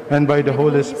 and by the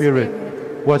Holy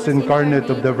Spirit was incarnate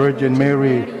of the Virgin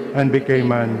Mary and became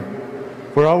man.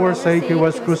 For our sake he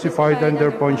was crucified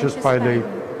under Pontius Pilate.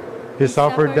 He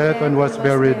suffered death and was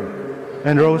buried,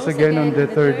 and rose again on the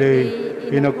third day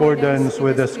in accordance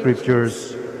with the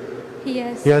Scriptures.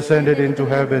 He ascended into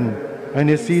heaven and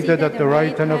is seated at the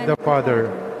right hand of the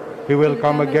Father. He will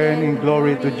come again in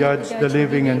glory to judge the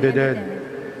living and the dead,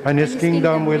 and his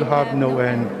kingdom will have no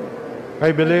end.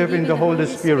 I believe in the Holy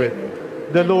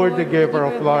Spirit, the Lord, the giver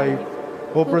of life,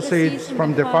 who proceeds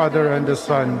from the Father and the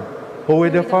Son, who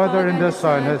with the Father and the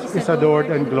Son is adored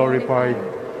and glorified.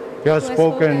 He has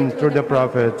spoken through the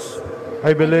prophets.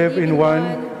 I believe in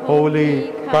one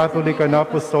holy, Catholic and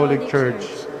Apostolic Church.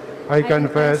 I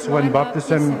confess one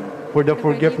baptism for the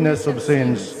forgiveness of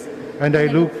sins, and I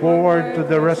look forward to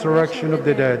the resurrection of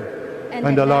the dead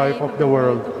and the life of the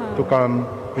world to come.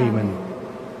 Amen.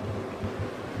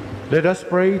 Let us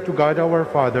pray to God our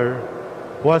Father,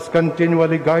 who has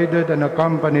continually guided and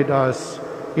accompanied us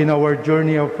in our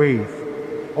journey of faith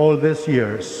all these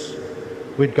years.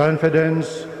 With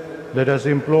confidence, let us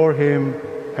implore him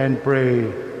and pray.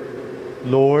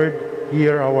 Lord,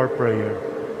 hear our prayer.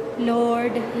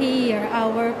 Lord, hear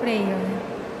our prayer.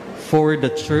 For the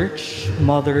Church,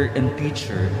 Mother and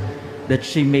Teacher, that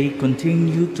she may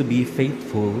continue to be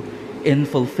faithful in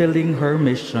fulfilling her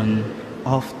mission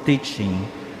of teaching,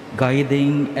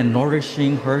 guiding, and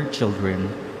nourishing her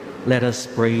children, let us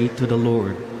pray to the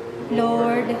Lord.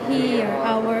 Lord, hear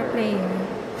our prayer.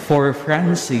 For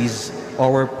Francis,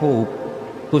 our Pope,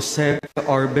 Jose,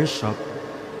 our Bishop,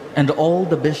 and all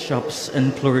the bishops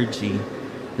and clergy,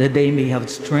 that they may have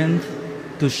strength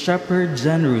to shepherd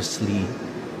generously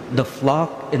the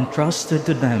flock entrusted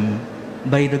to them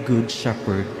by the Good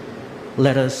Shepherd.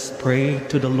 Let us pray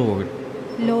to the Lord.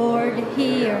 Lord,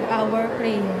 hear our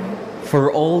prayer.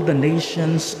 For all the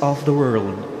nations of the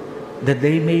world, that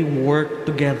they may work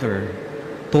together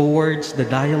towards the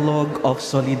dialogue of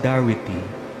solidarity,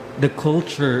 the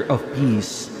culture of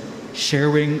peace,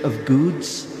 sharing of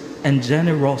goods, and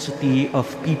generosity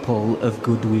of people of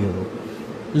goodwill.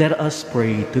 Let us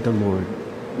pray to the Lord.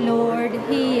 Lord,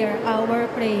 hear our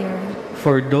prayer.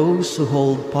 For those who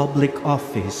hold public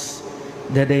office,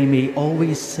 that they may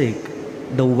always seek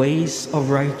the ways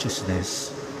of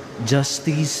righteousness,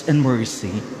 justice, and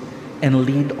mercy, and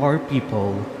lead our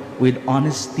people with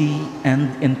honesty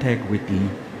and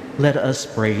integrity. Let us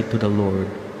pray to the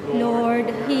Lord. Lord,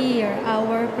 hear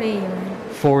our prayer.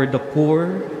 For the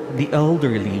poor, the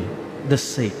elderly, the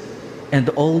sick, and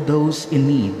all those in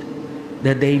need,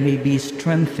 that they may be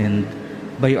strengthened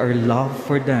by our love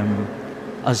for them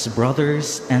as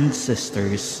brothers and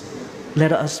sisters,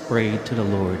 let us pray to the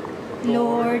Lord.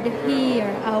 Lord, hear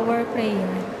our prayer.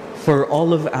 For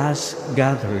all of us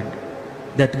gathered,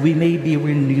 that we may be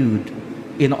renewed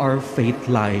in our faith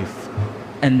life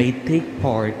and may take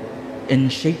part in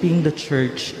shaping the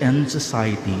church and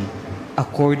society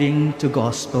according to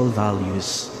gospel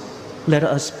values, let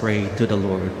us pray to the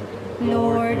Lord.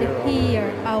 Lord, hear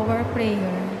our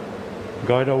prayer.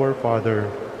 God our Father,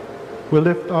 we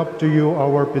lift up to you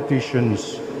our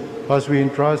petitions as we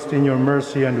entrust in your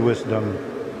mercy and wisdom.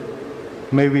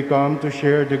 May we come to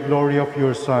share the glory of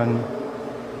your Son,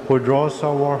 who draws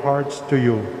our hearts to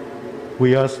you.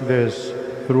 We ask this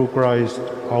through Christ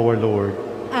our Lord.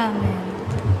 Amen.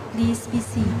 Please be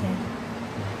seated.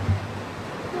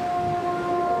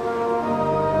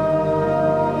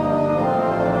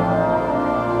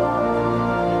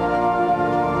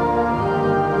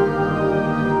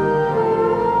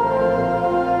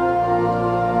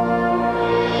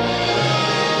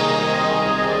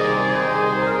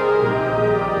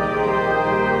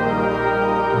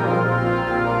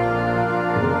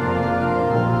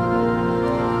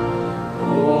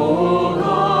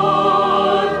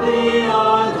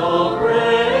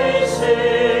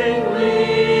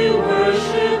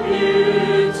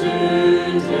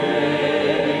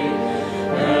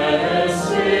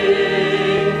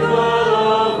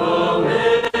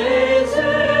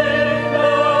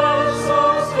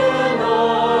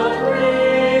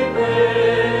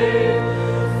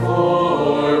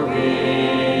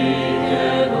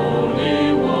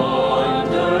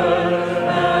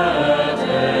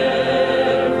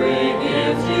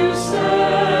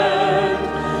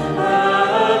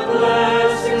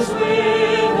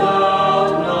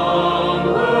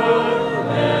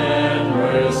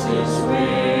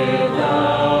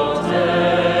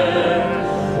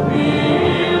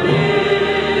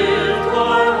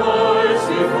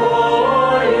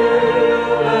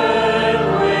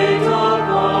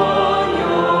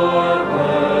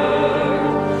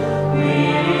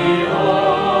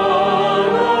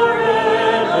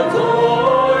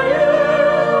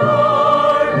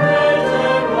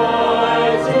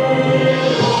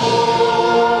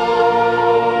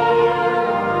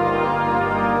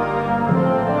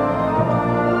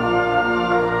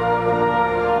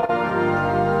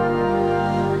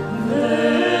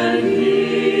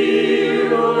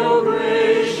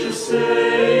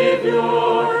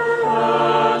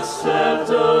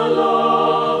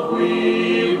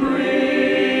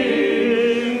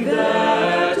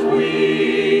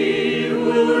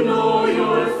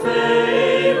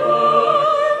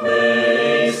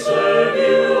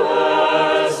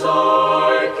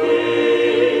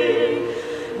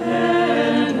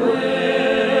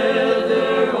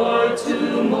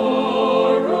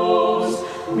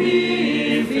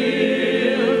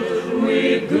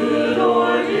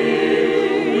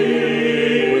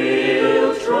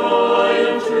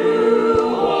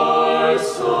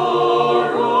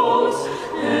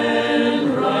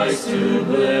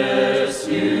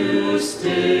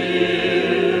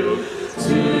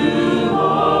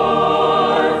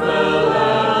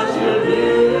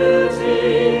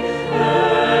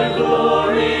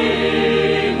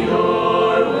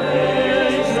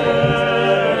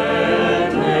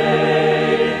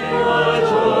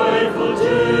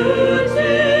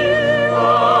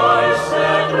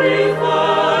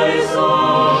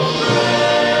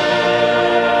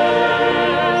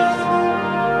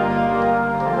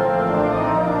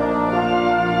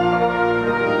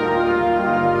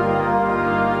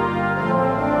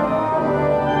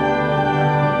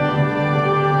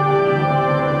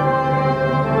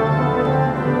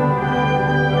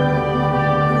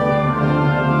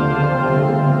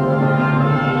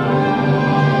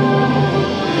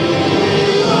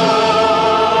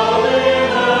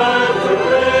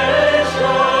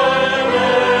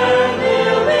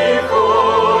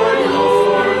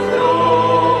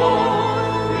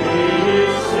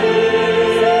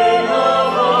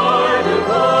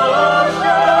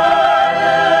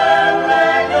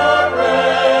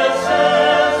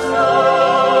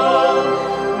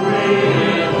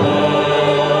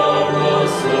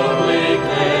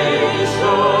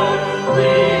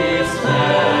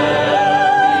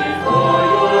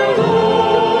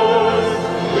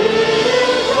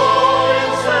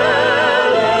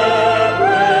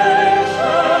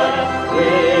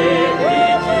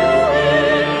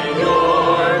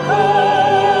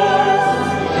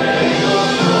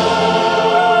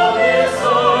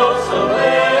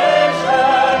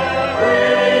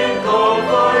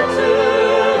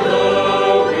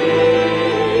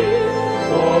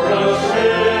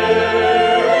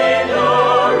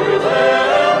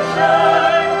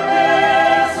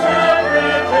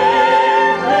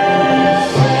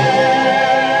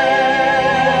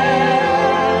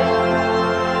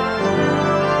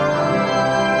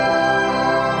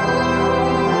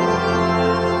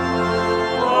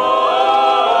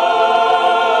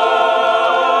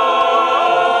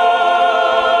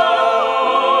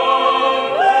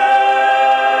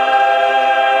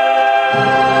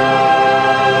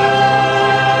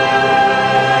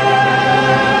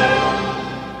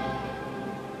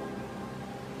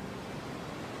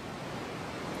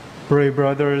 Pray,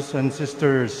 brothers and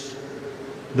sisters,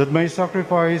 that my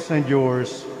sacrifice and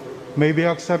yours may be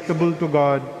acceptable to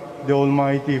God, the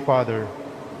Almighty Father.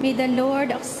 May the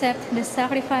Lord accept the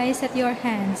sacrifice at your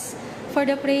hands for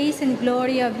the praise and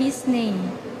glory of his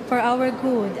name, for our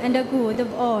good and the good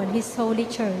of all his holy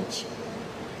church.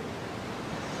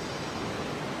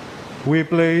 We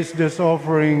place these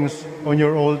offerings on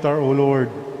your altar, O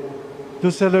Lord,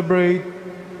 to celebrate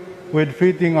with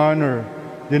fitting honor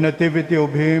the nativity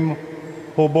of him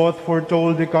who both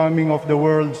foretold the coming of the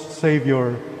world's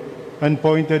Savior and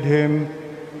pointed him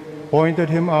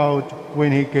out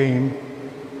when he came,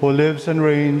 who lives and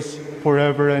reigns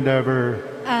forever and ever.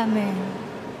 Amen.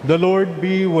 The Lord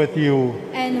be with you.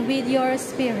 And with your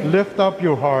spirit. Lift up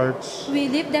your hearts. We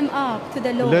lift them up to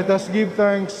the Lord. Let us give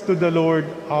thanks to the Lord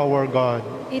our God.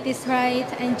 It is right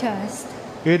and just.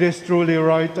 It is truly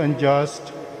right and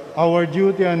just, our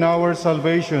duty and our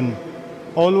salvation,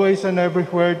 always and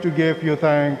everywhere to give you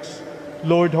thanks,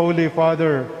 Lord, Holy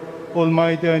Father,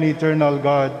 Almighty and eternal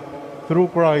God, through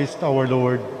Christ our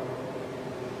Lord.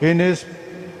 In his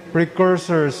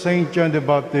precursor, Saint John the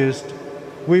Baptist,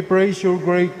 we praise your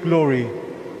great glory,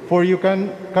 for you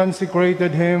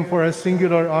consecrated him for a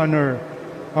singular honor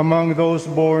among those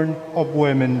born of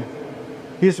women.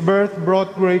 His birth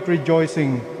brought great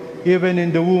rejoicing. Even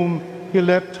in the womb, he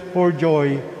leapt for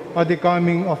joy at the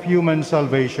coming of human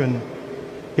salvation.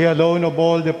 He alone of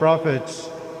all the prophets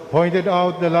pointed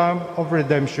out the Lamb of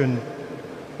redemption.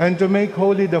 And to make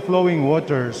holy the flowing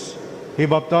waters, he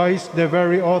baptized the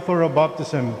very author of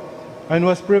baptism and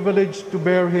was privileged to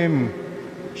bear him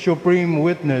supreme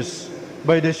witness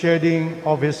by the shedding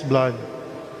of his blood.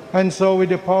 And so with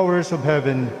the powers of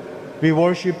heaven, we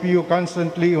worship you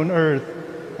constantly on earth,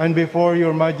 and before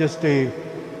your majesty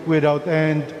without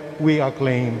end we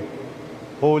acclaim,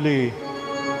 Holy,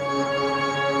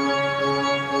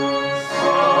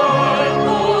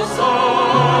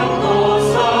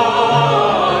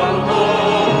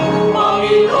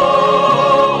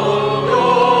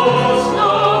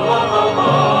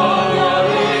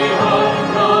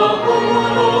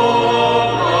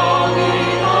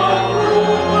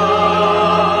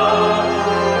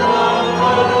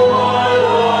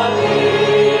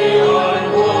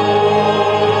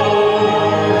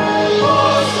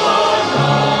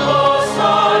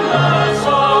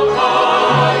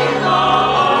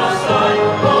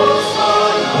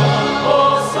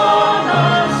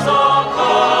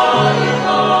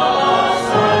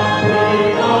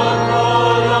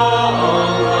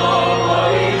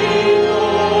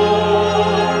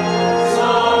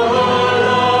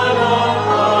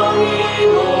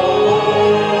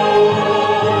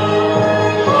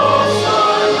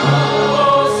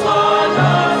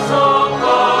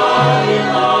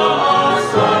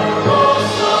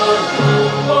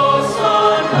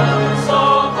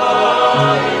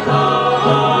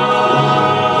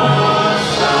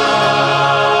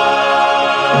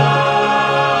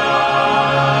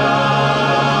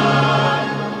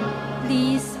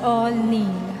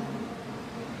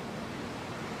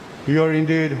 you are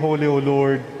indeed holy, O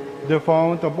Lord, the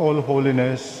fount of all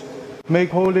holiness. Make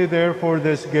holy, therefore,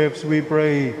 these gifts, we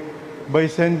pray, by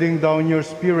sending down your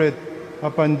Spirit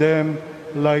upon them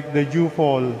like the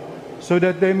dewfall, so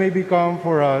that they may become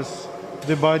for us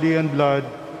the body and blood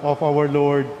of our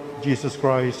Lord Jesus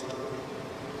Christ.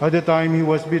 At the time he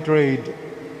was betrayed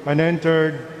and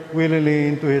entered willingly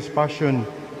into his passion,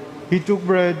 he took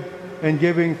bread and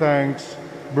giving thanks,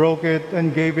 broke it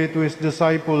and gave it to his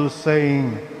disciples,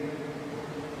 saying,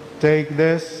 "Take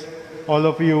this, all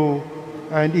of you,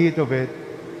 and eat of it,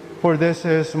 for this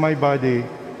is my body,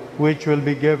 which will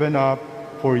be given up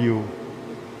for you."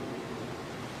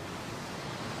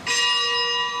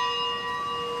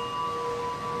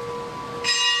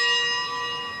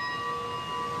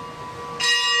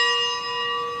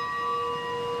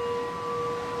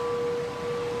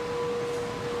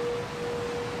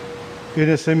 In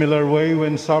a similar way,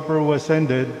 when supper was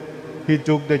ended, he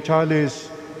took the chalice,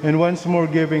 and once more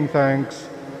giving thanks,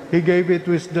 he gave it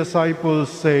to his disciples,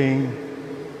 saying,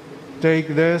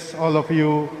 "Take this, all of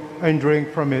you, and drink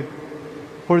from it,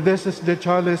 for this is the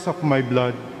chalice of my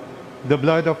blood, the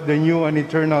blood of the new and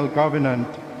eternal covenant,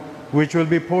 which will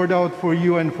be poured out for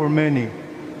you and for many,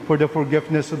 for the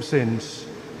forgiveness of sins.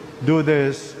 Do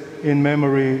this in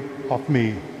memory of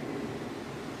me."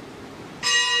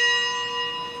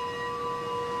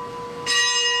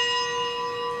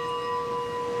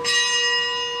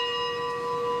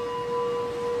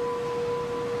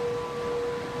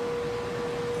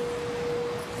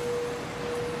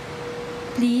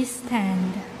 Please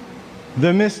stand.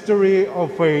 The mystery of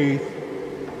faith.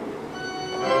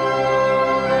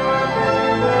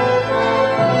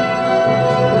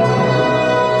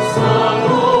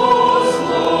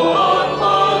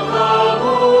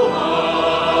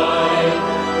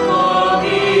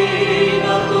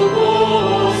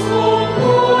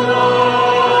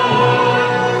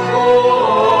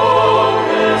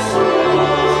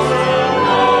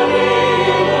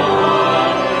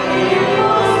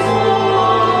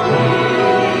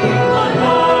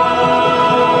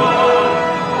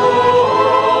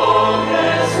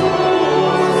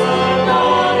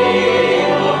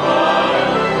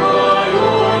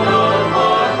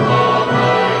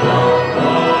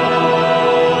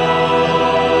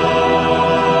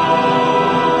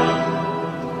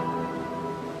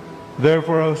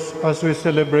 Therefore, as we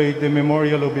celebrate the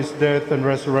memorial of his death and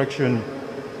resurrection,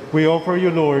 we offer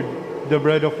you, Lord, the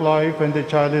bread of life and the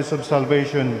chalice of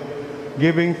salvation,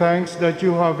 giving thanks that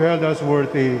you have held us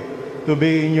worthy to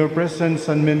be in your presence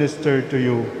and minister to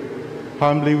you.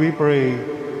 Humbly we pray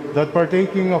that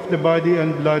partaking of the body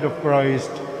and blood of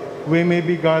Christ, we may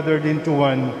be gathered into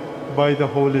one by the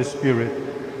Holy Spirit.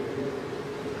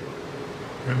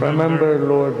 Remember,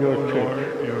 Lord,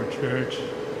 your church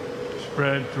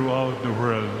spread throughout the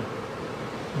world.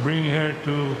 Bring her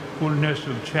to fullness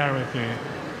of charity,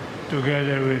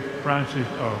 together with Francis,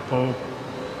 our Pope,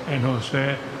 and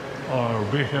Jose, our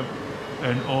Bishop,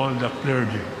 and all the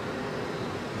clergy.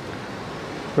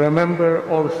 Remember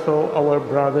also our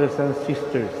brothers and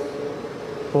sisters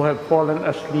who have fallen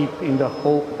asleep in the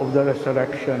hope of the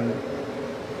resurrection,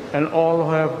 and all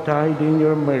who have died in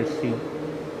your mercy.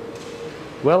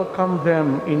 Welcome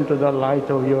them into the light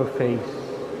of your face.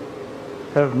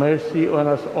 Have mercy on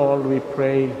us all, we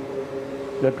pray,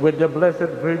 that with the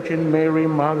Blessed Virgin Mary,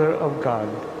 Mother of God,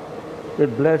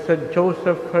 with Blessed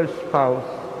Joseph, her spouse,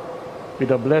 with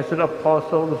the blessed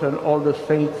apostles and all the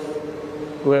saints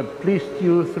who have pleased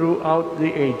you throughout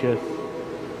the ages,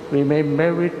 we may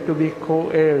merit to be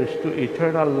co-heirs to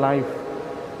eternal life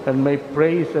and may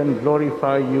praise and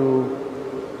glorify you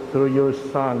through your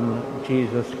Son,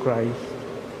 Jesus Christ.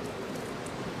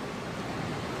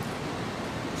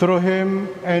 Through him,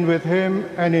 and with him,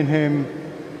 and in him,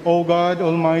 O God,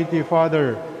 Almighty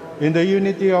Father, in the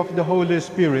unity of the Holy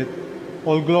Spirit,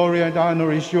 all glory and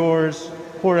honor is yours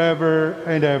forever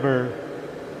and ever.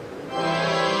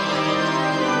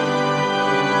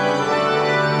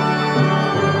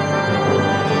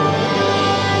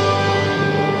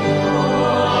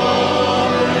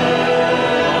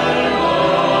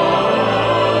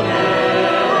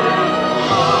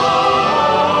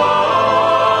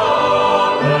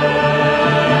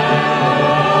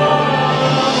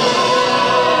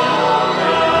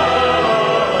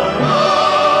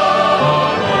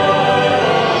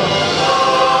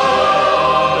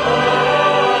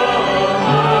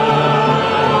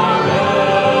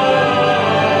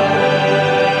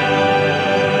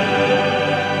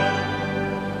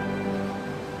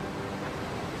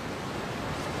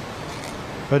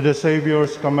 At the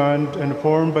Savior's command and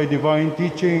formed by divine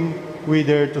teaching, we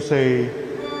dare to say,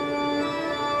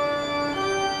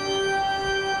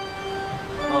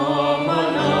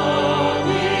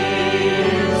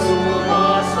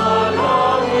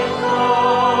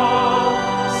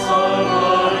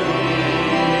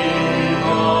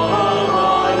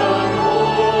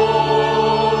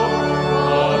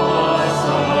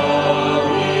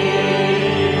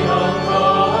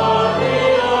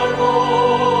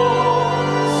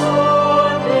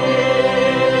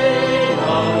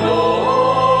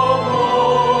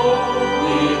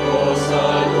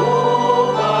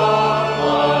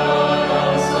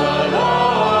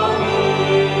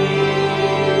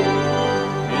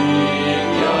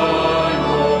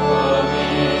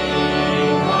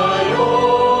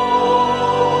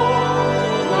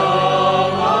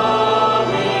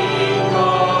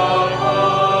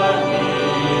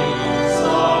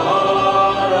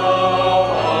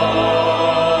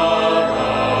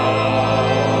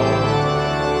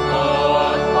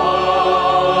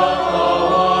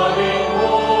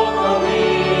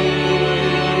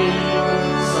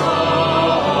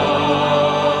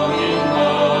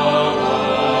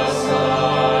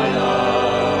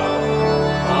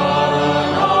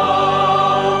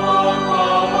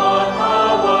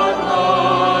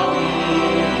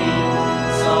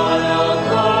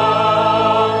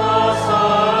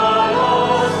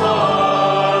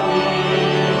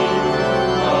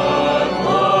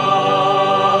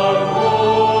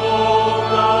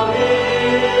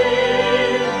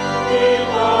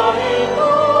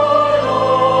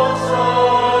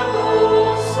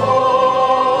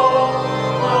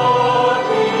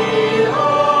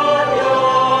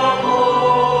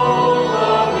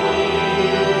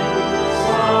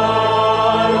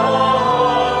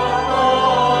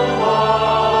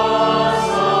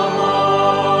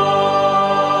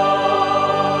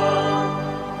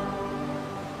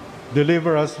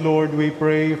 Deliver us, Lord, we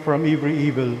pray, from every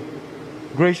evil.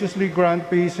 Graciously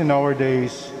grant peace in our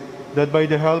days, that by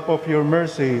the help of your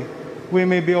mercy, we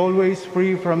may be always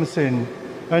free from sin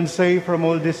and safe from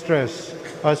all distress,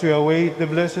 as we await the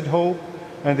blessed hope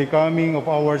and the coming of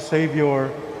our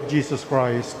Savior, Jesus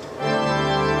Christ.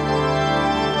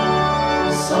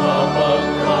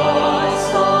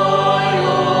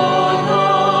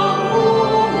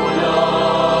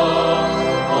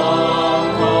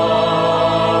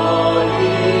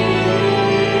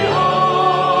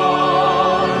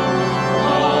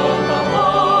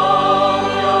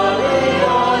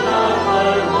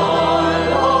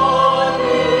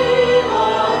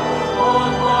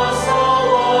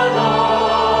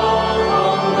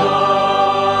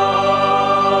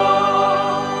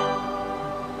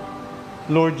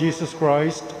 Lord Jesus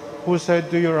Christ, who said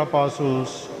to your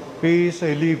apostles, "Peace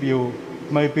I leave you,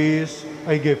 my peace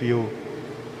I give you."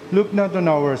 Look not on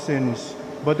our sins,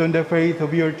 but on the faith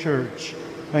of your church,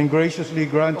 and graciously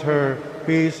grant her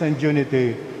peace and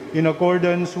unity, in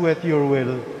accordance with your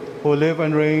will, who live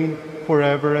and reign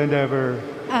forever and ever.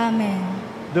 Amen.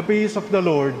 The peace of the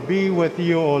Lord be with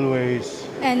you always.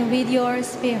 And with your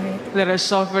spirit. Let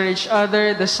us offer each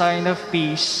other the sign of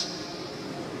peace.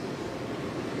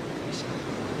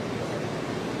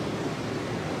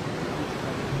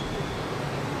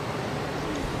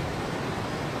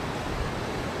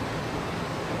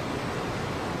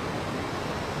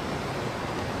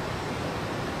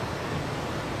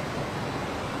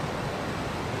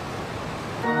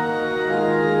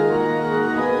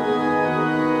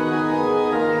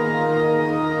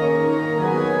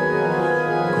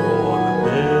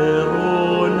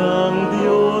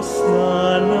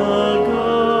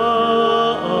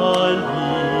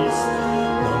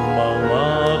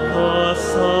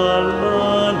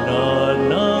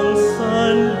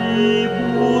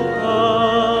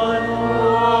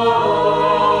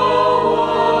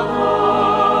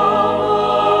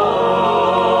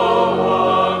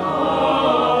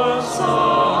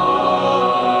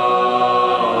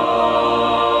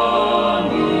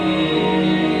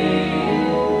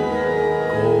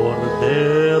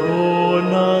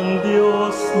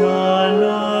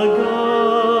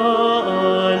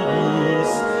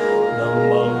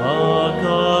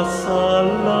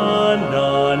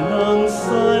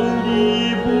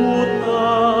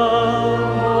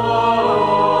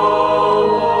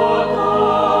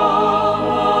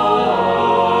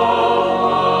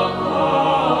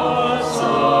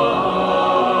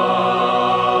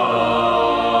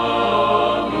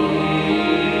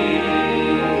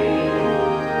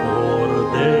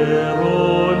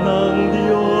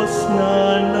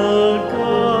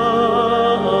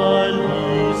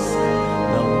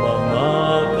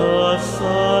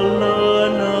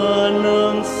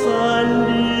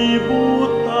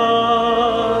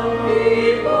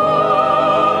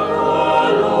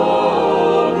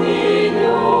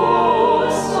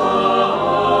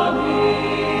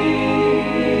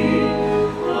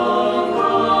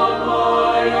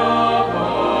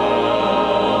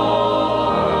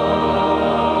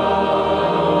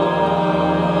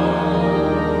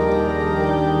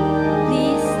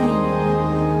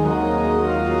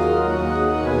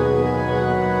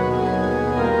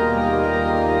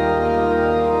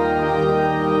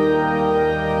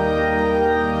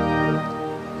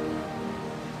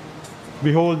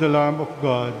 Behold the Lamb of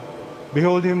God.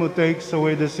 Behold him who takes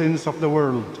away the sins of the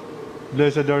world.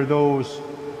 Blessed are those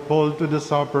who hold to the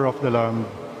supper of the Lamb.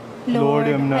 Lord,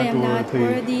 I am not I am not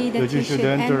worthy that you should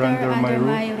enter under my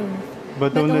roof,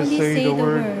 but only say the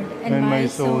word, and my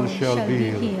soul shall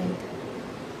be healed.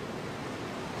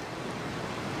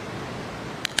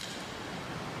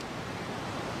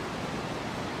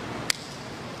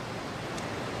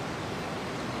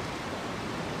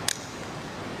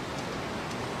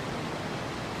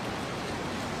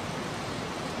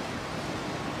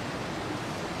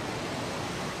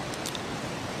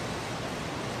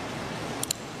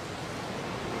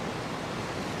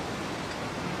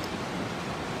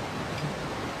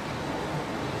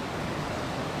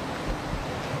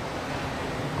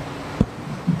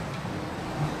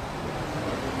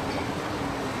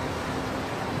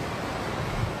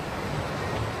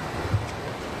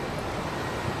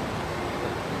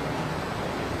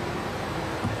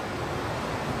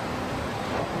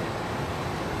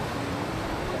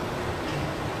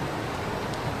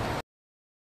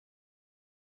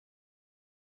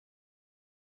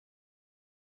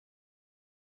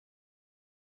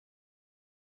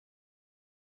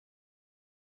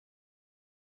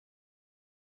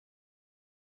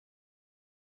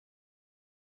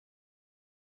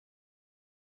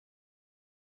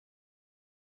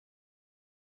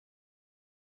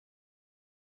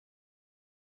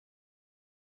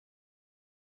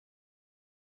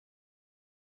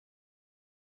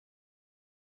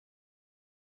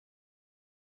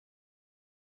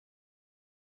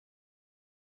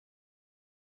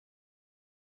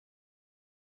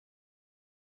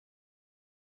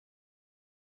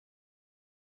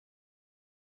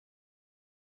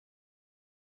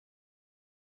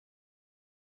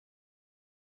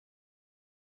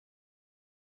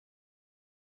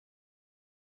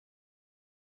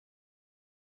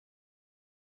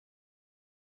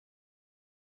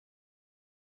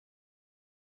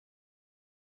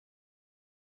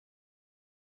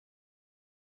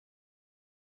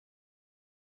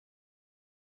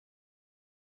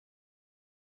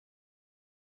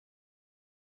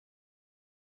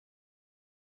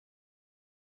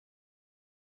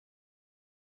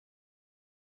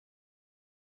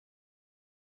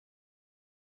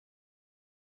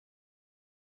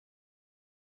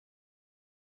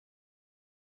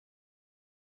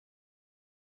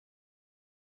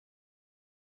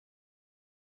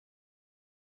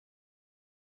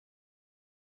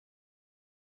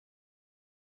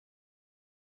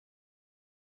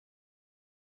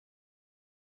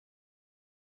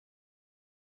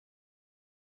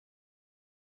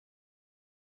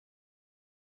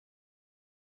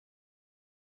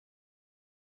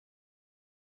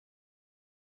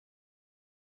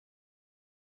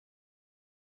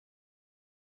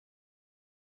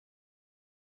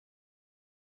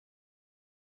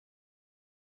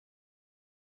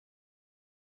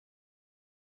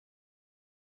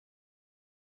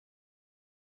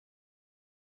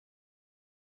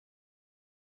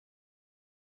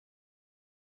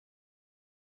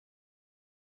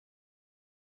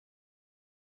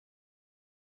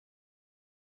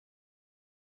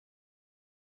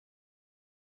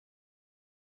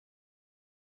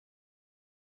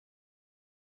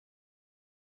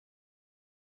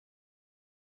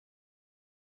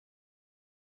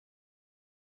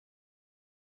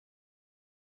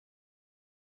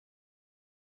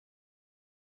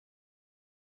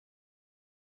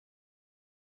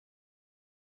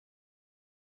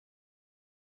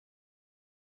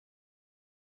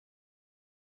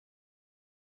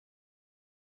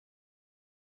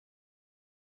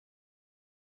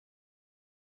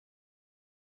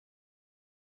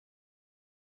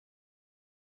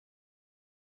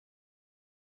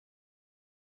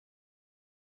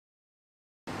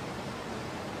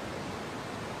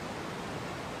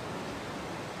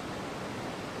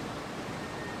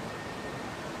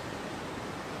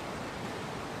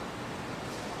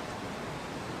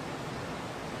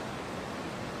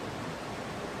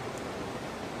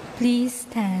 Please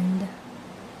stand.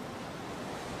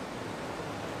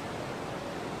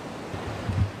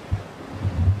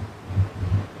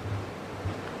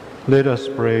 Let us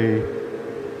pray.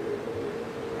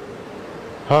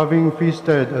 Having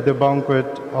feasted at the banquet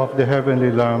of the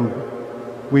heavenly Lamb,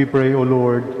 we pray, O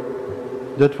Lord,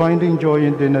 that finding joy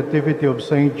in the nativity of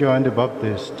Saint John the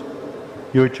Baptist,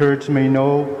 your church may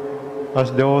know,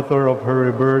 as the author of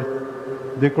her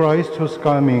rebirth, the Christ whose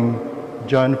coming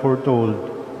John foretold,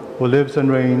 who lives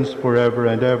and reigns forever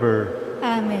and ever.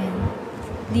 Amen.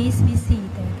 Please be seated.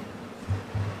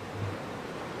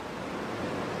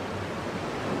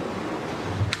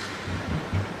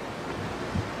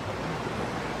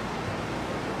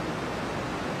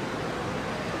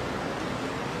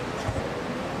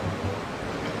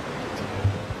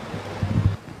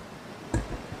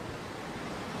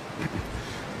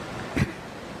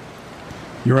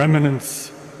 Your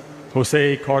Eminence,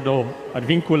 Jose Cardinal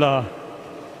Advincula,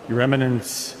 Your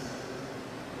Eminence,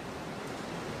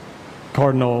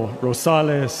 Cardinal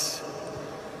Rosales,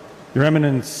 Your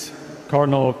Eminence,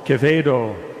 Cardinal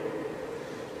Quevedo,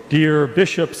 dear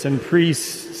bishops and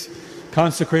priests,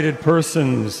 consecrated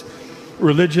persons,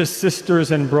 religious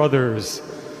sisters and brothers,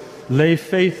 lay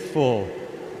faithful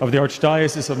of the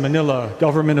Archdiocese of Manila,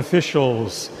 government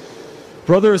officials,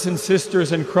 brothers and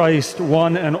sisters in Christ,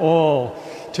 one and all,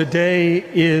 today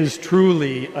is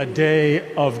truly a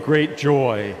day of great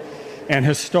joy, an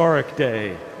historic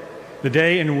day, the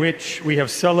day in which we have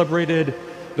celebrated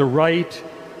the rite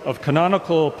of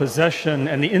canonical possession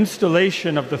and the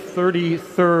installation of the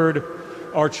 33rd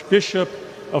Archbishop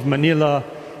of Manila,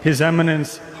 His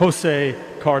Eminence Jose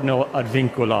Cardinal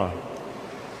Advincula.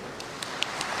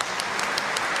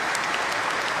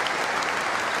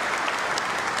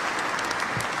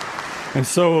 And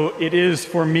so it is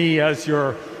for me, as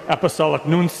your Apostolic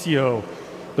Nuncio,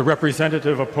 the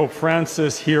representative of Pope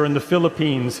Francis here in the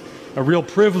Philippines, a real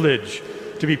privilege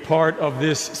to be part of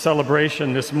this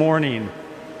celebration this morning.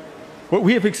 What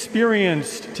we have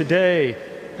experienced today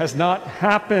has not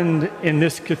happened in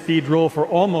this cathedral for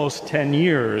almost 10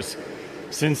 years,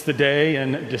 since the day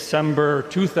in December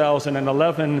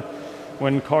 2011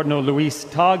 when Cardinal Luis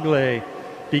Tagle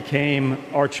became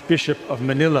Archbishop of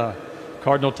Manila.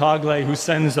 Cardinal Tagle, who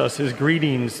sends us his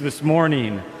greetings this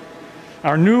morning.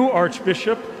 Our new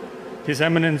Archbishop, His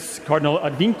Eminence Cardinal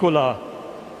Advincula,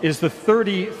 is the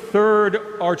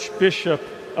 33rd Archbishop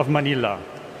of Manila,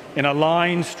 in a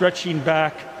line stretching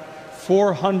back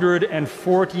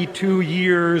 442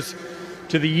 years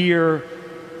to the year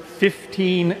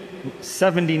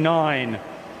 1579,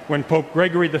 when Pope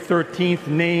Gregory XIII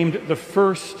named the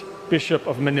first Bishop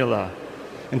of Manila.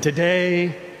 And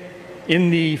today,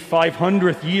 in the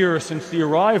 500th year since the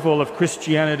arrival of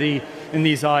Christianity in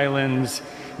these islands,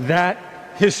 that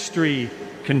history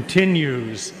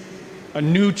continues. A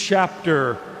new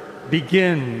chapter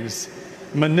begins.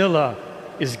 Manila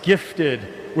is gifted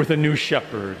with a new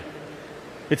shepherd.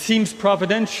 It seems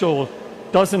providential,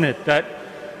 doesn't it, that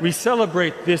we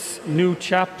celebrate this new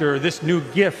chapter, this new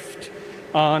gift,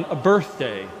 on a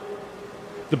birthday.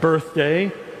 The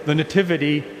birthday, the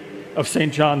nativity of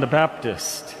St. John the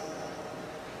Baptist.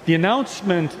 The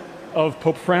announcement of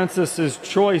Pope Francis's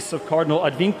choice of Cardinal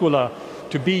Advincula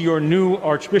to be your new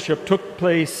Archbishop took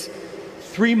place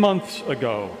 3 months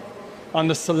ago on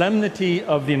the solemnity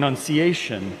of the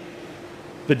Annunciation,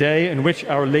 the day in which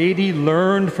Our Lady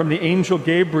learned from the angel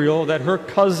Gabriel that her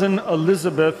cousin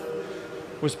Elizabeth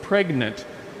was pregnant,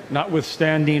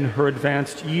 notwithstanding her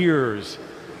advanced years.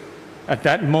 At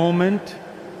that moment,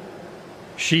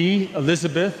 she,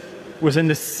 Elizabeth, was in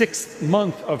the 6th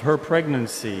month of her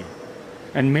pregnancy.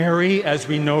 And Mary, as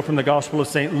we know from the Gospel of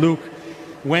St. Luke,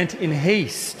 went in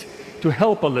haste to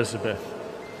help Elizabeth,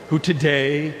 who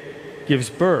today gives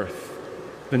birth,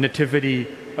 the Nativity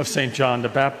of St. John the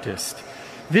Baptist.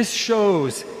 This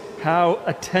shows how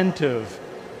attentive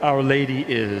Our Lady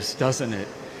is, doesn't it?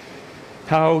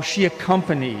 How she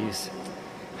accompanies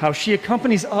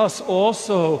us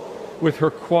also with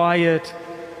her quiet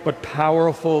but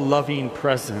powerful, loving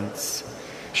presence.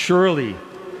 Surely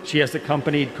she has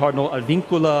accompanied Cardinal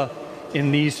Advincula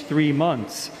in these 3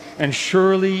 months, and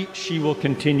surely she will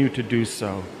continue to do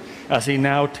so as he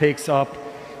now takes up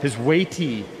his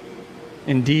weighty,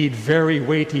 indeed very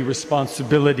weighty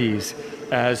responsibilities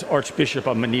as Archbishop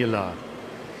of Manila.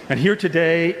 And here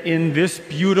today in this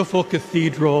beautiful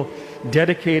cathedral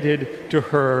dedicated to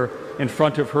her in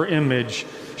front of her image,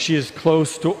 she is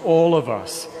close to all of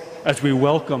us as we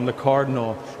welcome the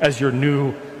Cardinal as your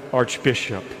new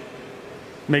Archbishop.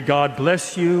 May God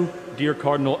bless you, dear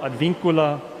Cardinal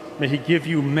Advincula. May he give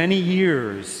you many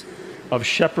years of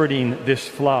shepherding this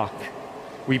flock.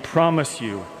 We promise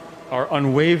you our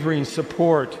unwavering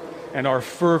support and our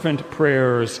fervent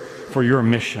prayers for your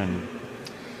mission.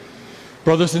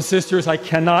 Brothers and sisters, I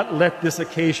cannot let this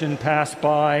occasion pass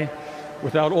by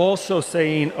without also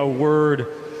saying a word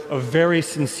of very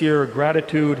sincere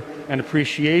gratitude and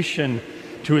appreciation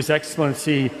to His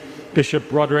Excellency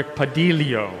Bishop Roderick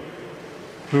Padillo,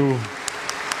 who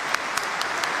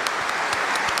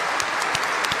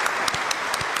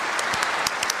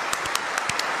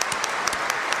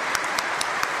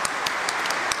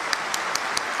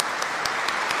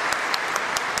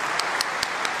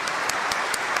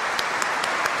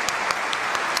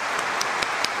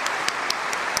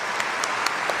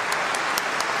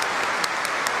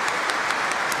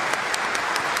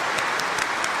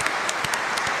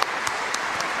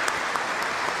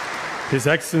His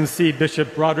Excellency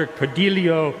Bishop Roderick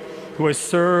Padillo, who has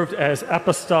served as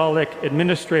Apostolic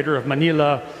Administrator of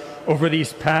Manila over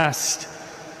these past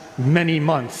many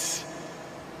months,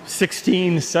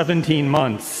 16, 17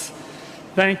 months.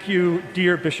 Thank you,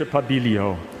 dear Bishop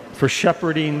Padillo, for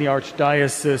shepherding the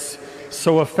Archdiocese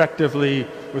so effectively,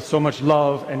 with so much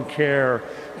love and care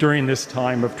during this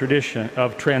time of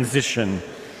transition.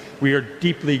 We are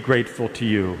deeply grateful to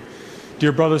you.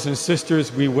 Dear brothers and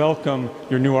sisters, we welcome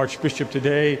your new Archbishop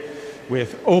today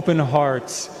with open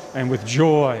hearts and with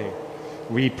joy.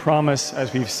 We promise,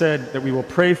 as we've said, that we will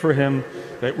pray for him,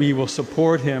 that we will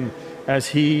support him as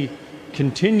he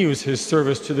continues his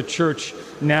service to the Church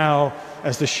now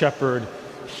as the shepherd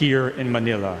here in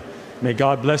Manila. May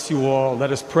God bless you all.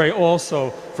 Let us pray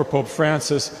also for Pope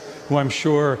Francis, who I'm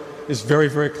sure is very,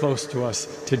 very close to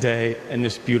us today in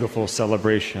this beautiful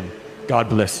celebration. God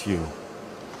bless you.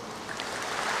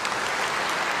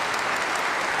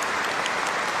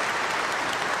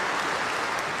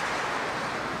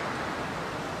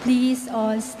 Please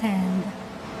all stand.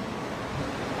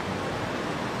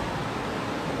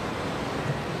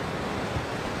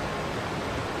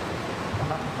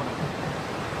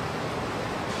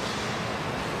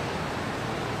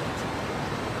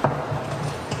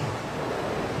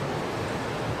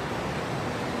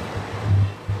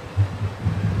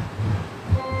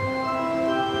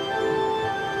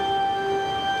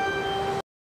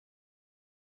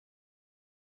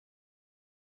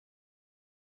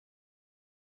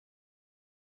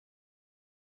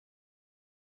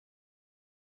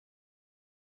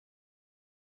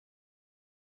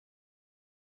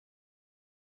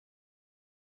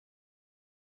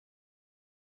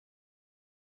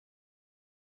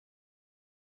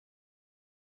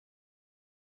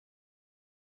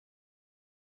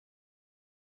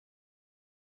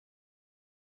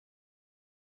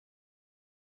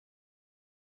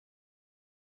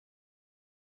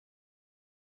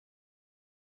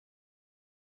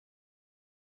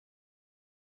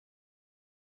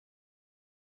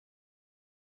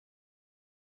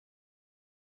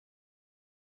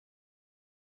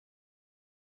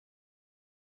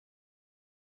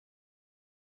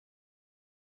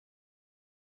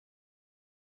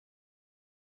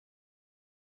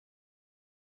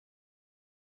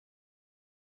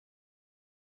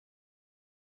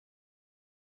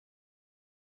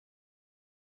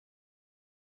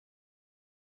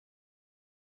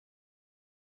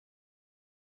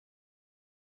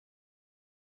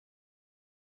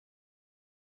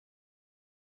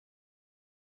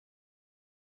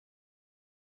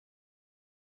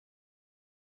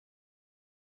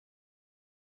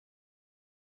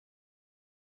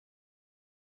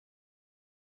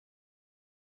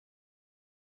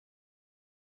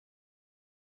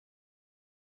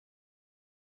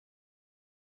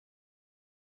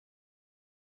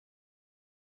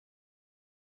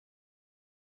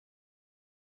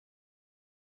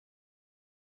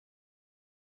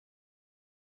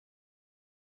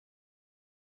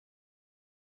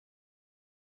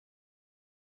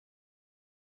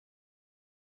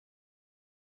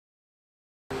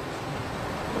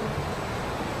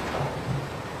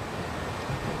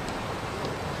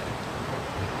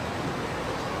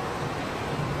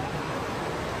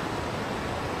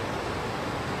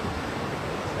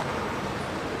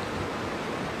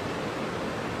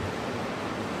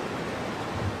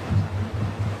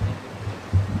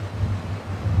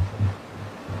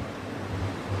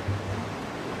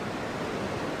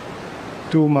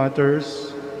 Two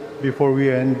matters before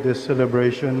we end this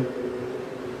celebration.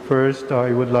 First,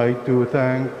 I would like to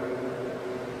thank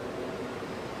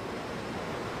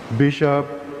Bishop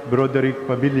Roderick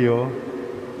Padillo,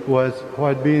 who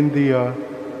had been the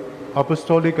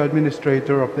Apostolic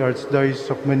Administrator of the Archdiocese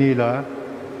of Manila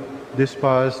this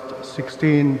past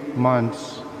 16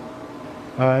 months.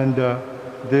 And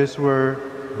these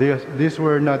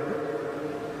were not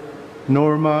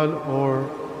normal or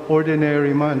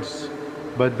ordinary months,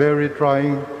 but very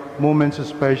trying moments,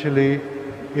 especially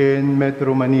in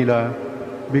Metro Manila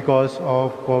because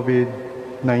of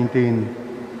COVID-19.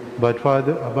 But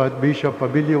Bishop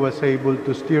Pabilio was able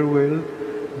to steer well,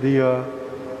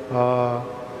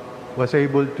 was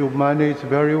able to manage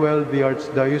very well the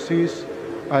Archdiocese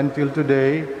until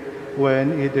today,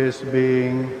 when it is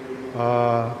being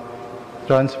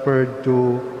transferred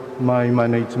to my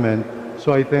management.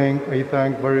 So I thank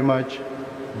very much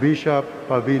Bishop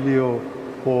Pabilio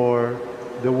for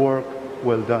the work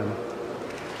well done.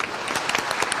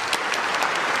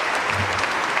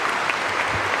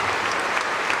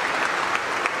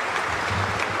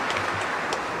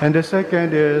 And the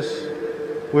second is,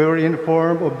 we were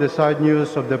informed of the sad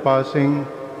news of the passing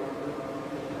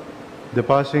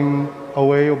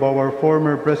away of our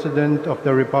former President of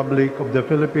the Republic of the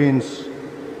Philippines,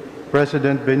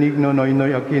 President Benigno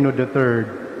Noynoy Aquino III.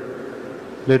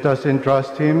 Let us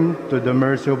entrust him to the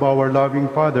mercy of our loving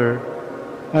Father,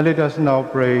 and let us now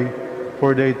pray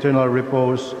for the eternal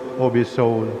repose of his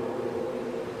soul.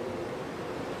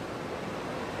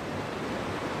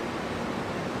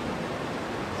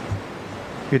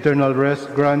 Eternal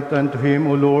rest grant unto him,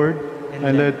 O Lord,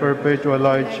 and let perpetual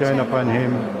light shine upon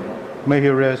him. May he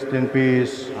rest in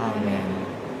peace. Amen.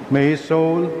 May his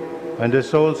soul and the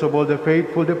souls of all the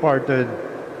faithful departed,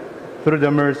 through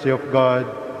the mercy of God,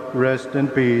 rest in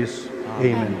peace.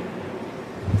 Amen.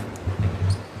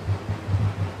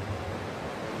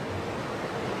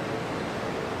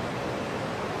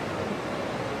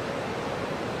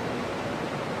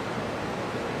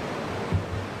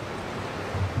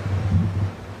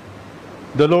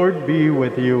 The Lord be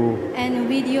with you. And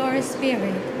with your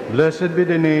spirit, Blessed be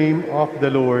the name of the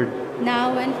Lord.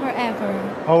 now and forever,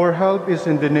 Our help is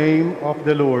in the name of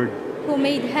the Lord. who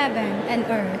made heaven and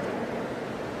earth.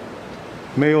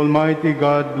 May Almighty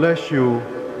God bless you,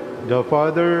 the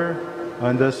Father,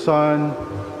 and the Son,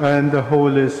 and the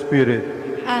Holy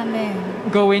Spirit. Amen.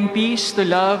 Go in peace to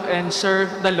love and serve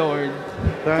the Lord.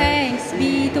 Thanks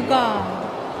be to God.